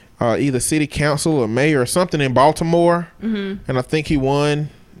either city council or mayor or something in Baltimore, and I think he won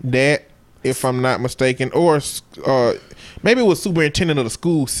that, if I'm not mistaken, or maybe it was superintendent of the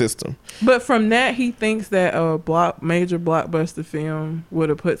school system. But from that, he thinks that a major blockbuster film would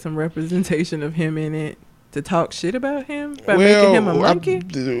have put some representation of him in it to talk shit about him by making him a monkey?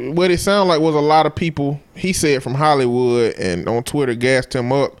 What it sounded like was a lot of people, he said, from Hollywood and on Twitter gassed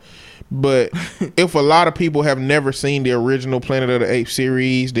him up. But if a lot of people have never seen the original Planet of the Apes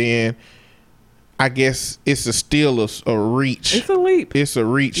series, then I guess it's still a reach. It's a leap. It's a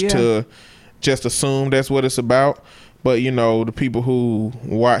reach to just assume that's what it's about. But, the people who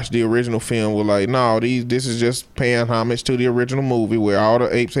watched the original film were like, no, this is just paying homage to the original movie where all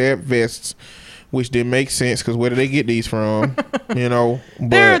the apes had vests, which didn't make sense because where did they get these from?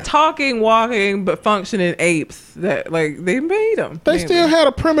 They're talking, walking, but functioning apes that they made them. They still had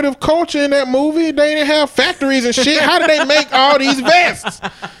a primitive culture in that movie. They didn't have factories and shit. How did they make all these vests?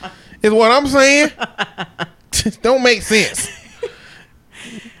 Is what I'm saying. Don't make sense.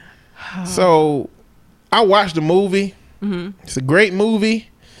 So I watched the movie. Mm-hmm. It's a great movie.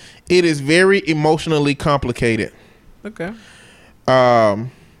 It is very emotionally complicated. Okay.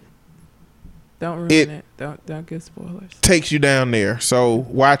 Don't ruin it. Don't give spoilers. Takes you down there. So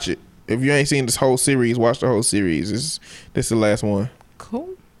watch it. If you ain't seen this whole series, watch the whole series. This is the last one. Cool.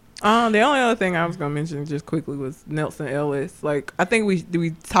 The only other thing I was gonna mention just quickly was Nelson Ellis. I think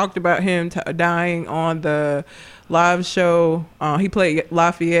we talked about him dying on the live show. He played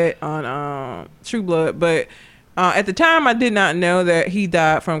Lafayette on True Blood, but at the time I did not know that he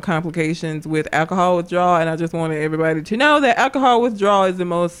died from complications with alcohol withdrawal, and I just wanted everybody to know that alcohol withdrawal is the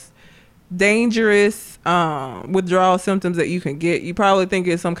most dangerous withdrawal symptoms that you can get. You probably think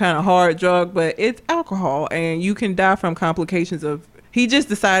it's some kind of hard drug, but it's alcohol, and you can die from complications of. He just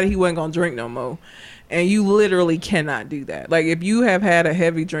decided he wasn't gonna drink no more, and you literally cannot do that. If you have had a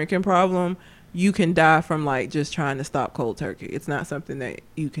heavy drinking problem, you can die from just trying to stop cold turkey. It's not something that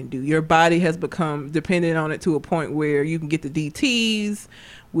you can do. Your body has become dependent on it to a point where you can get the DTs,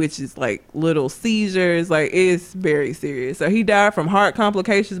 which is little seizures. It's very serious. So he died from heart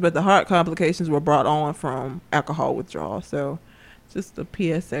complications, but the heart complications were brought on from alcohol withdrawal. So just a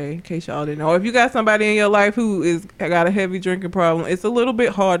PSA in case y'all didn't know. If you got somebody in your life who got a heavy drinking problem, it's a little bit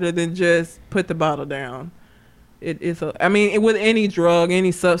harder than just put the bottle down. With any drug,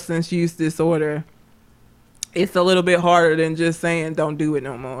 any substance use disorder, it's a little bit harder than just saying don't do it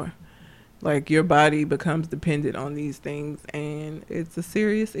no more. Your body becomes dependent on these things, and it's a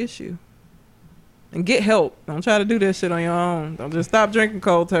serious issue. And get help. Don't try to do that shit on your own. Don't just stop drinking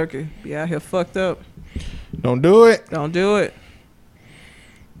cold turkey. Be out here fucked up. Don't do it. Don't do it.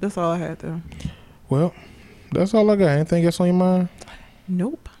 That's all I had, though. Well, that's all I got. Anything else on your mind?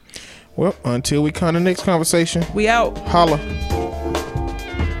 Nope. Well, until we come to the next conversation. We out. Holla.